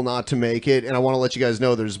the goal not to make it, and I want to let you guys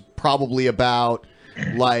know there's probably about,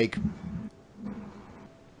 like,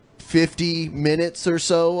 50 minutes or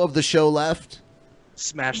so of the show left.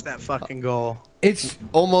 Smash that fucking goal. It's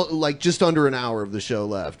almost like just under an hour of the show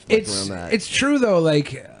left. Like around that. It's true though.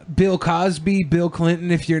 Like Bill Cosby, Bill Clinton.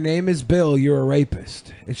 If your name is Bill, you're a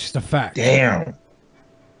rapist. It's just a fact. Damn.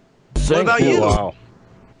 What about you? Wow.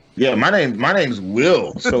 Yeah, my name's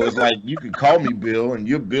Will, so it's like you can call me Bill, and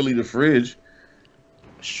you're Billy the Fridge.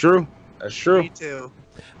 It's true. That's true. Me too.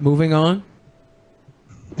 Moving on.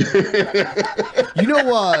 You know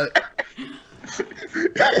what?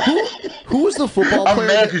 Who was the football player? I'm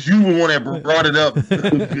mad because you were the one that brought it up.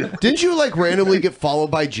 Didn't you like randomly get followed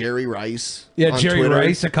by Jerry Rice? Yeah, on Jerry Twitter?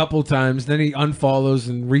 Rice a couple times. Then he unfollows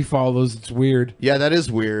and refollows. It's weird. Yeah, that is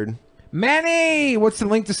weird. Manny, what's the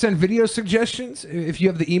link to send video suggestions? If you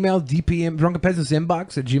have the email, DPM, Drunken Peasants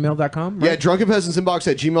Inbox at gmail.com. Right? Yeah, Drunken Peasants Inbox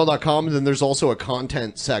at gmail.com. And then there's also a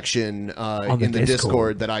content section in the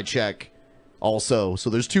Discord that I check also. So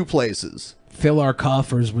there's 2 places. Fill our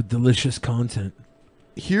coffers with delicious content.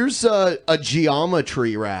 Here's a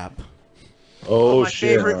geometry rap. Oh, my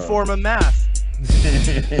favorite form of math.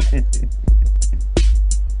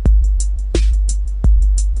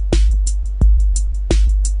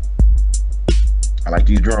 I like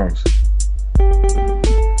these drums.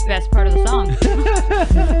 Best part of the song.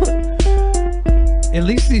 At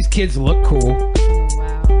least these kids look cool.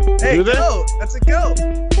 Hey, goat. That's a goat.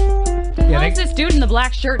 What's this dude in the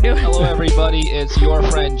black shirt doing? Hello everybody, it's your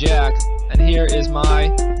friend Jack, and here is my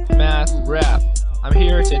math rap. I'm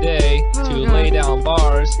here today to lay down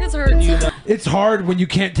bars. This hurts. You know, It's hard when you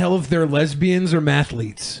can't tell if they're lesbians or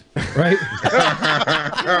mathletes, right?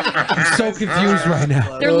 I'm so confused right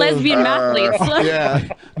now. They're lesbian mathletes. Yeah.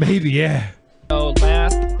 Maybe, yeah.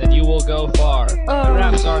 math, then you will go far. The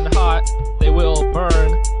raps aren't hot, they will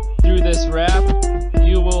burn. Through this rap,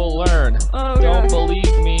 you will learn. Don't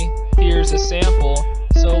believe me, here's a sample.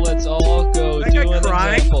 So let's all go do an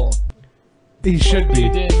example. He should be.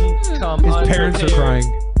 You didn't come His parents are unprepared. crying.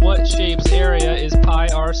 What shape's area is pi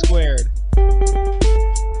r squared?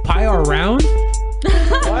 Pi r round?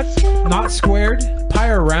 What? Not squared? Pie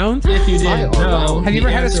are round? If you didn't know, Have you ever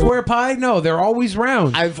the had a answer- square pie? No, they're always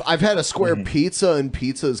round. I've had a square pquare and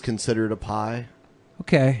pizza is considered a pie.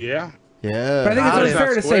 Okay. Yeah. Yeah. But I think it's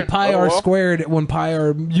unfair to say pie are well. squared when pie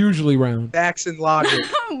are usually round. Facts and logic.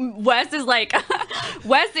 Wes is like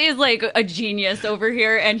a genius over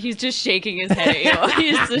here, and he's just shaking his head at you.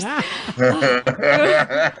 He's just. I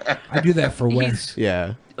do that for Wes.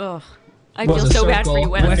 Yeah. Ugh. I feel so bad for you,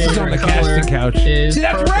 Wes. Wes is on the casting couch. Is See,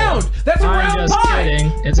 that's purple. round. That's a I'm round just pie. kidding.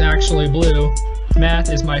 It's actually blue. Math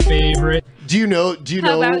is my favorite. Do you know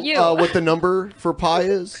How about you? what the number for pi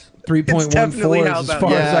is? 3.14 is as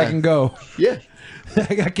far as I can go. Yeah.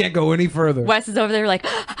 I can't go any further. Wes is over there like,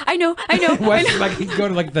 I know. Wes is like, he can go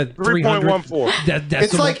to like the 3.14.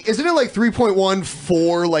 It's like, isn't it like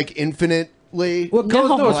 3.14 like infinitely? Well, it goes,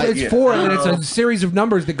 no, it's 4, and then it's a series of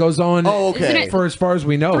numbers that goes on. Oh, okay. Isn't it For as far as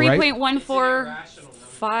we know, right?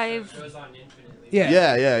 3.145.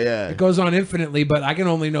 Yeah. It goes on infinitely, but I can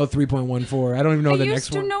only know 3.14. I don't even know the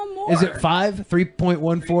next one. know more. Is it 5?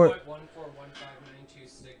 3.14?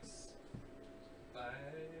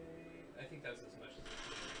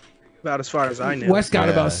 About as far as I know. Wes got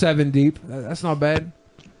about 7 deep. That's not bad.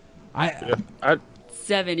 I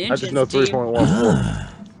 7 I inches. just know deep. 3.14.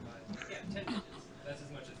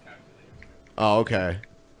 Oh, okay.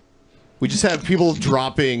 We just have people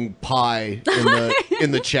dropping pie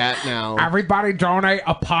in the chat now. Everybody donate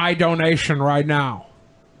a pie donation right now.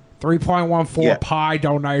 3.14 Yeah. pie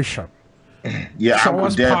donation. Yeah, Show I would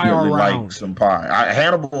us pie definitely around. like some pie.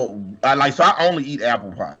 Hannibal, so I only eat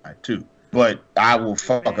apple pie too, but I will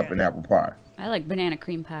fuck up an apple pie. I like banana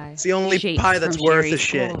cream pie. It's the only Shapes pie that's from worth Sherry. a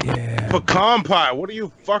shit. Pecan pie. What are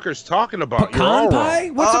you fuckers talking about? You're Pecan all pie?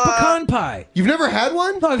 wrong. What's a pecan pie? You've never had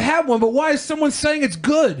one? No, I've had one, but why is someone saying it's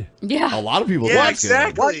good? Yeah. A lot of people Yeah, like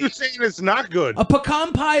exactly. Why are you saying it's not good? A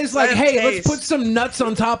pecan pie is like, Bad hey, let's taste. put some nuts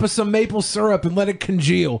on top of some maple syrup and let it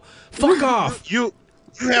congeal. Fuck off. You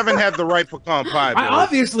haven't had the right pecan pie. I bro.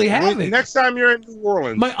 obviously haven't. Next time you're in New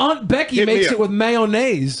Orleans, My Aunt Becky Hit me makes up. it with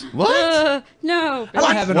mayonnaise. What? No. I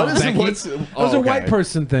don't have an What Aunt is- Becky. what's- That was oh, a okay. white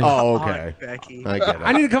person thing. Oh, okay. Becky. I get it.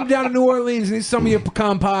 I need to come down to New Orleans and eat some of your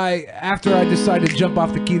pecan pie after I decide to jump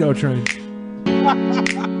off the keto train.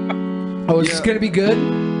 Oh, is this going to be good?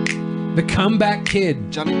 The Comeback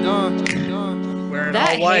Kid. Johnny Dunn. Wearing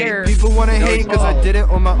That all white. hair. People wanna hate cause I did it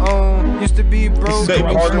on my own. Used to be broke. Say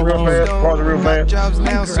pause it real fast. Pause it real Got fast. jobs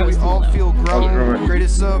now, so we all feel Pause it real grown. fast.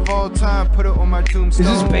 Greatest of all time, put it on my tombstone.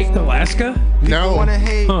 Is this Baked Alaska? People wanna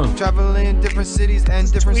hate, Huh. traveling different cities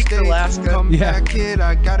and different Tweaked states. Alaska. Come Yeah. back, kid,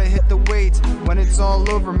 I gotta hit the weights. When it's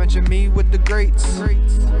all over, mention me with the greats.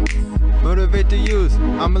 Motivate the youth.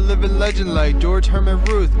 I'm a living legend like George Herman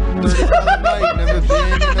Ruth. 30 a night, never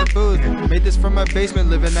been in a booth. Made this from my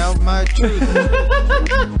basement, living out my truth.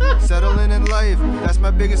 Settling in life, that's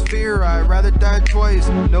my biggest fear. I'd rather die twice.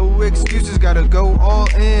 No excuses, gotta go all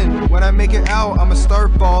in. When I make it out, I'ma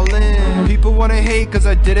start balling. People wanna hate cause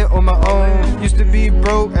I did it on my own. Used to be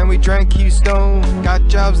broke and we drank Keystone. Got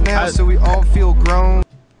jobs now, so we all feel grown.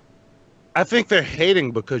 I think they're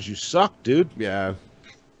hating because you suck, dude. Yeah.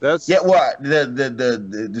 That's Well,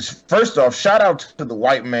 first off, shout out to the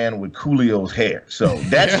white man with Coolio's hair. So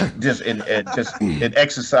that's just an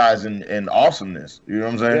exercise in awesomeness. You know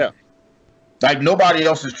what I'm saying? Yeah. Like nobody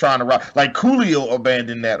else is trying to rock. Like Coolio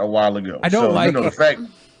abandoned that a while ago. I don't so, like the it. fact.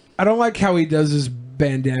 I don't like how he does his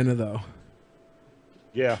bandana, though.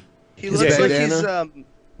 Yeah. He looks like he's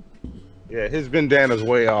Yeah, his bandana's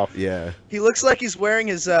way off. Yeah. he looks like he's wearing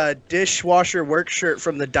his dishwasher work shirt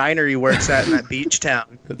from the diner he works at in that beach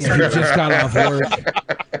town. Yeah, he just got off work.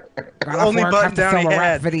 Got off Only work, button have to down film he a rap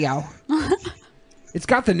had. video. It's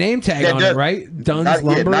got the name tag That on does- it, right? Dunn's Not,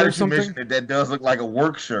 Lumber not or if you something. mention it, that does look like a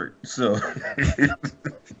work shirt. So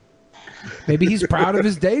Maybe he's proud of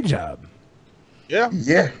his day job. Yeah.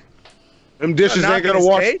 yeah, Them dishes Not ain't gonna his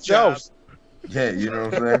wash day job. themselves. yeah, you know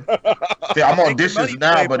what I'm saying. See, I'm on Make dishes money,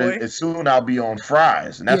 now, but Playboy. as soon I'll be on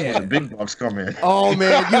fries, and that's Yeah. when the big bucks come in. Oh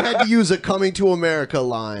man, you had to use a Coming to America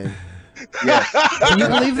line. Yeah. Can you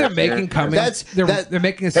believe they're making Coming? They're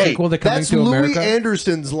making a sequel to Coming That's to Louis America.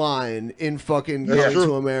 Anderson's line in fucking That's Coming true.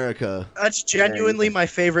 to America. That's genuinely my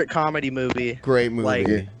favorite comedy movie. Great movie. Like,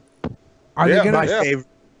 Are Yeah, they gonna? my favorite.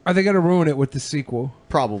 Are they gonna ruin it with the sequel?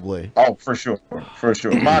 Probably. Oh, for sure,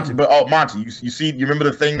 Monty. But Monty, you remember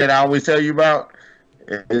the thing that I always tell you about,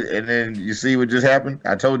 and then you see what just happened.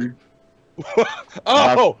 I told you.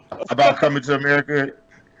 Oh, about Coming to America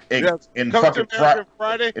yes. in Come to fucking America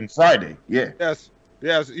Friday. in Friday. Yeah. Yes.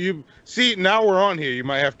 You see, now we're on here. You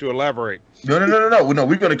might have to elaborate. No.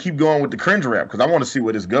 We're gonna keep going with the cringe rap because I want to see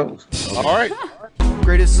where this goes. All right.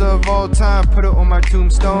 Greatest of all time, put it on my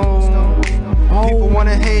tombstone. People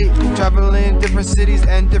wanna hate, traveling different cities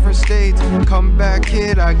and different states. Come back,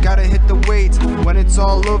 kid, I gotta hit the weights. When it's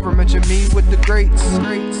all over, mention me with the greats.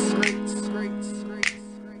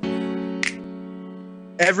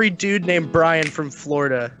 Every dude named Brian from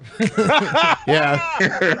Florida. Yeah.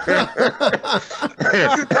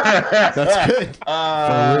 That's good.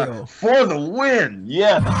 For the win.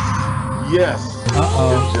 Yes. Yes.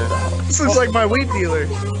 Uh-oh. This looks like my weed dealer.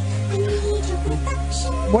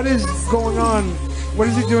 What is going on? What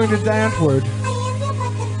is he doing to Diane Word?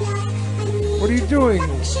 What are you doing?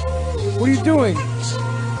 What are you doing?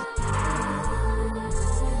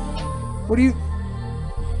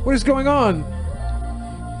 What is going on?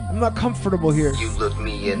 I'm not comfortable here. You looked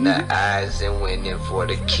me in the eyes and went in for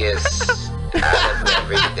the kiss. Out of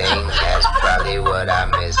everything, that's probably what I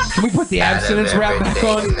miss. Can we put the abstinence rap back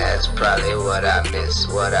on? That's probably what I miss.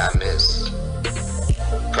 What I miss.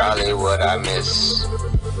 Probably what I miss.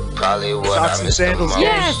 Probably what I miss the most.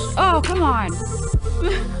 Yes. Oh, come on.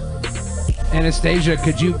 Anastasia,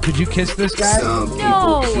 could you kiss this guy?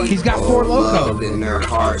 No. He's got Four Loko. In their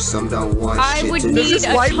heart, some don't want I shit would to need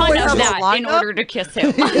do. a ton of that in order to kiss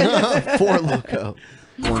him. Four Loko.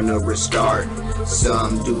 Wanna restart.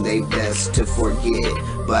 Some do they best to forget,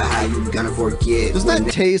 but how you gonna forget? Doesn't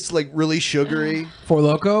that taste like really sugary? Four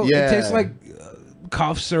Loko? Yeah. It tastes like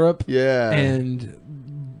cough syrup. Yeah.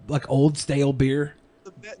 And like old stale beer.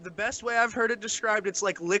 The best way I've heard it described, it's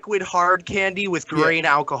like liquid hard candy with grain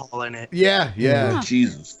alcohol in it. Yeah, yeah.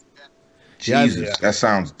 Jesus. Yeah, Jesus, that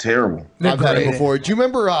sounds terrible. I've had it before. Do you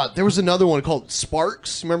remember there was another one called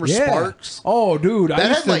Sparks? Remember Yeah. Sparks? Oh, dude.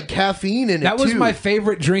 That had like caffeine in it That was too. my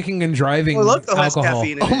favorite drinking and driving alcohol.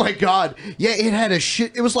 Oh my god. Yeah, it had a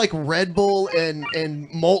shit. It was like Red Bull and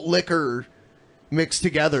malt liquor mixed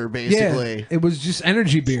together, basically. Yeah, it was just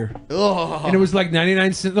energy beer. Ugh. And it was like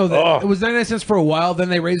 99 cents. No, it was 99 cents for a while. Then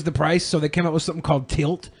they raised the price, so they came out with something called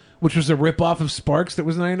Tilt, which was a ripoff of Sparks that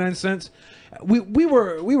was 99 cents. We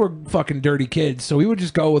were fucking dirty kids, so we would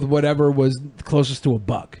just go with whatever was closest to a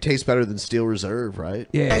buck. Tastes better than Steel Reserve, right?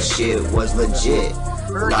 Yeah. That shit was legit.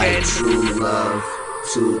 Like true love,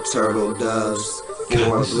 2 turtle doves,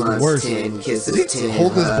 4 blunts, 10 kisses, 10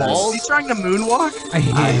 hold his hugs. balls? He's trying to moonwalk? I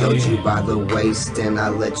held you by the waist and I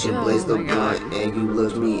let you blaze the blunt and you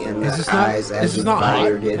looked me in the eyes as you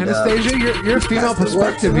fired it up. Anastasia, you're a female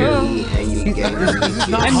perspective here.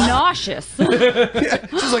 I'm nauseous.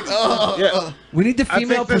 She's like, we need the I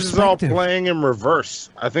female think this is all perspective. playing in reverse.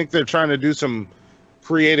 I think they're trying to do some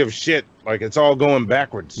creative shit. Like it's all going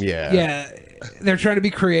backwards. Yeah, they're trying to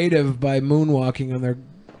be creative by moonwalking on their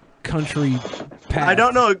country path. I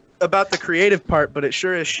don't know about the creative part, but it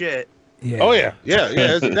sure is shit. Yeah. Oh yeah,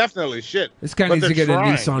 it's definitely shit. This guy But needs to they're get a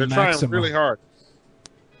trying. Nissan They're trying Maxima. really hard.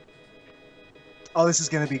 Oh, this is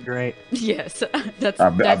gonna be great. Yes, that's I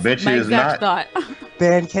that's bet you my it's exact not. thought.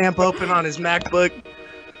 Bandcamp open on his MacBook.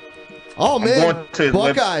 Oh I'm man, going to his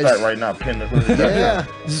Buckeyes. website right now. Pin the hood. Yeah.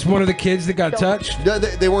 Is this one of the kids that got touched? No,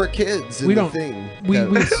 they weren't kids. In We the don't- Thing. we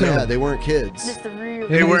assume. Yeah, they weren't kids.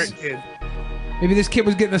 They weren't kids. Maybe this kid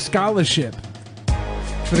was getting a scholarship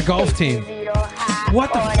for the golf team.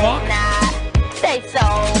 What the fuck? What's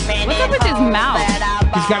up with his mouth?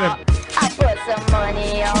 He's got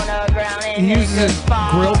he uses a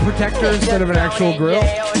grill protector instead of an actual grill.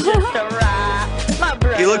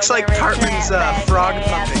 He looks like Cartman's frog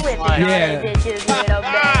puppet. Yeah. Did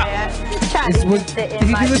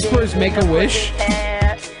he do this for his Make-A-Wish?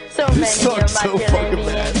 This sucks so fucking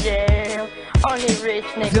bad. I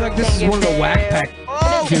feel like this is one of the whack pack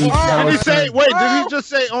dudes. that Did he was say? saying- Wait, did he just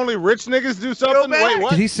say only rich niggas do something? Wait,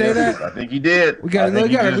 what? Did he say that? I think he did. We gotta I think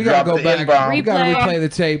he just go dropped the back. N-bomb. We gotta Replay. replay the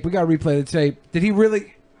tape. We gotta replay the tape. Did he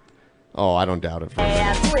really? Oh, I don't doubt it. For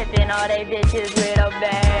Whipping all they bitches with a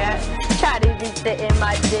bat. Try to be sitting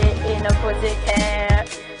my dick in a pussy cat.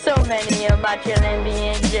 So many of my children be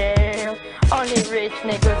in jail. Only rich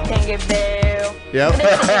niggas can get bail. Yep. Can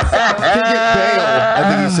get bail, I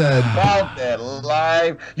think he said. About that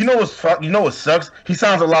live. You know what sucks? He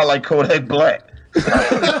sounds a lot like Kodak Black.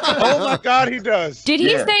 Oh my God, he does. Did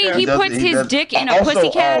he Yeah. say Yeah, he does- puts his does. dick in a Also,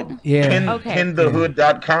 pussycat? Yeah. Okay.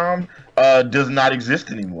 Pinthehood.com does not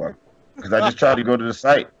exist anymore. Because I just tried to go to the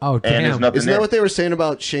site. Oh, and there's damn. nothing Isn't there. that what they were saying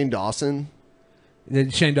about Shane Dawson?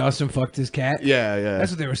 Did Shane Dawson fucked his cat? Yeah, yeah.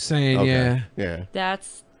 That's what they were saying. Okay. Yeah. Yeah.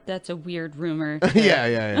 That's a weird rumor. Yeah,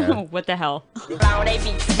 yeah, yeah. What the hell? Well,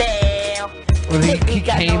 he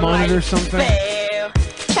came on it or something.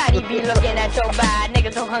 Shawty be looking at your body.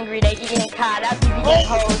 Niggas so hungry they eating cod. I be beating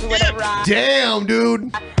hoes with a rock. Damn,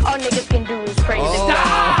 dude. All niggas can do is crazy.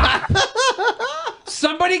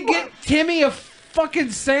 Somebody get Timmy a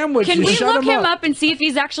fucking sandwich. Can and we shut look him up up and see if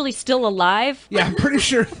he's actually still alive? Yeah, I'm pretty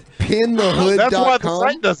sure. Pinthehood.com. That's why the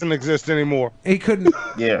site doesn't exist anymore. He couldn't.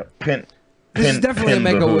 Yeah, This is definitely a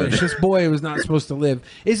Make-A-Wish. This boy was not supposed to live.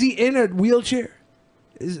 Is he in a wheelchair?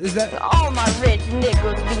 Is that All my rich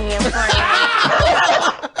niggas being friends.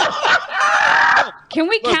 Can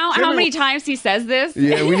we count how many times he says this?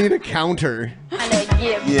 Yeah, we need a counter. And they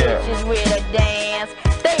give bitches with a dance.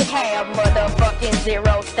 They have motherfucking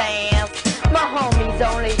zero stance. My homies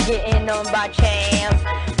only getting them by chance.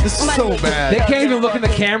 This is so bad. They can't even look in the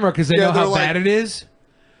camera because they know how bad it is.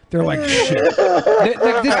 They're like, shit.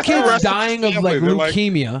 This kid's dying of like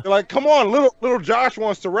leukemia. They're like, come on, little Josh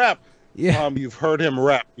wants to rap. Yeah. You've heard him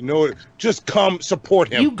rap. You know it. Just come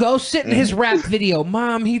support him. You go sit in his rap video,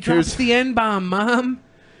 Mom. He drops the N-bomb, Mom.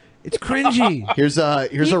 It's cringy. Here's He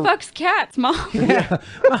fucks cats, Mom. Yeah,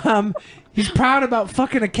 Mom. He's proud about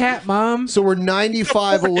fucking a cat, Mom. So we're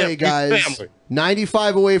 95 away, His guys. family.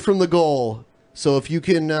 95 away from the goal. So if you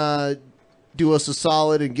can do us a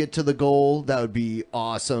solid and get to the goal, that would be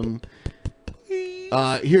awesome.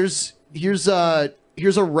 Here's a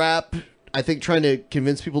rap. I think trying to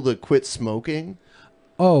convince people to quit smoking.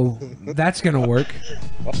 Oh, that's gonna work.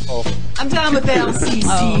 I'm down with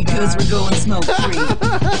LCC because we're going smoke free.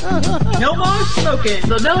 No more smoking,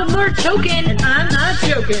 so no more choking, and I'm not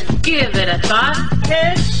joking. Give it a thought,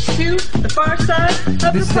 head to the far side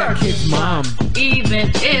of This is the that parking kid's mom.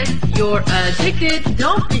 Even if you're addicted,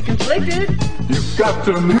 don't be conflicted. You've got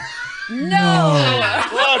to.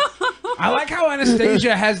 I like how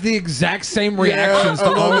Anastasia has the exact same reactions to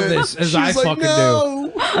all of this as I fucking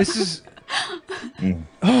do. This is.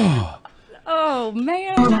 Oh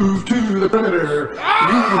man. Move to the perimeter. You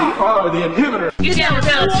are the inhibitor. You down with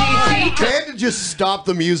LCC? They had to just stop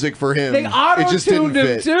the music for him. They It just didn't auto-tuned him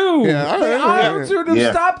fit. too. Yeah, all They right. auto-tuned him,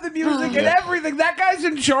 Yeah. stop the music and Yeah. everything. That guy's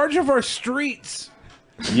in charge of our streets.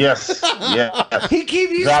 Yes. Yeah.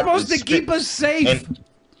 He's Drop supposed the to keep us safe.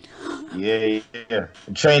 Yeah.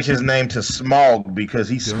 Change his name to Smog because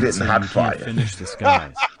he's spitting hot fire. Finish this,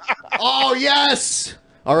 guys. Oh, yes.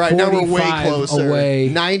 All right, now we're way 45 closer. away.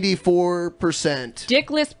 94%.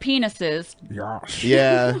 Dickless penises. Yes.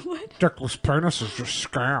 Yeah. Dickless penis is just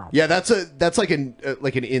scam. Yeah, that's like an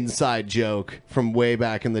inside joke from way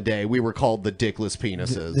back in the day. We were called the dickless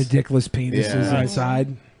penises. The dickless penises Yeah.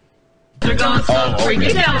 inside. We're going smoke free.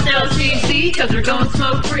 Get down with LCC because we're going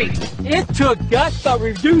smoke free. It took guts to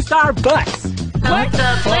reduce our butts. What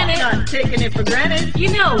the planet? Not taking it for granted. You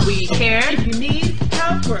know we care. If you need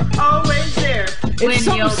help, we're always there. It's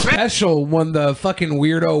something special when the fucking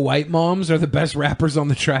weirdo white moms are the best rappers on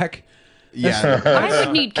the track. Yeah. I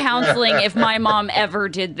would need counseling if my mom ever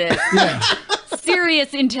did this.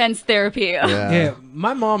 Serious, intense therapy. Yeah,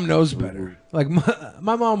 my mom knows better. Like,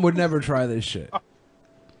 my mom would never try this shit.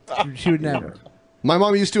 She would never. My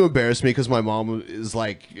mom used to embarrass me because my mom is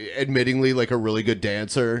like, admittingly, like a really good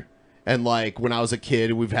dancer. And like when I was a kid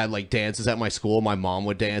and we've had like dances at my school, my mom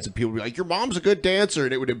would dance and people would be like, your mom's a good dancer,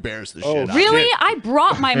 and it would embarrass the shit out of me. Really? I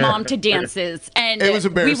brought my mom to dances, and It was we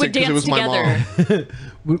embarrassing would 'cause dance it was my together.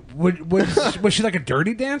 Was she like a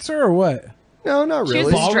dirty dancer or what? No, not She was really.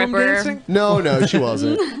 a Ballroom stripper. dancing? No, she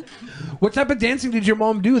wasn't. What type of dancing did your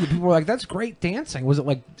mom do that people were like, that's great dancing? Was it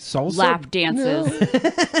like salsa? Lap dances.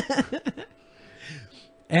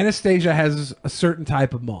 Anastasia has a certain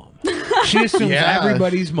type of mom. She assumes Yeah.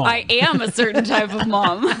 everybody's mom. I am a certain type of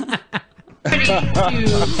mom. Ready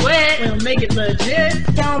to quit. We'll make it legit.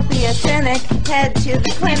 Don't be a cynic, head to the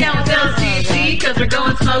You clinic. down with LCC because we're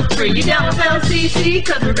going smoke free. You down with LCC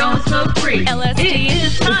because we're going smoke free. LSD. It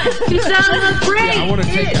is time to celebrate. Yeah, I wanna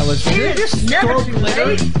take LSD. Did they just Never throw too litter?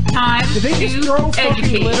 late. Time Did they just to throw fucking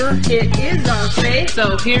educate. litter? It is our fate,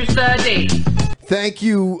 so here's the date. Thank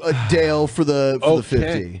you, Dale, for the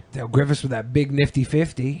 50. Dale Griffiths with that big nifty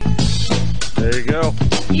 50. There you go.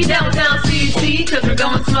 You down with LCC because we're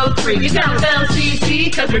going smoke free. You down with LCC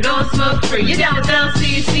because we're going smoke free. You down with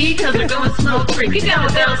LCC because we're going smoke free. You down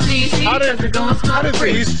with LCC because we're going smoke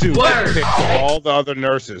free. These two Word. pick all the other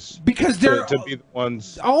nurses Because they're to be the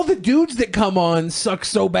ones. all the dudes that come on suck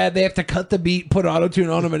so bad they have to cut the beat, put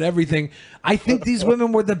autotune on them, and everything. I think these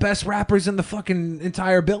women were the best rappers in the fucking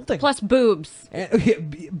entire building. Plus boobs.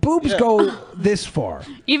 Boobs go this far.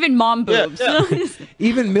 Even mom boobs.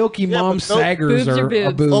 Even Milky Mom but those- saggers Boobs are are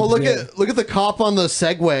boobs. boobs. Oh, look yeah. at the cop on the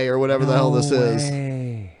Segway or whatever the hell this is.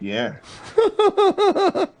 Way. Yeah.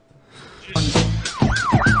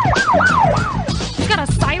 He's got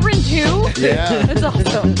a siren too? Yeah. That's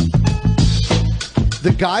awesome.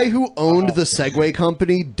 The guy who owned the Segway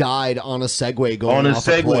company died on a Segway going On a off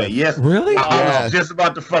a Segway, cliff. yes. Really? I was just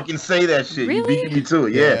about to fucking say that shit. Really? You beat me to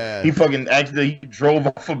it. Yeah. Yeah. He fucking actually drove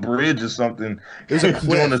off a bridge or something. It was a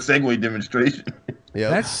doing a Segway demonstration. Yep.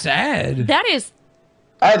 That's sad. That is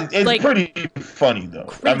It's Like, pretty funny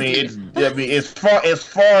though. I mean, as far as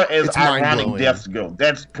It's ironic mind-blowing. deaths go,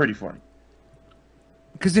 that's pretty funny.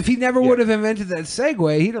 Because if he never would have invented that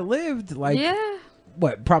Segway, he'd have lived like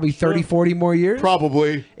what, probably 30, 40 more years.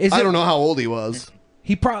 Probably. I don't know how old he was.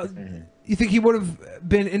 He probably. You think he would have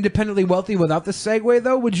been independently wealthy without the Segway,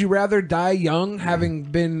 though? Would you rather die young, having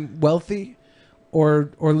been wealthy,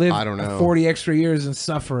 or live I don't know. 40 extra years in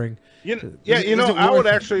suffering? I would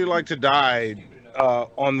actually like to die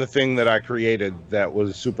on the thing that I created that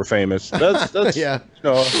was super famous. That's Yeah.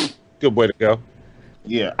 a good way to go.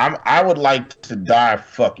 Yeah, I would like to die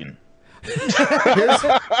fucking.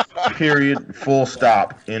 Period. Full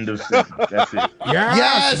stop. End of sentence. That's it.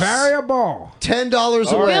 Yes, variable.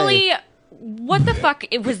 $10 away. Really? What the fuck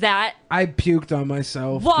was that? I puked on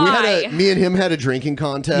myself. Why? Me and him had a drinking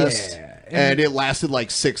contest. Yeah. And it lasted like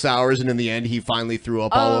 6 hours, and in the end, he finally threw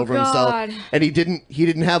up all over God. himself. And he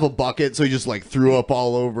didn't have a bucket, so he just like threw up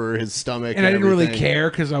all over his stomach. And I didn't really everything. care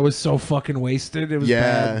because I was so fucking wasted. It was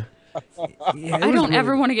bad. Yeah, I don't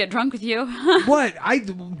ever want to get drunk with you. What?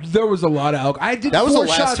 There was a lot of alcohol. I did. That was the 4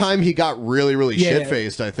 last shots. time he got really Yeah. shit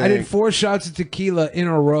faced. I think I did 4 shots of tequila in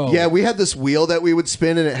a row. Yeah, we had this wheel that we would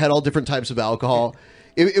spin, and it had all different types of alcohol.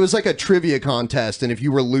 It was like a trivia contest, and if you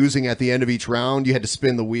were losing at the end of each round, you had to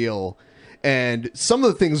spin the wheel. And some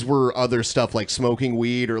of the things were other stuff like smoking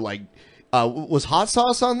weed or like was hot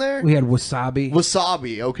sauce on there? We had wasabi.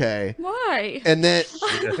 Wasabi, okay. Why? And then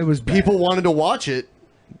it was people wanted to watch it.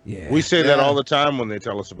 Yeah, We say that all the time when they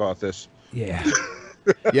tell us about this. Yeah.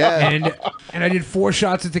 Yeah. And I did 4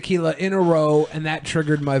 shots of tequila in a row, and that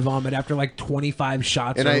triggered my vomit after like 25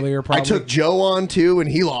 shots And earlier. I Probably. took Joe on too, and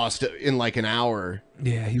he lost it in like an hour.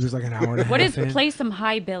 Yeah, he was like an hour and a half. What is in. play some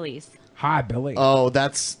high billies? Hi, Billy. Oh,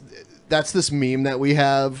 that's this meme that we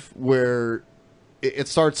have where it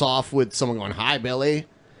starts off with someone going, "Hi, Billy,"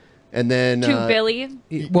 and then To Billy?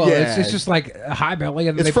 Well, yeah. it's just like hi, Billy,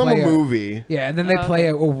 and then It's they from play a movie. Yeah, and then they play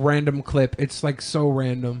a random clip. It's like so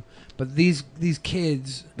random, but these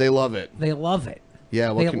kids, they love it. They love it.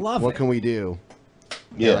 Yeah, They love what it. can we do?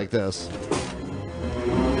 Yeah, like this.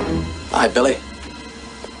 Hi, Billy.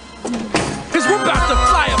 Cause we're about to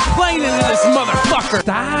fly a plane into this motherfucker.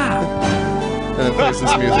 Stop. And it plays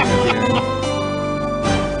this music at the end.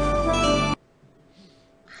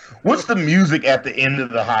 What's the music at the end of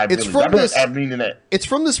the high? It's Billies? from this. I mean that. It's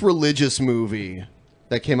from this religious movie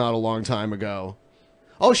that came out a long time ago.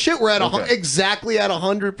 Oh shit, we're at exactly at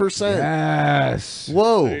 100%. Yes.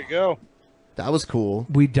 Whoa. There you go. That was cool.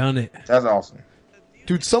 We done it. That's awesome.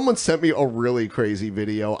 Dude, someone sent me a really crazy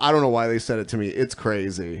video. I don't know why they sent it to me. It's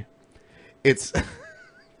crazy. It's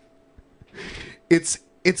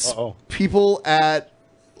people at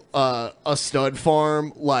a stud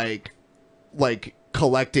farm like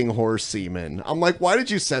collecting horse semen. I'm like, why did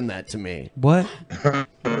you send that to me? What? Don't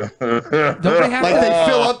they have like to, they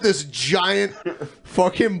fill up this giant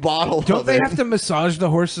fucking bottle. Don't of they it. have to massage the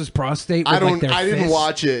horse's prostate? With, I don't. Like, their I didn't fist?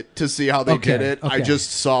 watch it to see how they Okay, did it. I okay. just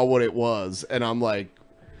saw what it was, and I'm like,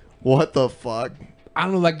 what the fuck? I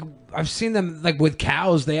don't know. Like I've seen them like with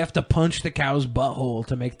cows. They have to punch the cow's butthole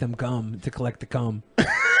to make them cum to collect the cum.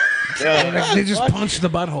 Like, they just punch the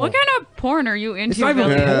butthole. What kind of porn are you into? It's not even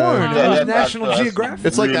Billy? porn. Oh. It was National Geographic.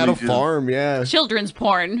 It's like at a farm, yeah. Children's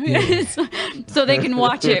porn. So they can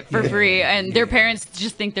watch it for free, and their parents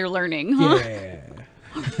just think they're learning. Huh?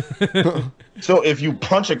 So if you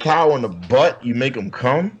punch a cow in the butt, you make them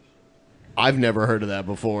come? I've never heard of that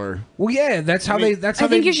before. Well, yeah, that's how they. That's how I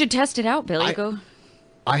think they. you should test it out, Billy. Go.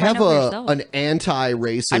 I find have out for yourself. an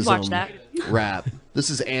anti-racism I'd watch that. rap.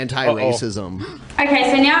 This is anti-racism.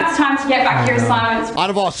 Okay, so now it's time to get back your assignments Out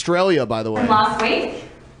of Australia, by the way. from last week.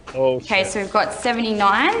 Oh, Okay, so we've got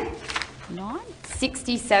 79,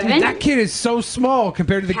 67. Dude, that kid is so small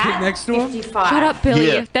compared to the kid next to him. 55. Shut up, Billy.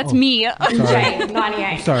 Yeah. That's me. And Jane,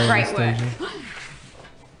 98. Sorry, Great work. Anastasia.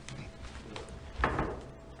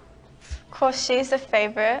 Of course, she's the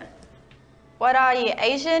favorite. What are you,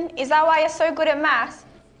 Asian? Is that why you're so good at maths?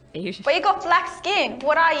 Asian. But you got black skin.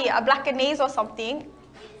 What are you, a Blackanese or something?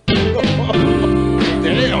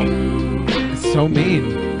 Damn. It's so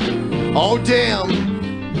mean. Oh, damn.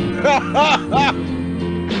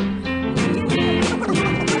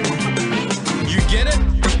 You get it?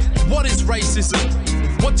 What is racism?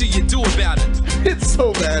 What do you do about it? It's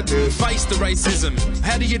so bad, dude. Face the racism.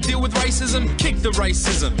 How do you deal with racism? Kick the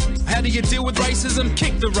racism. How do you deal with racism?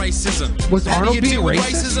 Kick the racism. Was How Arnold do you being deal with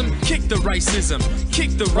racist? racism? Kick the racism.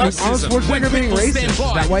 Kick the Was Arnold racism. Schwarzenegger being When people racist? stand Is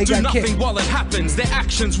by, that why he do got nothing kicked? while it happens. Their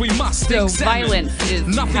actions we must So examine. violence is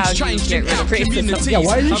Nothing's how you changed get in rid our of racism. communities. Yeah,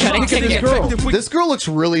 why is he I'm trying to not kick this getting girl? effective with- This girl looks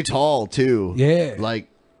really tall, too. Yeah. Like,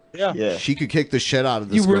 Yeah. She could kick the shit out of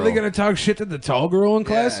this You really girl. gonna talk shit to the tall girl in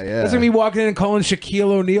class? yeah. That's gonna be walking in and calling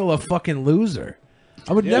Shaquille O'Neal a fucking loser.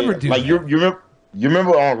 I would never do like that. you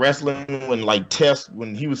remember on wrestling when like Test,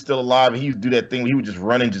 when he was still alive, and he would do that thing where he would just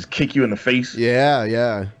run and just kick you in the face. Yeah.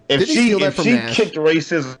 If Didn't he she steal that from Nash? kicked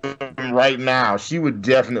racism right now, she would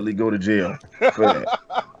definitely go to jail for that.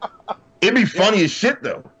 It'd be funny as shit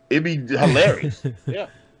though. It'd be hilarious.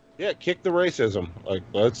 Yeah, kick the racism. Like,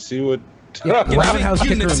 let's see what.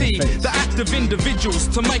 Unity, the act of individuals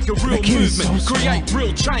to make a real movement, create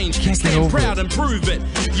real change, stand proud and prove it.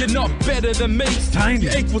 You're not better than me,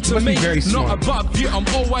 you're equal to me, not above you, I'm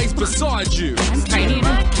always beside you. I'm tiny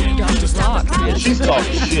just rock, man. She's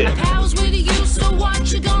talking shit.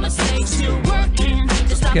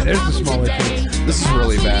 Yeah, there's the smaller kid. This is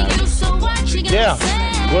really bad. Yeah.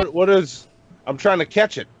 What is? I'm trying to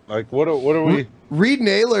catch it. Like, what are we? Reed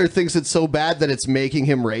Naylor thinks it's so bad that it's making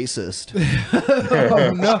him racist.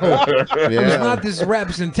 Oh no! Yeah. It's not this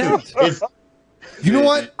representation. You know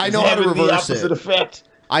what? I know how to having the reverse opposite it. effect.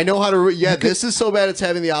 I know how to. Yeah, this is so bad it's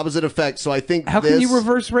having the opposite effect. So I think. How this... can you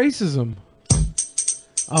reverse racism?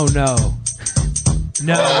 Oh no!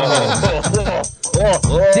 No!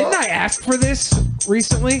 Didn't I ask for this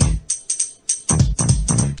recently?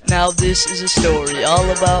 Now this is a story all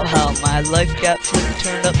about how my life got flipped,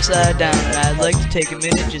 turned upside down, and I'd like to take a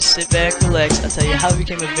minute, just sit back, relax. I'll tell you how I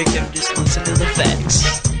became a victim, just listen to the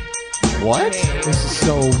facts. What? This is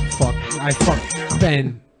so I fuck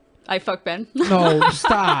Ben. I fuck Ben. No,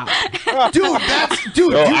 stop. Dude, No,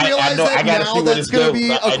 you realize I that gotta now see where that's this going to goes.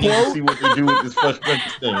 be a I need to quote? see what they do with this Fresh Prince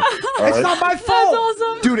thing. All It's right? not my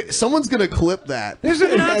fault. Dude, someone's going to clip that. There's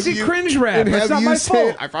a And have Nazi you- cringe rap. and It's have not you my say,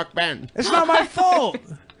 fault. I fuck Ben. It's not my fault.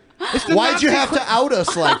 It's the Why'd you Nazi have to out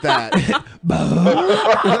us like that? Okay,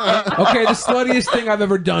 the sluttiest thing I've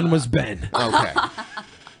ever done was Ben. Okay.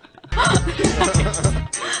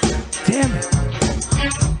 Damn it.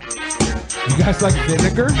 You guys like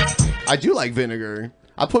vinegar? I do like vinegar.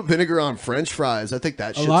 I put vinegar on French fries. I think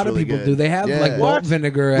that A shit's lot of really people good. do. They have like malt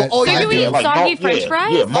vinegar. Well, At oh, yeah, Do you eat soggy French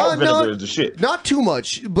fries? Yeah, malt no, vinegar is the shit. Not too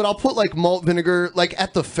much, but I'll put like malt vinegar. Like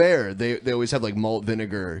at the fair, they always have like malt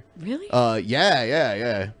vinegar. Really?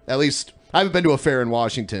 Yeah. At least I haven't been to a fair in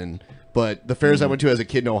Washington, but the fairs I went to as a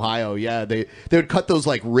kid in Ohio, yeah, they would cut those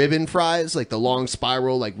like ribbon fries, like the long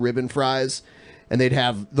spiral like ribbon fries, and they'd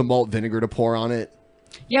have the malt vinegar to pour on it.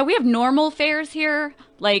 Yeah, we have normal fairs here,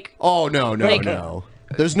 like Oh no. Like-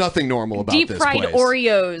 There's nothing normal about deep this fried place.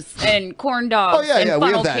 Oreos and corn dogs. Oh yeah, and we have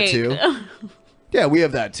funnel that cake. too. Yeah, we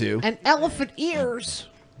have that too. And elephant ears.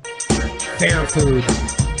 Fair food.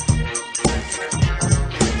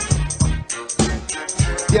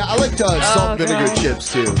 Yeah, I like salt vinegar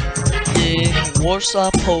chips too. In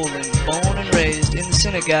Warsaw, Poland, born and raised in the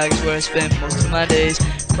synagogues where I spent most of my days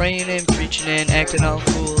praying and preaching and acting all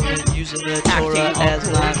cool and using the Torah as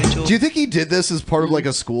my tool. Do you think he did this as part of like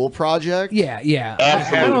a school project? Yeah. I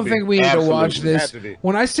Absolutely. don't think we need to watch Absolutely. this. Had to be.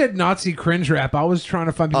 When I said Nazi cringe rap, I was trying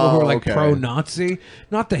to find people who are like okay. pro-Nazi,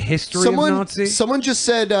 not the history of Nazi. Someone just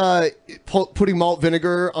said putting malt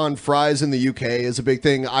vinegar on fries in the UK is a big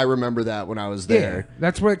thing. I remember that when I was there. Yeah,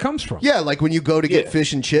 that's where it comes from. Yeah, like when you go to get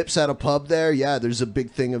fish and chips at a pub there, yeah, there's a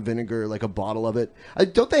big thing of vinegar, like a bottle of it.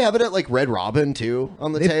 Don't they have it at like Red Robin too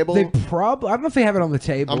on the table? They probably. I don't know if they have it on the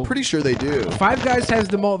table. I'm pretty sure they do. Five Guys has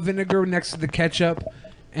the malt vinegar next to the ketchup,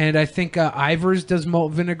 and I think Ivers does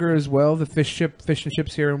malt vinegar as well. The fish and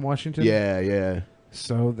chips here in Washington. Yeah.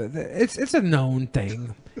 So it's a known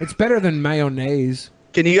thing. It's better than mayonnaise.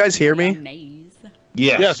 Can you guys hear me?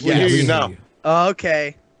 Yes, we hear you now.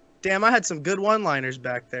 Okay. Damn, I had some good one-liners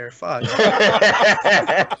back there. Fuck.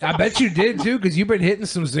 I bet you did too, because you've been hitting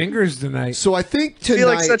some zingers tonight. So I think I feel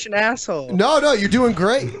like such an asshole. No, you're doing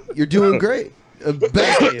great. You're doing great.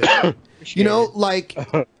 But, you know, like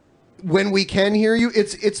when we can hear you,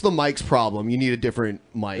 it's the mic's problem. You need a different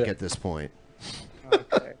mic at this point.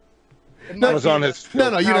 Okay. I was on his.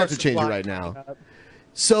 No, you don't have to change it right now.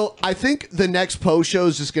 So I think the next post show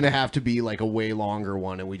is just going to have to be like a way longer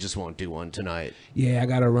one, and we just won't do one tonight. Yeah, I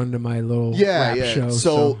got to run to my little rap show.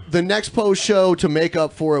 So the next post show, to make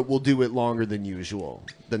up for it, we'll do it longer than usual,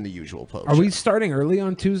 than the usual post. Are we starting early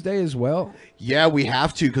on Tuesday as well? Yeah, we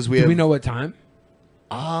have to because we Do have. we know what time?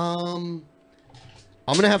 I'm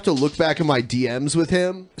gonna have to look back in my DMs with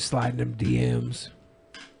him. Sliding them DMs.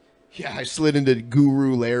 Yeah, I slid into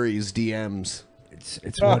Guru Larry's DMs.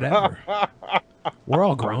 It's whatever. We're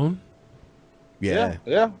all grown. Yeah.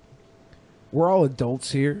 We're all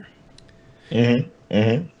adults here.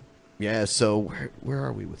 Yeah, so where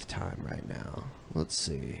are we with time right now? Let's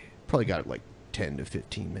see. Probably got like 10 to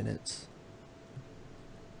 15 minutes.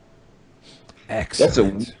 That's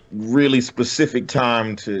a really specific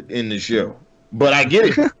time to end the show. But I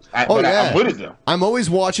get it. I'm with it though. I'm always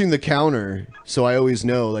watching the counter, so I always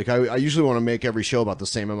know. Like I usually want to make every show about the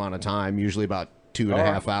same amount of time, usually about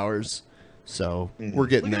 2.5 hours. So we're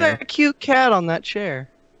getting Look there. at that cute cat on that chair.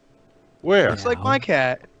 Where? Looks like my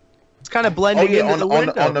cat. It's kind of blending into the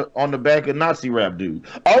window. On the back of Nazi rap dude.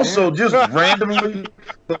 Also, just randomly,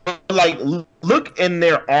 like look in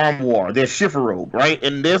their armoire, their chifforobe, right?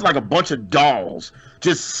 And there's like a bunch of dolls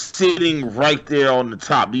just sitting right there on the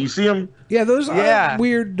top. Do you see them? Yeah, those are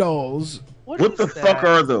weird dolls. What the fuck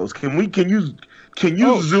are those? Can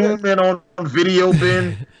you zoom in on video,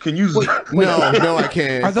 Ben? Can you? No, I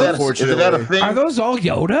can't. Are those, Is that a thing? Are those all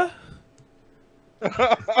Yoda?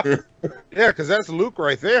 Yeah, because that's Luke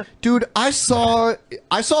right there. Dude, I saw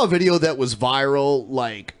a video that was viral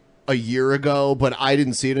like a year ago, but I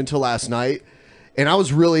didn't see it until last night. And I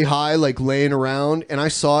was really high, like laying around, and I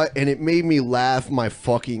saw it, and it made me laugh my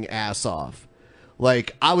fucking ass off.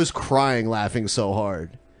 Like I was crying, laughing so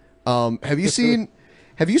hard. Have you seen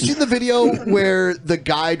the video where the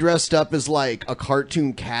guy dressed up as like a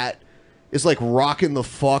cartoon cat is like rocking the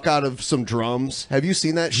fuck out of some drums? Have you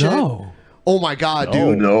seen that shit? No. Oh my god,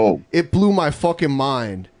 dude. No. It blew my fucking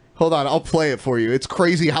mind. Hold on, I'll play it for you. It's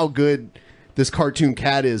crazy how good this cartoon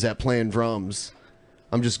cat is at playing drums.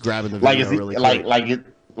 I'm just grabbing the video really quick.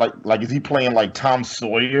 Like is he playing like Tom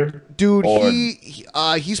Sawyer? Dude,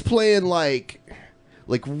 he's playing like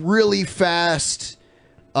really fast,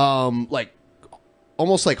 like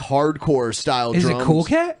almost like hardcore style Is drums. it Cool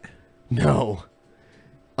Cat? No.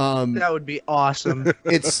 That would be awesome.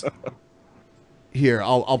 It's here.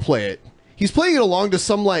 I'll play it. He's playing it along to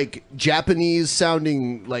some like Japanese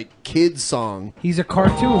sounding like kids song. He's a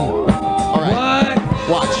cartoon. All right.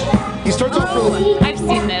 What? Watch. He starts off really. I've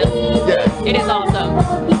seen this. Yeah. It is awesome.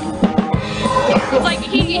 It's like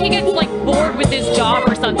he gets like bored with his job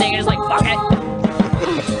or something and is like, fuck it.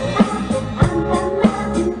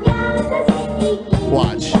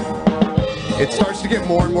 Watch. It starts to get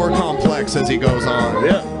more and more complex as he goes on.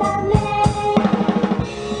 Yeah.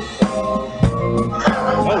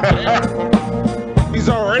 Oh, damn. He's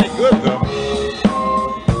already good though.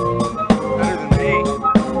 Better than me.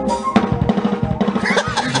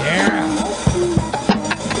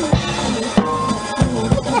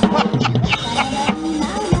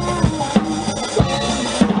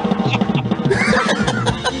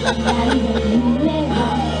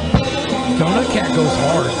 Donut Cat goes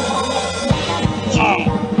hard.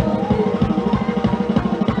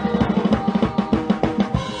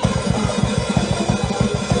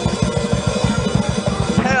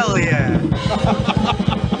 Hell yeah.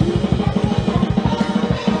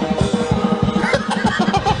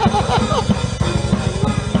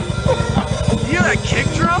 You hear that kick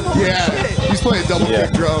drum? Holy Yeah. shit. He's playing double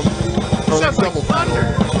kick drum. Sounds like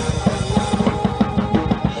thunder.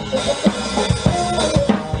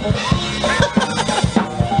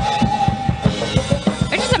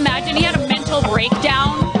 I just imagine he had a mental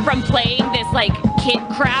breakdown from playing this like kid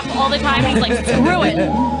crap all the time. He's like, screw it.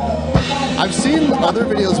 I've seen other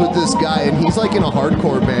videos with this guy, and he's like in a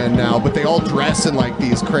hardcore band now, but they all dress in like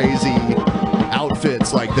these crazy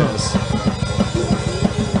outfits like this.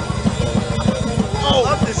 I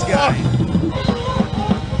love this guy.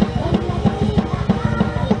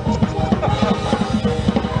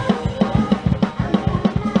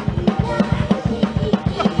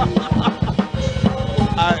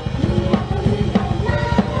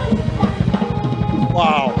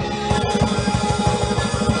 Wow.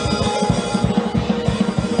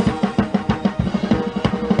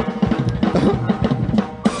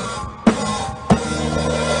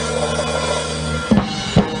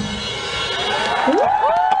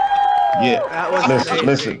 Yeah. That was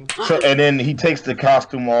Listen. So, and then he takes the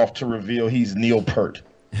costume off to reveal he's Neil Peart.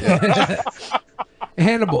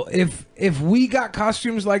 Hannibal, if we got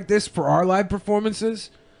costumes like this for our live performances,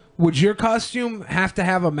 would your costume have to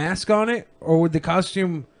have a mask on it, or would the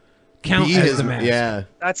costume count as the mask? Yeah.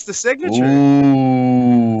 That's the signature.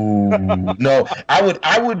 Ooh. No,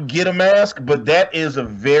 I would get a mask, but that is a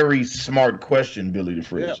very smart question, Billy the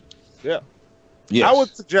Fridge. Yeah. Yes. I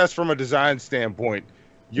would suggest from a design standpoint,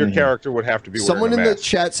 your character would have to be Someone wearing in a the mask.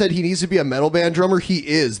 chat said he needs to be a metal band drummer. He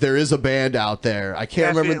is. There is a band out there. I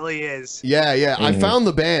can't remember. Definitely is. Yeah. I found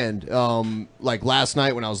the band like last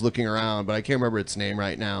night when I was looking around, but I can't remember its name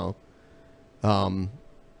right now. Yeah,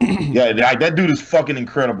 like, that dude is fucking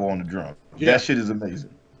incredible on the drum. Yeah. That shit is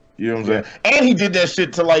amazing. You know what I'm saying? And he did that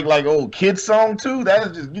shit to like old kids song too. That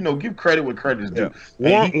is just, give credit what credit is due.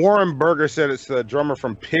 Warren Berger said it's the drummer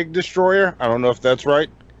from Pig Destroyer. I don't know if that's right.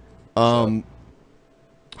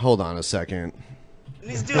 Hold on a second.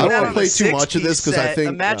 He's doing I don't that want to on play a too much of this 6-piece because I set. think.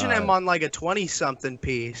 Imagine him on like a 20-something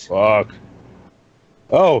piece. Fuck.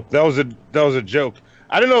 Oh, that was a joke.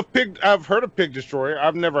 I don't know if I've heard of Pig Destroyer.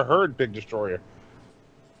 I've never heard Pig Destroyer.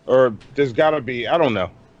 Or there's got to be. I don't know.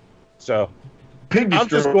 So. Pig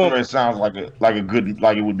Destroyer sounds like a good,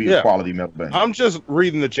 like it would be a quality metal band. I'm just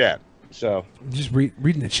reading the chat. So just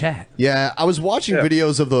reading the chat. Yeah, I was watching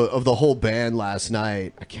videos of the whole band last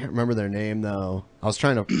night. I can't remember their name though. I was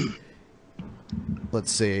trying to.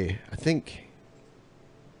 Let's see. I think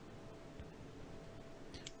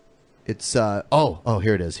it's oh,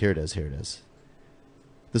 here it is. This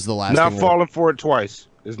is the last. Not thing falling for it twice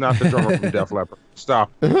is not the drummer from Def Leppard.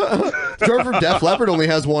 Stop. The drummer from Def Leppard only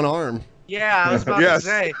has one arm. Yeah, I was about to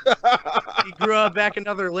say. He grew up back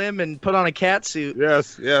another limb and put on a cat suit.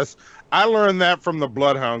 Yes. I learned that from the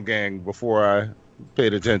Bloodhound Gang before I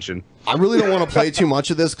paid attention. I really don't want to play too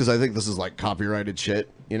much of this because I think this is like copyrighted shit,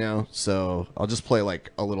 you know? So I'll just play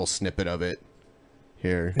like a little snippet of it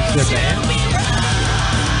here.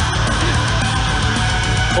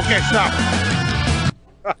 Okay, stop.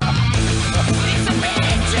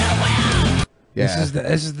 Yeah.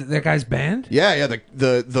 This is that guy's band? Yeah.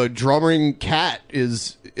 The drumming cat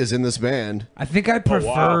is in this band. I think I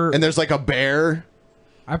prefer. And there's like a bear.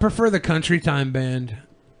 I prefer the Country Time band.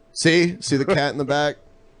 See the cat in the back.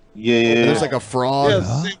 Yeah. And there's like a frog. Yeah, it's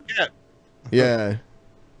the same cat. Yeah.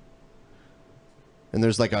 And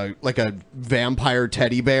there's like a vampire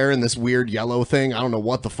teddy bear and this weird yellow thing. I don't know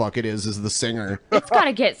what the fuck it is the singer. It's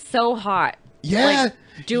gotta get so hot. Yeah. Like,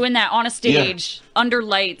 doing that on a stage under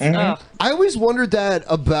lights. Ugh. I always wondered that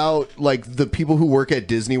about like the people who work at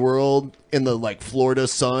Disney World in the like Florida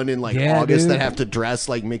sun in like August dude. that have to dress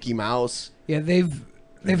like Mickey Mouse. Yeah, they've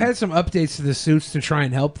had some updates to the suits to try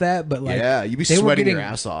and help that, but like Yeah, you'd be they were sweating getting- your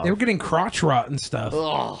ass off. They were getting crotch rot and stuff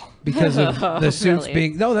because of the suits Really?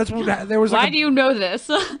 being. No, that's what there was. Why Like do you know this?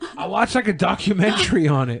 I watched like a documentary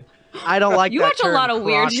on it. I don't like You that watch a term, lot of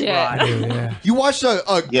weird crotch shit. rot. Yeah. You watched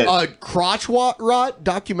a crotch rot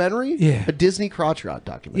documentary? Yeah. A Disney crotch rot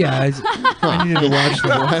documentary. Yeah, I needed to watch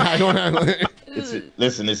that. I don't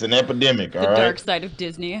Listen, it's an epidemic, all The right? dark side of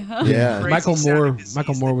Disney. Yeah. Michael Moore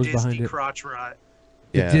was Disney behind it. crotch rot.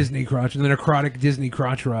 The Yeah. Disney crotch and the necrotic Disney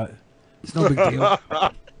crotch rot. It's no big deal.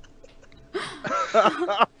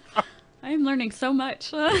 I am learning so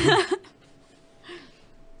much.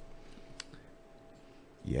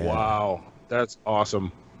 Yeah. Wow, that's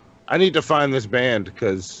awesome. I need to find this band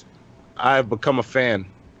because I've become a fan.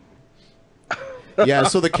 Yeah,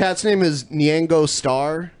 so the cat's name is Nyango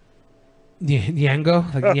Star.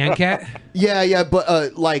 Nyango? Like Nyancat? Yeah,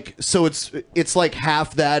 but like so it's like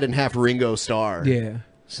half that and half Ringo Starr. Yeah.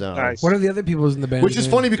 So What are the other people's in the band? Which is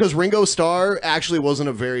funny because Ringo Starr actually wasn't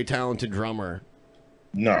a very talented drummer.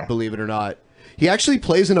 No. Believe it or not. He actually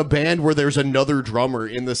plays in a band where there's another drummer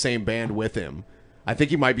in the same band with him. I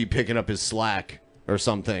think he might be picking up his slack or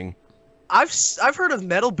something. I've heard of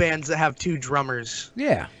metal bands that have two drummers.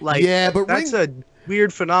 Yeah. Like but that's a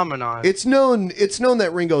weird phenomenon. It's known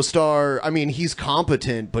that Ringo Starr, I mean, he's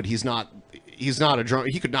competent, but he's not a drummer.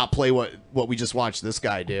 He could not play what we just watched this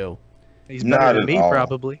guy do. He's better than me,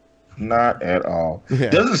 probably. Not at all. Yeah.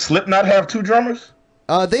 Doesn't Slipknot have two drummers?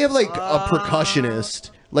 They have like a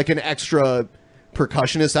percussionist, like an extra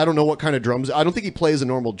percussionist. I don't know what kind of drums. I don't think he plays a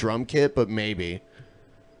normal drum kit, but maybe.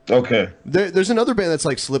 Okay. There's another band that's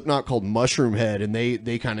like Slipknot called Mushroom Head, and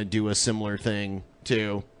they kind of do a similar thing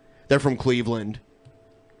too. They're from Cleveland.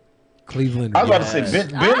 Cleveland. I was about to say,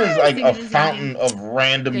 Ben is like a his fountain of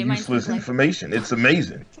random They might useless be like- information. It's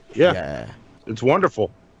amazing. Yeah. It's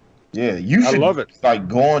wonderful. Yeah, you I should love it. like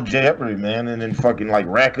go on Jeopardy, man, and then fucking like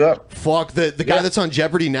rack up. Fuck, the guy that's on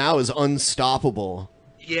Jeopardy now is unstoppable.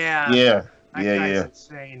 Yeah. Yeah, That yeah, guy's yeah.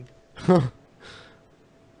 insane.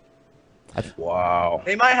 Wow.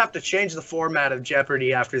 They might have to change the format of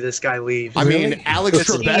Jeopardy after this guy leaves. I mean, Alex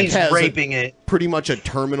Because Trebek he's has raping it. pretty much a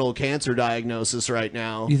terminal cancer diagnosis right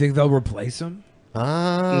now. You think they'll replace him?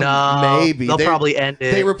 No, maybe they'll probably end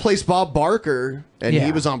it. They replaced Bob Barker, and Yeah.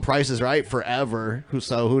 he was on Price is Right forever.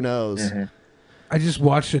 Who knows? I just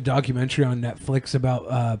watched a documentary on Netflix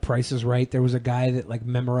about Price is Right. There was a guy that like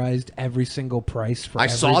memorized every single price for I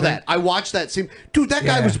saw everything. that. I watched that scene. Dude, that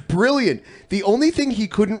guy Yeah. was brilliant. The only thing he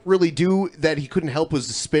couldn't really do that he couldn't help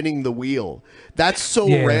was spinning the wheel. That's so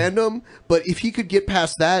Yeah. random. But if he could get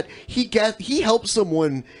past that, he helped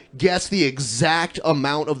someone guess the exact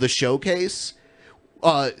amount of the showcase.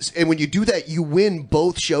 And when you do that, you win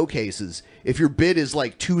both showcases. If your bid is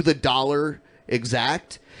like to the dollar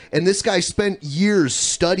exact. And this guy spent years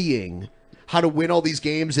studying how to win all these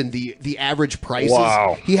games and the average prices.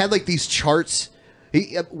 Wow. He had like these charts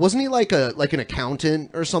He wasn't he like an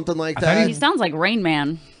accountant or something like He that? sounds like Rain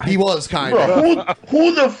Man. He was kind Bro, of.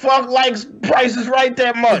 who the fuck likes Price is Right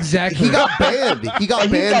that much? Exactly. He got banned. He got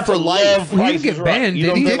banned for life. Well, he didn't get banned, You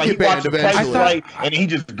know did what he? I'm saying? Like, He did get watches banned Price is eventually. Right, and he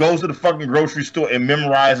just goes to the fucking grocery store and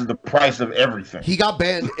memorizes the price of everything. He got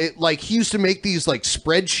banned. He used to make these like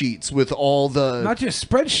spreadsheets with all the Not just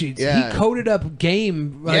spreadsheets. Yeah. He coded up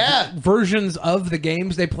game versions of the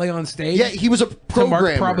games they play on stage. Yeah, he was a to mark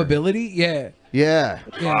programmer. probability. Yeah. Yeah.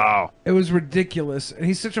 Wow. It was ridiculous. And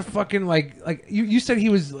he's such a fucking like you said he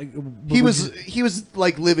was like He was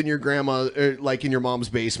like living your grandma or like in your mom's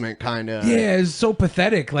basement kind of. Yeah, it's so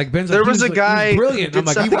pathetic. Like Ben's There like, was a he guy brilliant. who I'm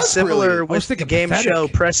did like, he something was similar brilliant. I was with the thinking game pathetic. show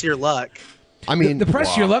Press Your Luck. I mean, the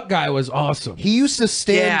Press Your Luck guy was awesome. He used to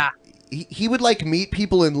stand. Yeah. He would like meet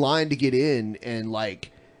people in line to get in and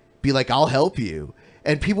like be like, "I'll help you,"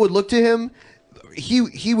 and people would look to him.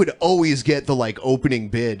 He would always get the like opening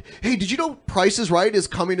bid. Hey, did you know Price is Right is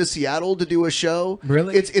coming to Seattle to do a show?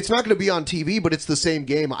 Really? It's not going to be on TV, but it's the same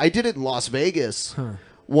game. I did it in Las Vegas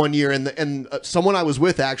one year, and someone I was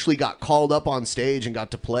with actually got called up on stage and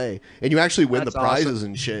got to play. And you actually win That's the prizes awesome.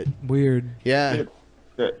 and shit. Weird. Yeah.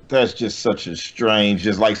 That's just such a strange,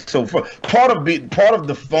 just like so. Part of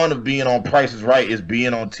the fun of being on Price is Right is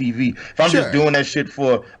being on TV. If I'm just doing that shit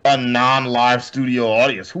for a non-live studio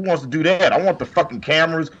audience, who wants to do that? I want the fucking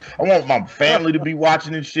cameras. I want my family to be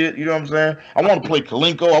watching and shit. You know what I'm saying? I want to play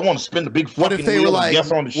Kalinko. I want to spin the big fucking What if they were wheel and like?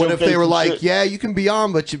 guess on the What if they showcase were and like? shit. Yeah, you can be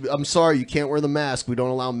on, but I'm sorry, you can't wear the mask. We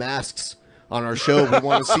don't allow masks on our show. We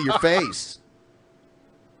want to see your face.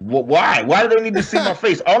 Why? Why do they need to see my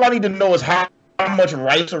face? All I need to know is how much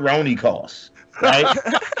rice-a-roni costs, right?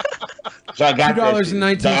 So I got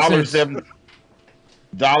 $2.19.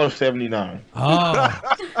 $1.79. Oh,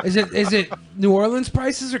 is it New Orleans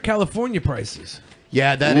prices or California prices?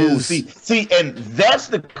 Yeah, that Ooh, is. see, and that's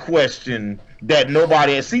the question that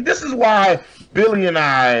nobody has. See, this is why Billy and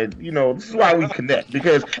I, this is why we connect,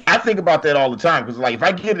 because I think about that all the time. Because like, if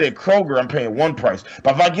I get it at Kroger, I'm paying one price,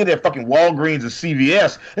 but if I get it at fucking Walgreens or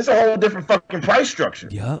CVS, it's a whole different fucking price structure.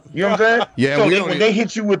 Yeah, you know what I'm saying? Yeah, So when they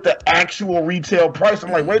hit you with the actual retail price,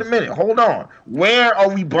 I'm like, wait a minute, hold on, where are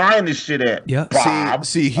we buying this shit at? Yeah. Bob?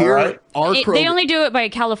 See here, All right? our They only do it by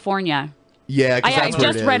California. Yeah, 'cause I that's where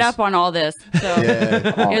it just read is. up on all this, so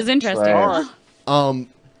it was interesting.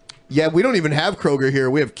 Yeah, we don't even have Kroger here.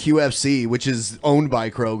 We have QFC, which is owned by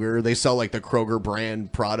Kroger. They sell like the Kroger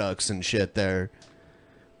brand products and shit there.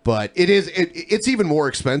 But it's even more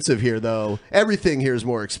expensive here, though. Everything here is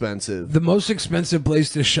more expensive. The most expensive place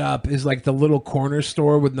to shop is like the little corner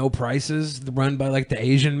store with no prices, run by like the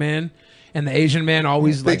Asian man. And the Asian man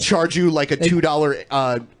always They charge you like a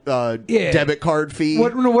 $2 debit card fee.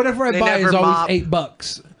 Whatever I They buy is never always mop.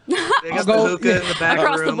 $8. They got the hookah in the back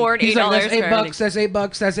Across the room. board, He's $8 like, that's for $8. That's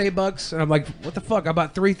 $8. That's $8. And I'm like, what the fuck? I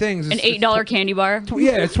bought 3 things. An $8 candy bar.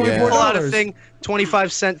 Yeah, it's $24. Pull out a thing,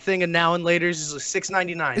 25-cent thing, and now and later's is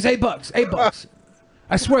 $6.99. It's $8. $8.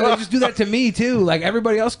 I swear they just do that to me too. Like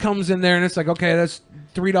everybody else comes in there and it's like, okay, that's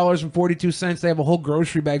 $3.42. They have a whole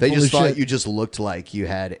grocery bag They full just of thought shit. you just looked like you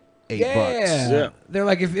had $8. Yeah. They're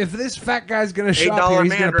like, if this fat guy's gonna shop $8 here, he's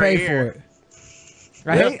man gonna pay right for here.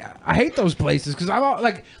 it. I hate those places because I'm all,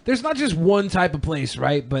 like, there's not just one type of place,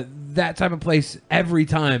 right? But that type of place, every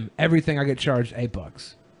time, everything I get charged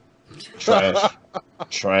 $8.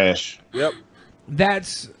 Trash. Yep.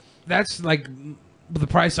 That's like the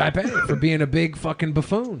price I pay for being a big fucking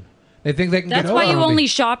buffoon. They think they can That's get why over you on me. only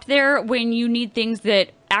shop there when you need things that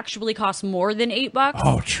actually cost more than $8.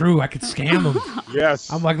 Oh, true. I could scam him.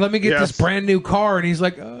 Yes. I'm like, let me get this Yes. brand new car, and he's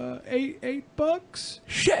like, $8.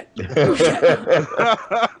 Shit.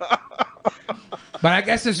 But I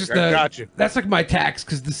guess it's just I got you. that's like my tax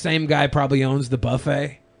because the same guy probably owns the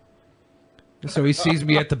buffet. So he sees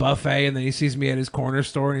me at the buffet, and then he sees me at his corner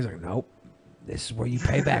store, and he's like, nope. This is where you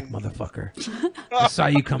pay back, motherfucker. I saw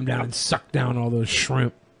you come down and suck down all those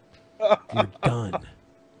shrimp. You're done.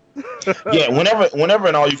 Yeah, whenever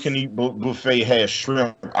an all-you-can-eat buffet has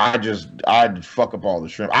shrimp, I'd fuck up all the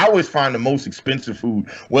shrimp. I always find the most expensive food,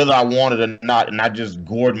 whether I want it or not, and I just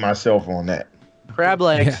gourd myself on that. Crab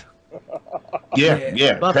legs.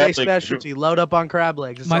 Yeah. Buffet crab legs. specialty. Load up on crab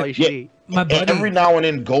legs. That's all you should eat. My buddy, Every now and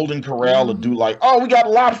then, Golden Corral will do like, oh, we got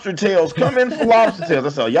lobster tails. Come in for lobster tails.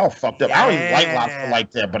 That's all. Y'all fucked up. I don't even like lobster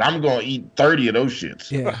like that, but I'm gonna eat 30 of those shits.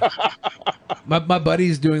 Yeah. my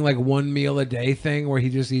buddy's doing like 1 meal a day thing where he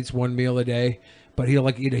just eats 1 meal a day, but he'll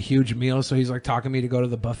like eat a huge meal. So he's like talking me to go to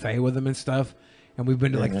the buffet with him and stuff. And we've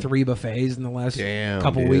been to like 3 buffets in the last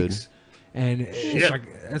couple dude. weeks. And it's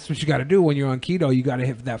like that's what you got to do when you're on keto. You got to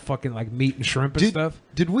hit that fucking like meat and shrimp and stuff.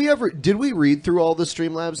 Did we read through all the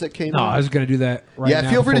Streamlabs that came No, in? I was going to do that right now. Yeah,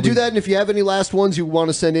 feel free to before do that. And if you have any last ones you want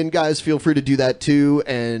to send in, guys, feel free to do that too.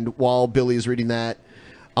 And while Billy is reading that,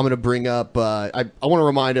 I'm going to bring up, I want to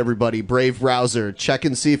remind everybody, Brave Browser, check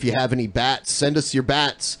and see if you have any bats. Send us your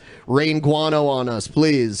bats. Rain guano on us,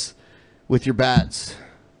 please, with your bats.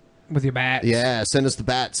 With your bats? Yeah, send us the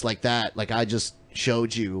bats like that. Like I just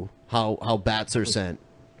showed you how bats are sent.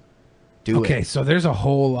 Do it. Okay, so there's a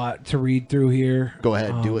whole lot to read through here. Go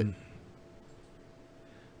ahead, do it.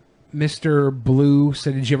 Mr. Blue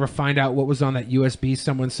said, did you ever find out what was on that USB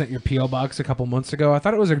someone sent your P.O. box a couple months ago? I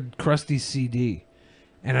thought it was a crusty CD.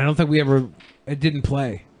 And I don't think it didn't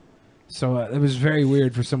play. So it was very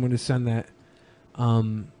weird for someone to send that.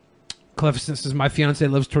 Clefson says, my fiance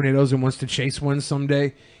loves tornadoes and wants to chase one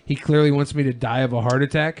someday. He clearly wants me to die of a heart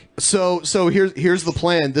attack. So here's the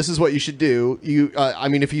plan. This is what you should do. I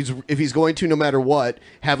mean, if he's going to, no matter what,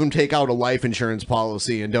 have him take out a life insurance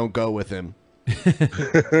policy and don't go with him.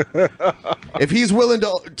 If he's willing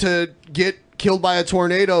to get killed by a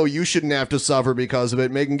tornado, you shouldn't have to suffer because of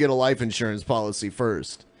it. Make him get a life insurance policy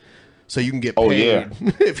first, so you can get paid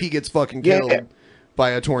if he gets fucking killed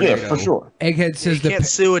by a tornado. Yeah, for sure. Egghead says you can't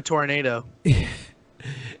sue a tornado.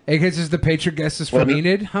 Egghead says the Patriot guest is from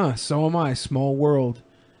Enid. Huh? So am I. Small world.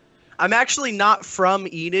 I'm actually not from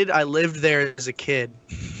Enid. I lived there as a kid.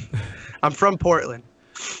 I'm from Portland.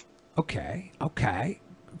 Okay.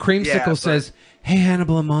 Creamsicle says, hey,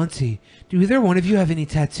 Hannibal and Monty, do either one of you have any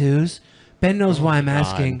tattoos? Ben knows why I'm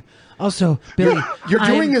asking. Also, Billy... You're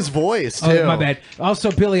doing his voice, too. Oh, my bad. Also,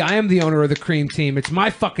 Billy, I am the owner of the Cream Team. It's my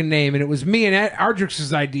fucking name, and it was me and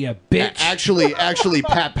Ardrix's idea, bitch. Actually,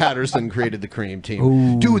 Pat Patterson created the Cream Team.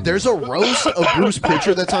 Ooh. Dude, there's a roast of Bruce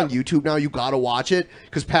Pritchard that's on YouTube now. You gotta watch it,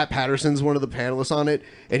 because Pat Patterson's one of the panelists on it,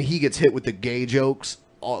 and he gets hit with the gay jokes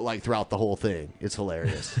throughout the whole thing. It's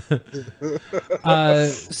hilarious.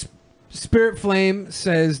 Spirit Flame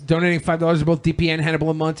says, donating $5 to both DPN, Hannibal,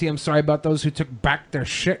 and Monty. I'm sorry about those who took back their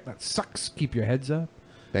shit. That sucks. Keep your heads up.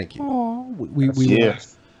 Thank you. Oh, we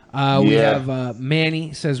have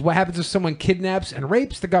Manny says, what happens if someone kidnaps and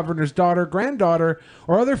rapes the governor's daughter, granddaughter,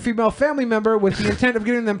 or other female family member with the intent of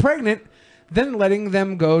getting them pregnant, then letting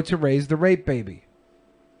them go to raise the rape baby?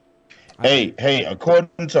 Hey,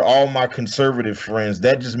 according to all my conservative friends,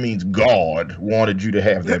 that just means God wanted you to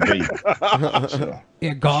have that baby.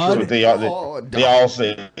 Yeah, God? So they all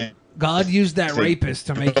say... God used that rapist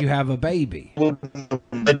to make you have a baby. Hey,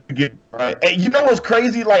 you know what's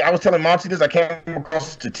crazy? Like, I was telling Monty this, I came across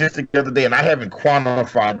a statistic the other day, and I haven't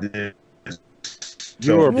quantified this.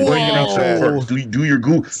 You are bringing up first. Do your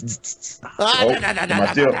Google.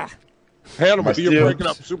 Hannibal, you're breaking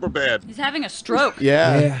up super bad. He's having a stroke.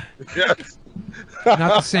 Yeah. Yes. Not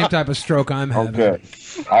the same type of stroke I'm having. Okay.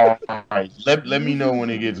 All right. Let me know when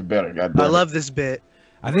it gets better. I love this bit.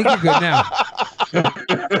 I think you're good now.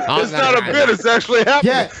 It's not a bit. It's actually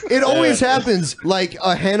happening. Yeah, it always happens. Like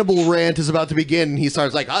a Hannibal rant is about to begin, and he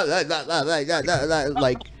starts like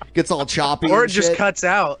gets all choppy, or it and just shit. cuts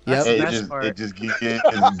out. Yep. It just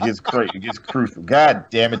gets crazy. It gets crucial. God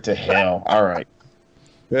damn it to hell. All right.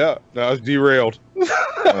 Yeah, now it's derailed.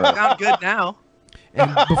 I'm good now.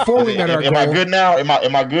 And before we met our am I good now?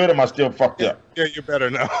 Am I good? Am I still fucked up? Yeah, you're better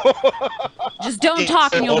now. Just don't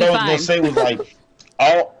talk and you'll be fine. fine. What I was gonna say was like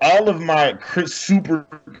all of my super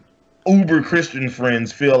uber Christian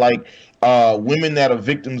friends feel like women that are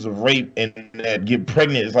victims of rape and that get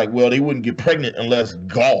pregnant, it's like, well, they wouldn't get pregnant unless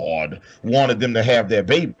God wanted them to have their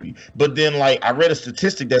baby. But then, like, I read a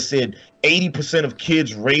statistic that said 80% of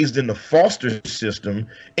kids raised in the foster system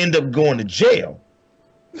end up going to jail.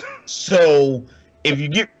 So if you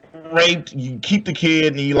get raped, you keep the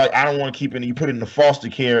kid, and you like, I don't want to keep it, and you put it in the foster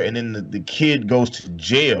care, and then the kid goes to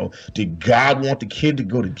jail. Did God want the kid to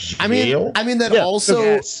go to jail? I mean that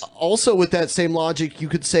also with that same logic, you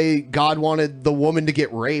could say God wanted the woman to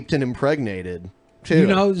get raped and impregnated too. You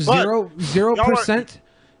know,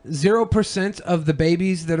 0% of the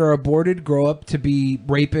babies that are aborted grow up to be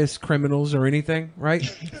rapists, criminals, or anything, right?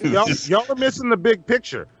 y'all are missing the big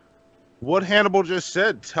picture. What Hannibal just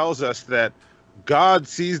said tells us that God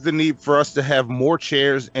sees the need for us to have more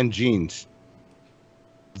chairs and jeans.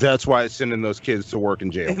 That's why it's sending those kids to work in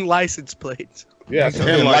jail. And license plates. Yeah,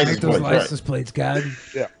 and license plates, God.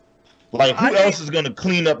 Yeah. Like, who else is going to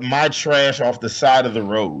clean up my trash off the side of the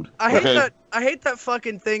road? I hate that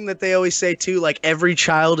fucking thing that they always say too. Like, every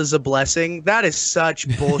child is a blessing. That is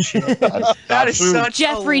such bullshit. that is such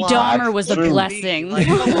Jeffrey a lie. Dahmer was a blessing.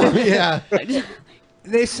 Yeah.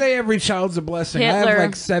 They say every child's a blessing. I Hitler. have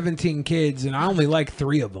like 17 kids, and I only like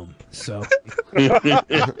 3 of them. So,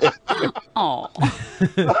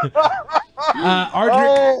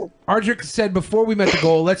 Ardrick said, before we met the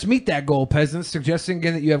goal, let's meet that goal, peasants, suggesting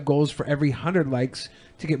again that you have goals for every 100 likes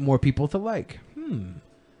to get more people to like.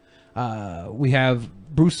 We have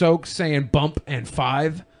Bruce Oaks saying bump and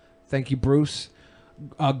 5. Thank you, Bruce.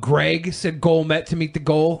 Greg said goal met to meet the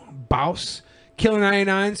goal. Bouse. Killer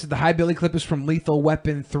 99 said the High Billy clip is from Lethal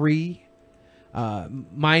Weapon 3.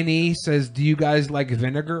 My Knee says, do you guys like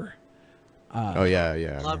vinegar? Oh, yeah. I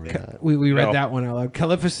remember that. We read that one out loud.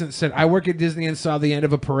 Calificent said, I work at Disney and saw the end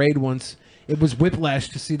of a parade once. It was whiplash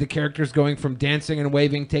to see the characters going from dancing and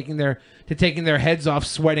waving, taking their heads off,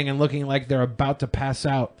 sweating, and looking like they're about to pass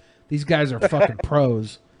out. These guys are fucking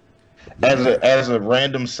pros. As a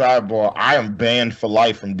random sidebar, I am banned for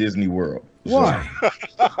life from Disney World. Why?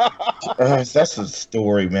 That's a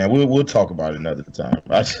story, man. We'll talk about it another time.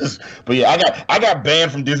 But yeah, I got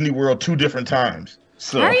banned from Disney World 2 different times.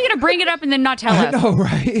 So. How are you going to bring it up and then not tell us? I know,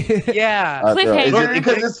 right? Yeah. Cliffhanger.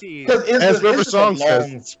 Because As River Song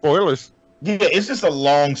says, spoilers. Yeah, it's just a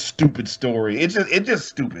long, stupid story. It's just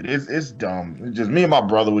stupid. It's dumb. It's just me and my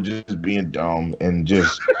brother were just being dumb and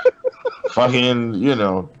just fucking,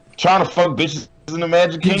 trying to fuck bitches in the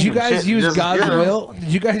Magic Kingdom. Did you guys use Just, God's will? Did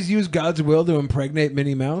you guys use God's will to impregnate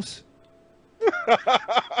Minnie Mouse?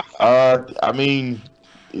 I mean,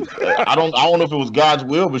 I don't know if it was God's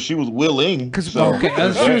will, but she was willing. So. Okay,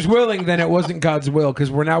 if she was willing, then it wasn't God's will, because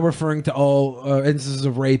we're now referring to all instances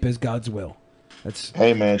of rape as God's will.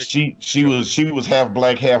 Hey man, she was half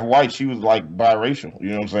black, half white. She was like biracial. You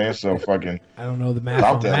know what I'm saying? So fucking. I don't know the math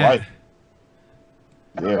Out on that that. life.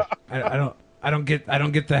 Yeah. I don't get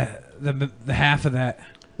the half of that.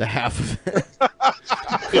 The half of it.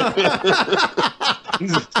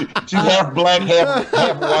 She's half black, half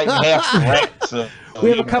white, half black. So We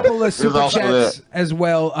have a couple of super also chats that. as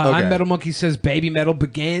well. Okay. I'm Metal Monkey says Baby Metal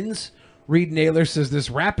begins. Reed Naylor says this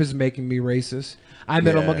rap is making me racist. I'm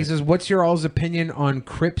Metal Yeah. Monkey says, what's your all's opinion on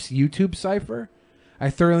Crip's YouTube cipher? I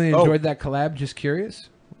thoroughly enjoyed that collab. Just curious.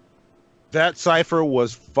 That cipher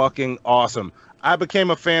was fucking awesome. I became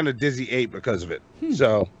a fan of Dizzy 8 because of it.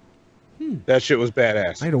 So that shit was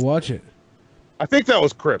badass. I had to watch it. I think that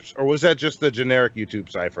was Crips, or was that just the generic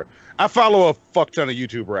YouTube cipher? I follow a fuck ton of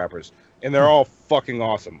YouTube rappers, and they're all fucking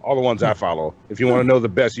awesome. All the ones I follow. If you want to know the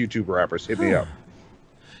best YouTube rappers, hit me up.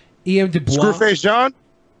 E.M. Dubois. Screwface John,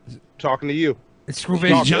 talking to you. It's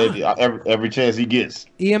Screwface John. Every chance he gets.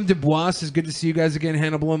 E.M. Dubois says, good to see you guys again,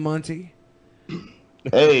 Hannibal and Monty.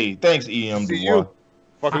 Hey, thanks, E.M. See Dubois. you.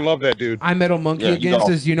 Fucking love that dude. I'm Metal Monkey Yeah, again. you know.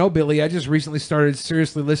 Says, Billy, I just recently started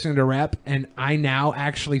seriously listening to rap, and I now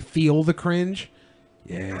actually feel the cringe.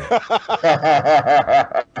 Yeah.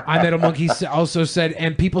 I Metal Monkey also said,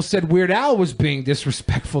 and people said Weird Al was being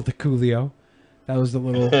disrespectful to Coolio. That was the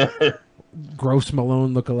little gross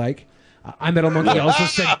Malone lookalike. I Metal Monkey also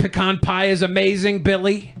said pecan pie is amazing,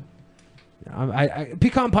 Billy.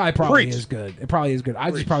 Pecan pie probably is good. It probably is good.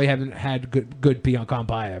 I just probably haven't had good pecan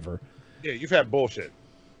pie ever. Yeah, you've had bullshit.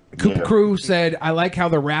 Coop Crew said, I like how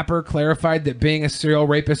the rapper clarified that being a serial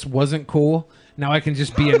rapist wasn't cool. Now I can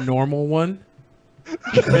just be a normal one.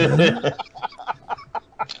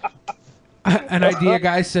 An idea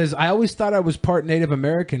guy says, I always thought I was part Native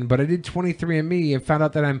American, but I did 23andMe and found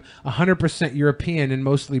out that I'm 100% European and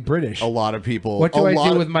mostly British. A lot of people. What do I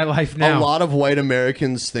do with my life now? A lot of white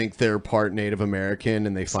Americans think they're part Native American,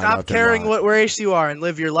 and they find Stop out they're caring not. what race you are and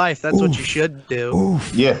live your life. That's what you should do.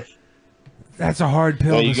 Yeah. That's a hard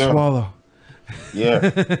pill There to you go. swallow.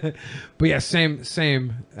 Yeah. But yeah, same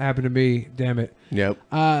happened to me. Damn it. Yep.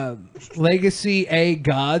 Legacy A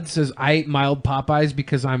God says, I ate mild Popeyes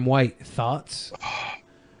because I'm white. Thoughts?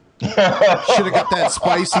 Should have got that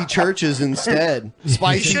spicy churches instead.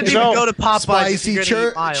 Spicy. You shouldn't even go to Popeyes if Spicy you're gonna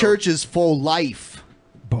eat mild. churches for life.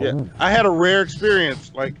 Yeah. I had a rare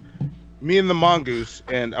experience. Like, me and the mongoose,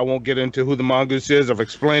 and I won't get into who the mongoose is. I've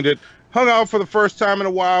explained it. Hung out for the first time in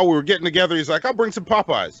a while. We were getting together. He's like, I'll bring some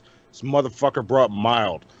Popeyes. This motherfucker brought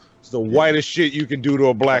mild. It's the whitest shit you can do to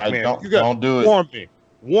a black man. Don't do it.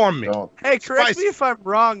 Warm me. Hey, correct me if I'm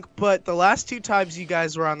wrong, but the last 2 times you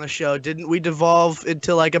guys were on the show, didn't we devolve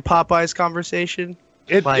into like a Popeyes conversation?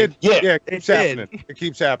 It keeps it happening. It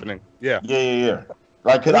keeps happening. Yeah. Yeah.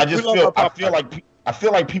 Like, cause I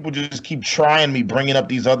feel like people just keep trying me, bringing up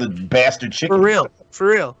these other bastard chickens. For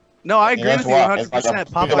real. No, I agree with you 100%. I feel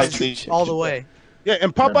Popeyes all the way. Yeah,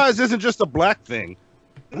 and Popeyes isn't just a black thing.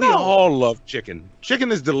 We all love chicken.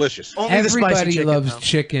 Chicken is delicious. Everybody loves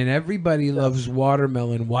chicken. Everybody loves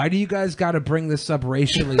watermelon. Why do you guys got to bring this up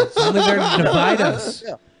racially? It's only there to divide us.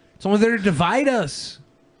 It's only there to divide us.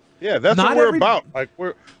 Yeah, that's Not what we're every- about. Like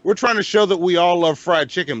we're trying to show that we all love fried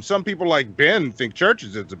chicken. Some people like Ben think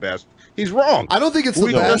Church's is the best. He's wrong. I don't think it's the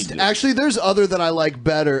We best. don't. Actually, there's other that I like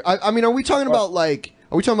better. I mean, are we talking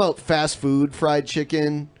about fast food fried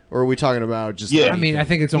chicken, or are we talking about just? I mean, I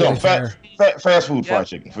think it's only fair. Fast food fried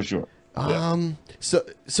chicken for sure.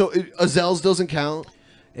 So Azell's doesn't count.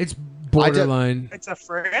 It's borderline. It's a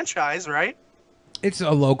franchise, right? It's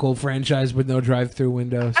a local franchise with no drive-through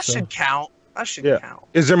window. That so. should count. That should count.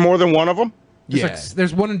 Is there more than one of them?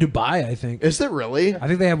 There's one in Dubai, I think. Is there really? I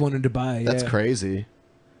think they have one in Dubai. That's yeah. crazy.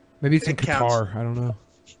 Maybe it's in It counts. Qatar. I don't know.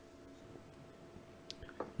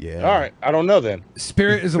 Yeah. All right. I don't know then.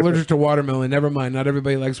 Spirit is allergic to watermelon. Never mind. Not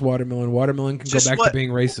everybody likes watermelon. Watermelon can Just go back what- to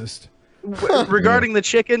being racist. Regarding the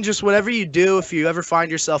chicken, just whatever you do, if you ever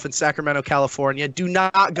find yourself in Sacramento, California, do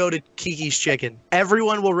not go to Kiki's Chicken.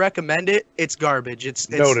 Everyone will recommend it. It's garbage. It's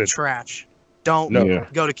Noted. trash. Don't Noted.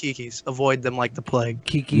 go to Kiki's. Avoid them like the plague.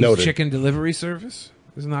 Kiki's chicken delivery service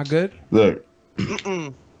is not good. Look,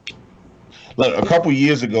 look. A couple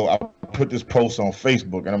years ago, I put this post on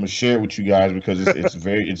Facebook, and I'm gonna share it with you guys because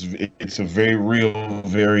it's a very real,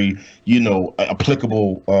 very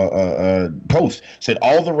applicable post. Said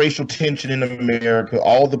all the racial tension in America,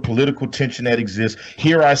 all the political tension that exists.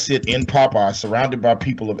 Here I sit in Popeye, surrounded by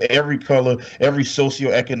people of every color, every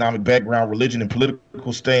socioeconomic background, religion, and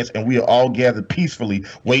political stance, and we are all gathered peacefully,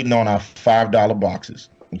 waiting on our $5 boxes.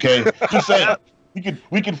 Okay, just saying.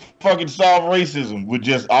 We could fucking solve racism with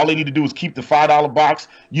just all they need to do is keep the $5 box.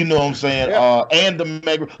 You know what I'm saying? And the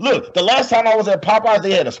mega. Look, the last time I was at Popeyes,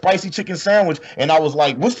 they had a spicy chicken sandwich, and I was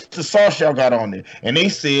like, "What's the sauce y'all got on there?" And they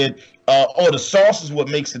said, "Oh, the sauce is what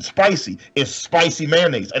makes it spicy. It's spicy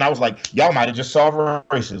mayonnaise." And I was like, "Y'all might have just solved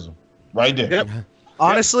racism right there." Yep.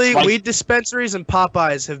 Honestly, Like- weed dispensaries and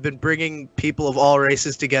Popeyes have been bringing people of all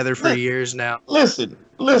races together for years now. Listen,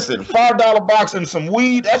 $5 box and some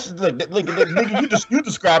weed. That's nigga. You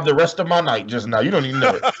described the rest of my night just now. You don't even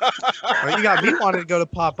know it. Well, you got me wanting to go to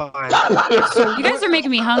Popeyes. You guys are making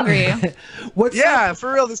me hungry.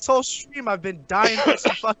 For real. This whole stream, I've been dying for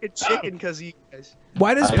some fucking chicken because of you guys.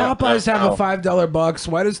 Why does I know. Popeyes have Oh. a $5 box?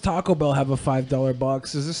 Why does Taco Bell have a $5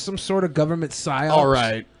 box? Is this some sort of government psyop? All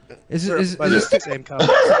right. Is Sure, it? but Is it's this the same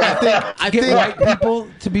company. I get white people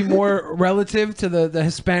to be more relative to the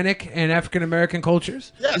Hispanic and African American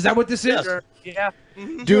cultures? Is that what this is? Yeah.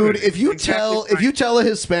 Dude, if you tell a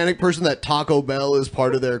Hispanic person that Taco Bell is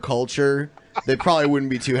part of their culture, they probably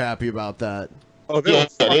wouldn't be too happy about that. Oh, they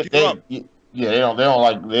don't like this.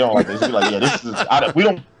 Be like, yeah, this is.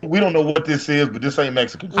 We don't know what this is, but this ain't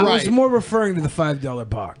Mexican. I was more referring to the $5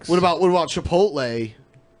 box. What about Chipotle?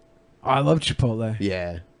 I love Chipotle.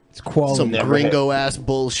 Yeah. It's quality. Some gringo ass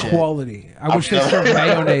bullshit. Quality. I wish they served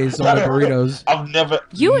mayonnaise on the burritos. I've never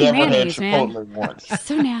You and never mayonnaise, had man. Chipotle once.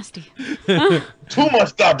 So nasty. Too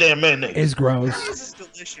much goddamn mayonnaise. It's gross. This is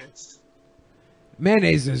delicious.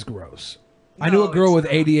 Mayonnaise is gross. I knew a girl with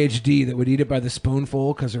ADHD that would eat it by the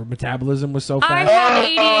spoonful because her metabolism was so I fast. have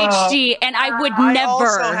ADHD, and I would I never.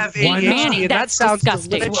 also have ADHD, Mayonnaise, and that that's sounds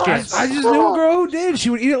disgusting. delicious. I just knew a girl who did.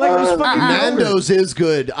 She would eat it like it was fucking yogurt. Nando's is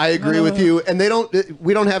good. I agree with you. And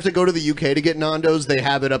we don't have to go to the UK to get Nando's. They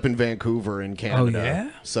have it up in Vancouver in Canada. Oh,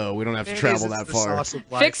 yeah? So we don't have to travel that far.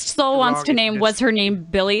 Fixed Soul wants to name. Was her name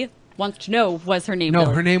Billy? Wants to know. Was her name? No,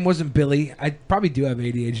 Billy? her name wasn't Billy. I probably do have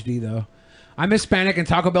ADHD though. I'm Hispanic and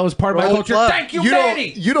Taco Bell is part of my culture. Thank you,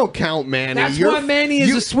 Manny. You don't count, Manny. That's why Manny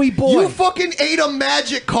is a sweet boy. You fucking ate a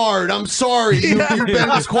magic card. I'm sorry. You've been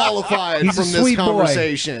disqualified He's a from this sweet boy.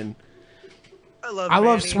 conversation. I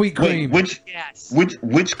love sweet cream.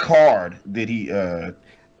 Which card did he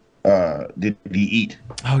eat?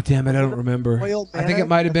 Oh damn it! I don't remember. I think it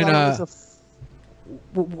might have been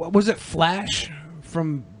was it Flash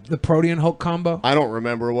from the Protean Hulk combo? I don't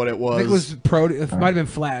remember what it was. I think it was It might have been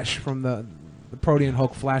Flash from the Protean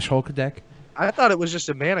Hulk Flash Hulk deck. I thought it was just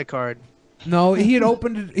a mana card. No, he had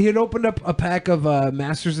opened up a pack of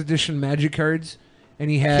Masters Edition Magic cards, and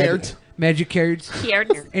he had Cards? Magic cards,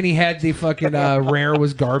 and he had the fucking rare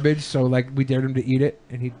was garbage. So like we dared him to eat it,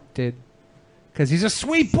 and he did, because he's a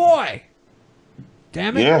sweet boy.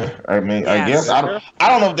 Damn it! Yeah, I mean, I guess I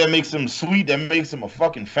don't know if that makes him sweet. That makes him a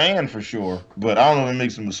fucking fan for sure. But I don't know if it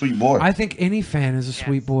makes him a sweet boy. I think any fan is a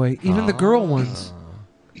sweet boy, even the girl ones.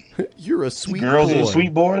 You're a sweet Girls boy. are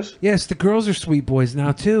sweet boys. Yes, the girls are sweet boys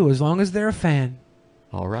now too, as long as they're a fan.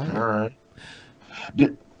 All right. All right.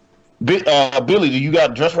 Billy, do you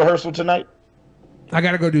got dress rehearsal tonight? I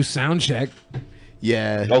got to go do sound check.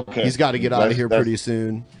 Yeah. Okay. He's got to get out of here pretty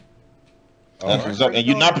soon. That's what's up. And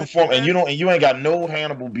you're not performing, and you ain't got no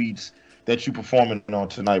Hannibal beats that you performing on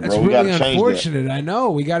tonight, bro. That's We really gotta change unfortunate. I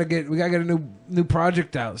know. We gotta get a new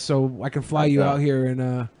project out so I can fly you out here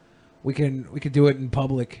and we can do it in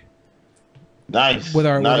public. Nice. With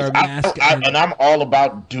our mask. And I'm all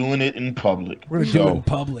about doing it in public. We're gonna do it in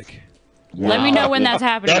public. Let me know when that's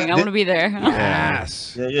happening. I want to be there.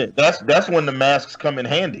 Yes. Yeah. That's when the masks come in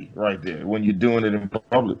handy, right there. When you're doing it in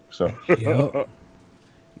public. So. Yep.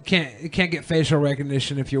 You can't get facial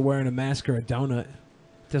recognition if you're wearing a mask or a donut.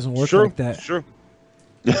 It doesn't work like that. Sure.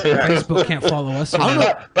 Facebook can't follow us. But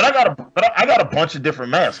I got a bunch of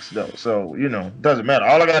different masks though, so it doesn't matter.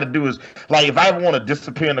 All I got to do is like if I ever want to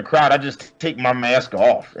disappear in the crowd, I just take my mask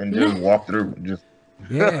off and just walk through.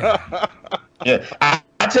 Yeah.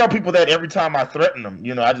 I tell people that every time I threaten them.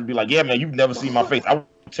 I just be like, "Yeah, man, you've never seen my face. I will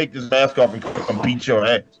take this mask off and come beat your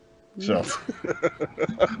ass." So.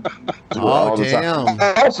 Oh damn!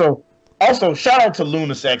 Also, shout out to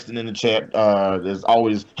Luna Sexton in the chat. Is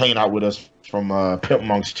always hanging out with us from Pimp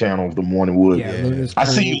Monk's channel, The Morning Wood. Yeah, Luna's I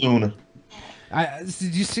see you, Luna.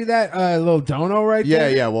 Did you see that little dono right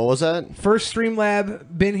there? Yeah. What was that? First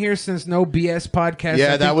Streamlab, been here since No BS podcast.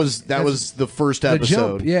 Yeah, that was the first the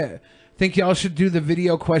episode. jump, yeah. Think y'all should do the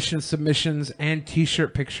video question submissions and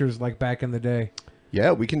T-shirt pictures like back in the day.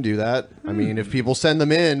 Yeah, we can do that. I mean, if people send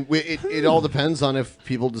them in, it all depends on if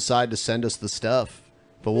people decide to send us the stuff.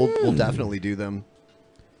 But we'll definitely do them.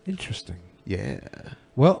 Interesting. Yeah.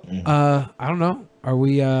 Well, I don't know. Are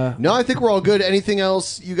we? No, I think we're all good. Anything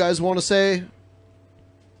else you guys want to say?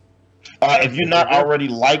 If you're not already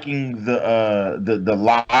liking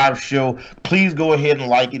the live show, please go ahead and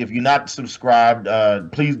like it. If you're not subscribed,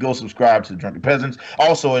 please go subscribe to the Drunken Peasants.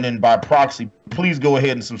 Also, and then by proxy, please go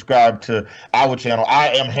ahead and subscribe to our channel. I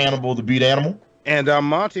am Hannibal the Beat Animal. And I'm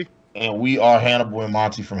Monty. And we are Hannibal and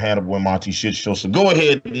Monty from Hannibal and Monty Shit Show. So go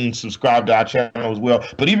ahead and subscribe to our channel as well.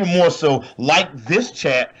 But even more so, like this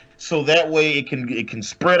chat, so that way it can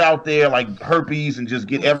spread out there like herpes and just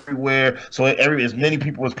get everywhere. So as many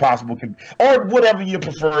people as possible can, or whatever your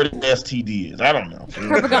preferred STD is. I don't know.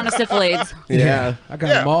 Propagonosyphilis. Yeah, I got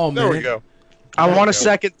them all, man. There we go. I want to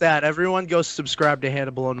second that. Everyone go subscribe to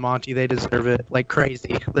Hannibal and Monty. They deserve it like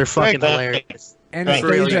crazy. They're fucking hilarious.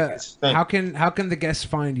 Anastasia, how can the guests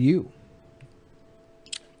find you?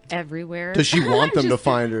 Everywhere. Does she want them to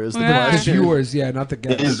find her? Is the The question. viewers, yeah, not the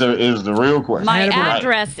guests. Is the real question. My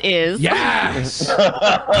address is. Yes.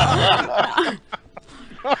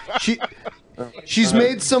 She's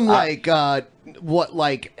made some like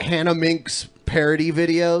Hannah Minx parody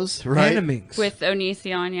videos, right? Hannah Minx. With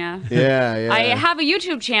Onision, yeah. Yeah. I have a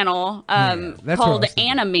YouTube channel called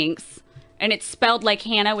Anna Minx, and it's spelled like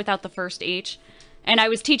Hannah without the first H. And I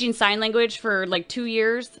was teaching sign language for like 2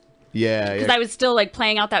 years. Yeah. Because I was still like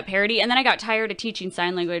playing out that parody, and then I got tired of teaching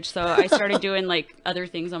sign language, so I started doing like other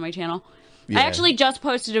things on my channel. Yeah. I actually just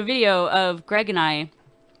posted a video of Greg and I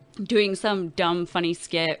doing some dumb, funny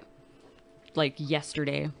skit like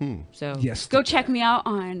yesterday. So go check me out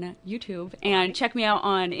on YouTube and check me out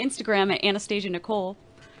on Instagram at Anastasia Nicole.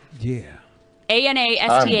 Yeah.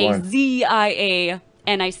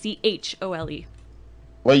 ANASTAZIANICHOLE.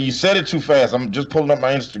 Well, you said it too fast. I'm just pulling up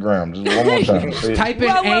my Instagram. Just one more time. Type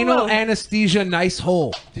in anal anesthesia nice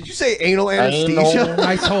hole. Did you say anal anesthesia?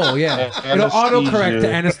 Nice hole, yeah. It'll autocorrect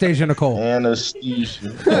to Anastasia Nicole. Anesthesia.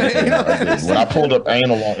 When I pulled up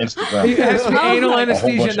anal on Instagram, You asked me anal a whole bunch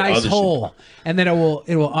anesthesia of nice other hole, and then it will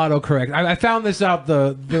autocorrect. I found this out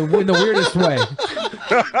in the weirdest way.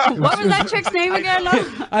 What was that chick's name again?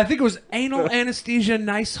 I think it was anal anesthesia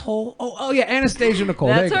nice hole. Oh yeah, Anastasia Nicole.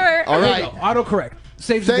 That's there you her. Go. All There you right. go. Autocorrect.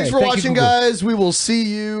 Saves the Thanks day. for Thank you, watching, Google. guys. We will see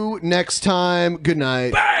you next time. Good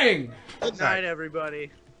night. Bang! Good night, everybody.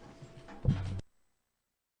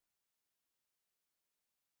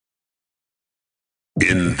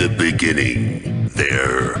 In the beginning,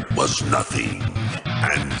 there was nothing.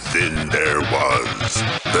 And then there was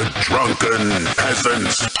the Drunken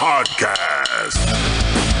Peasants Podcast.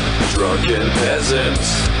 Drunken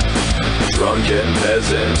Peasants. Drunken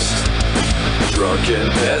Peasants. Drunken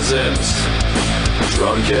Peasants.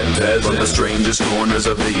 Drunken Peasants. From the strangest corners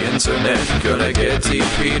of the internet, gonna get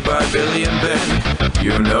TP'd by Billy and Ben.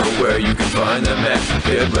 You know where you can find them at.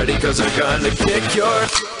 Get ready, cause they're gonna kick your...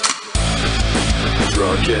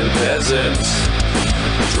 Drunken Peasants.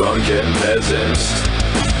 Drunken Peasants.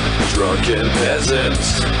 Drunken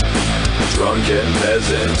Peasants. Drunken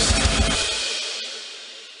Peasants.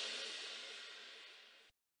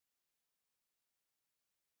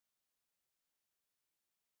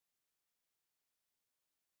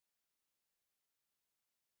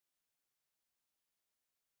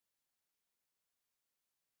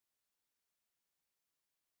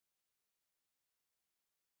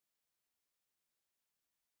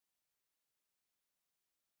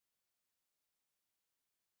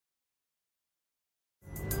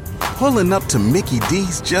 Pulling up to Mickey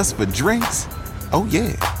D's just for drinks? Oh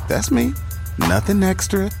yeah, that's me. Nothing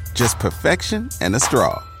extra, just perfection and a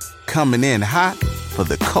straw. Coming in hot for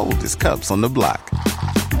the coldest cups on the block.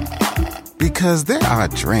 Because there are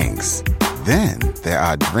drinks. Then there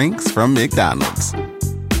are drinks from McDonald's.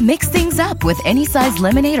 Mix things up with any size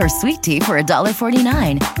lemonade or sweet tea for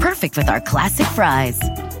 $1.49. Perfect with our classic fries.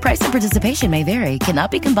 Price and participation may vary. Cannot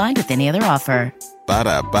be combined with any other offer.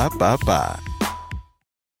 Ba-da-ba-ba-ba.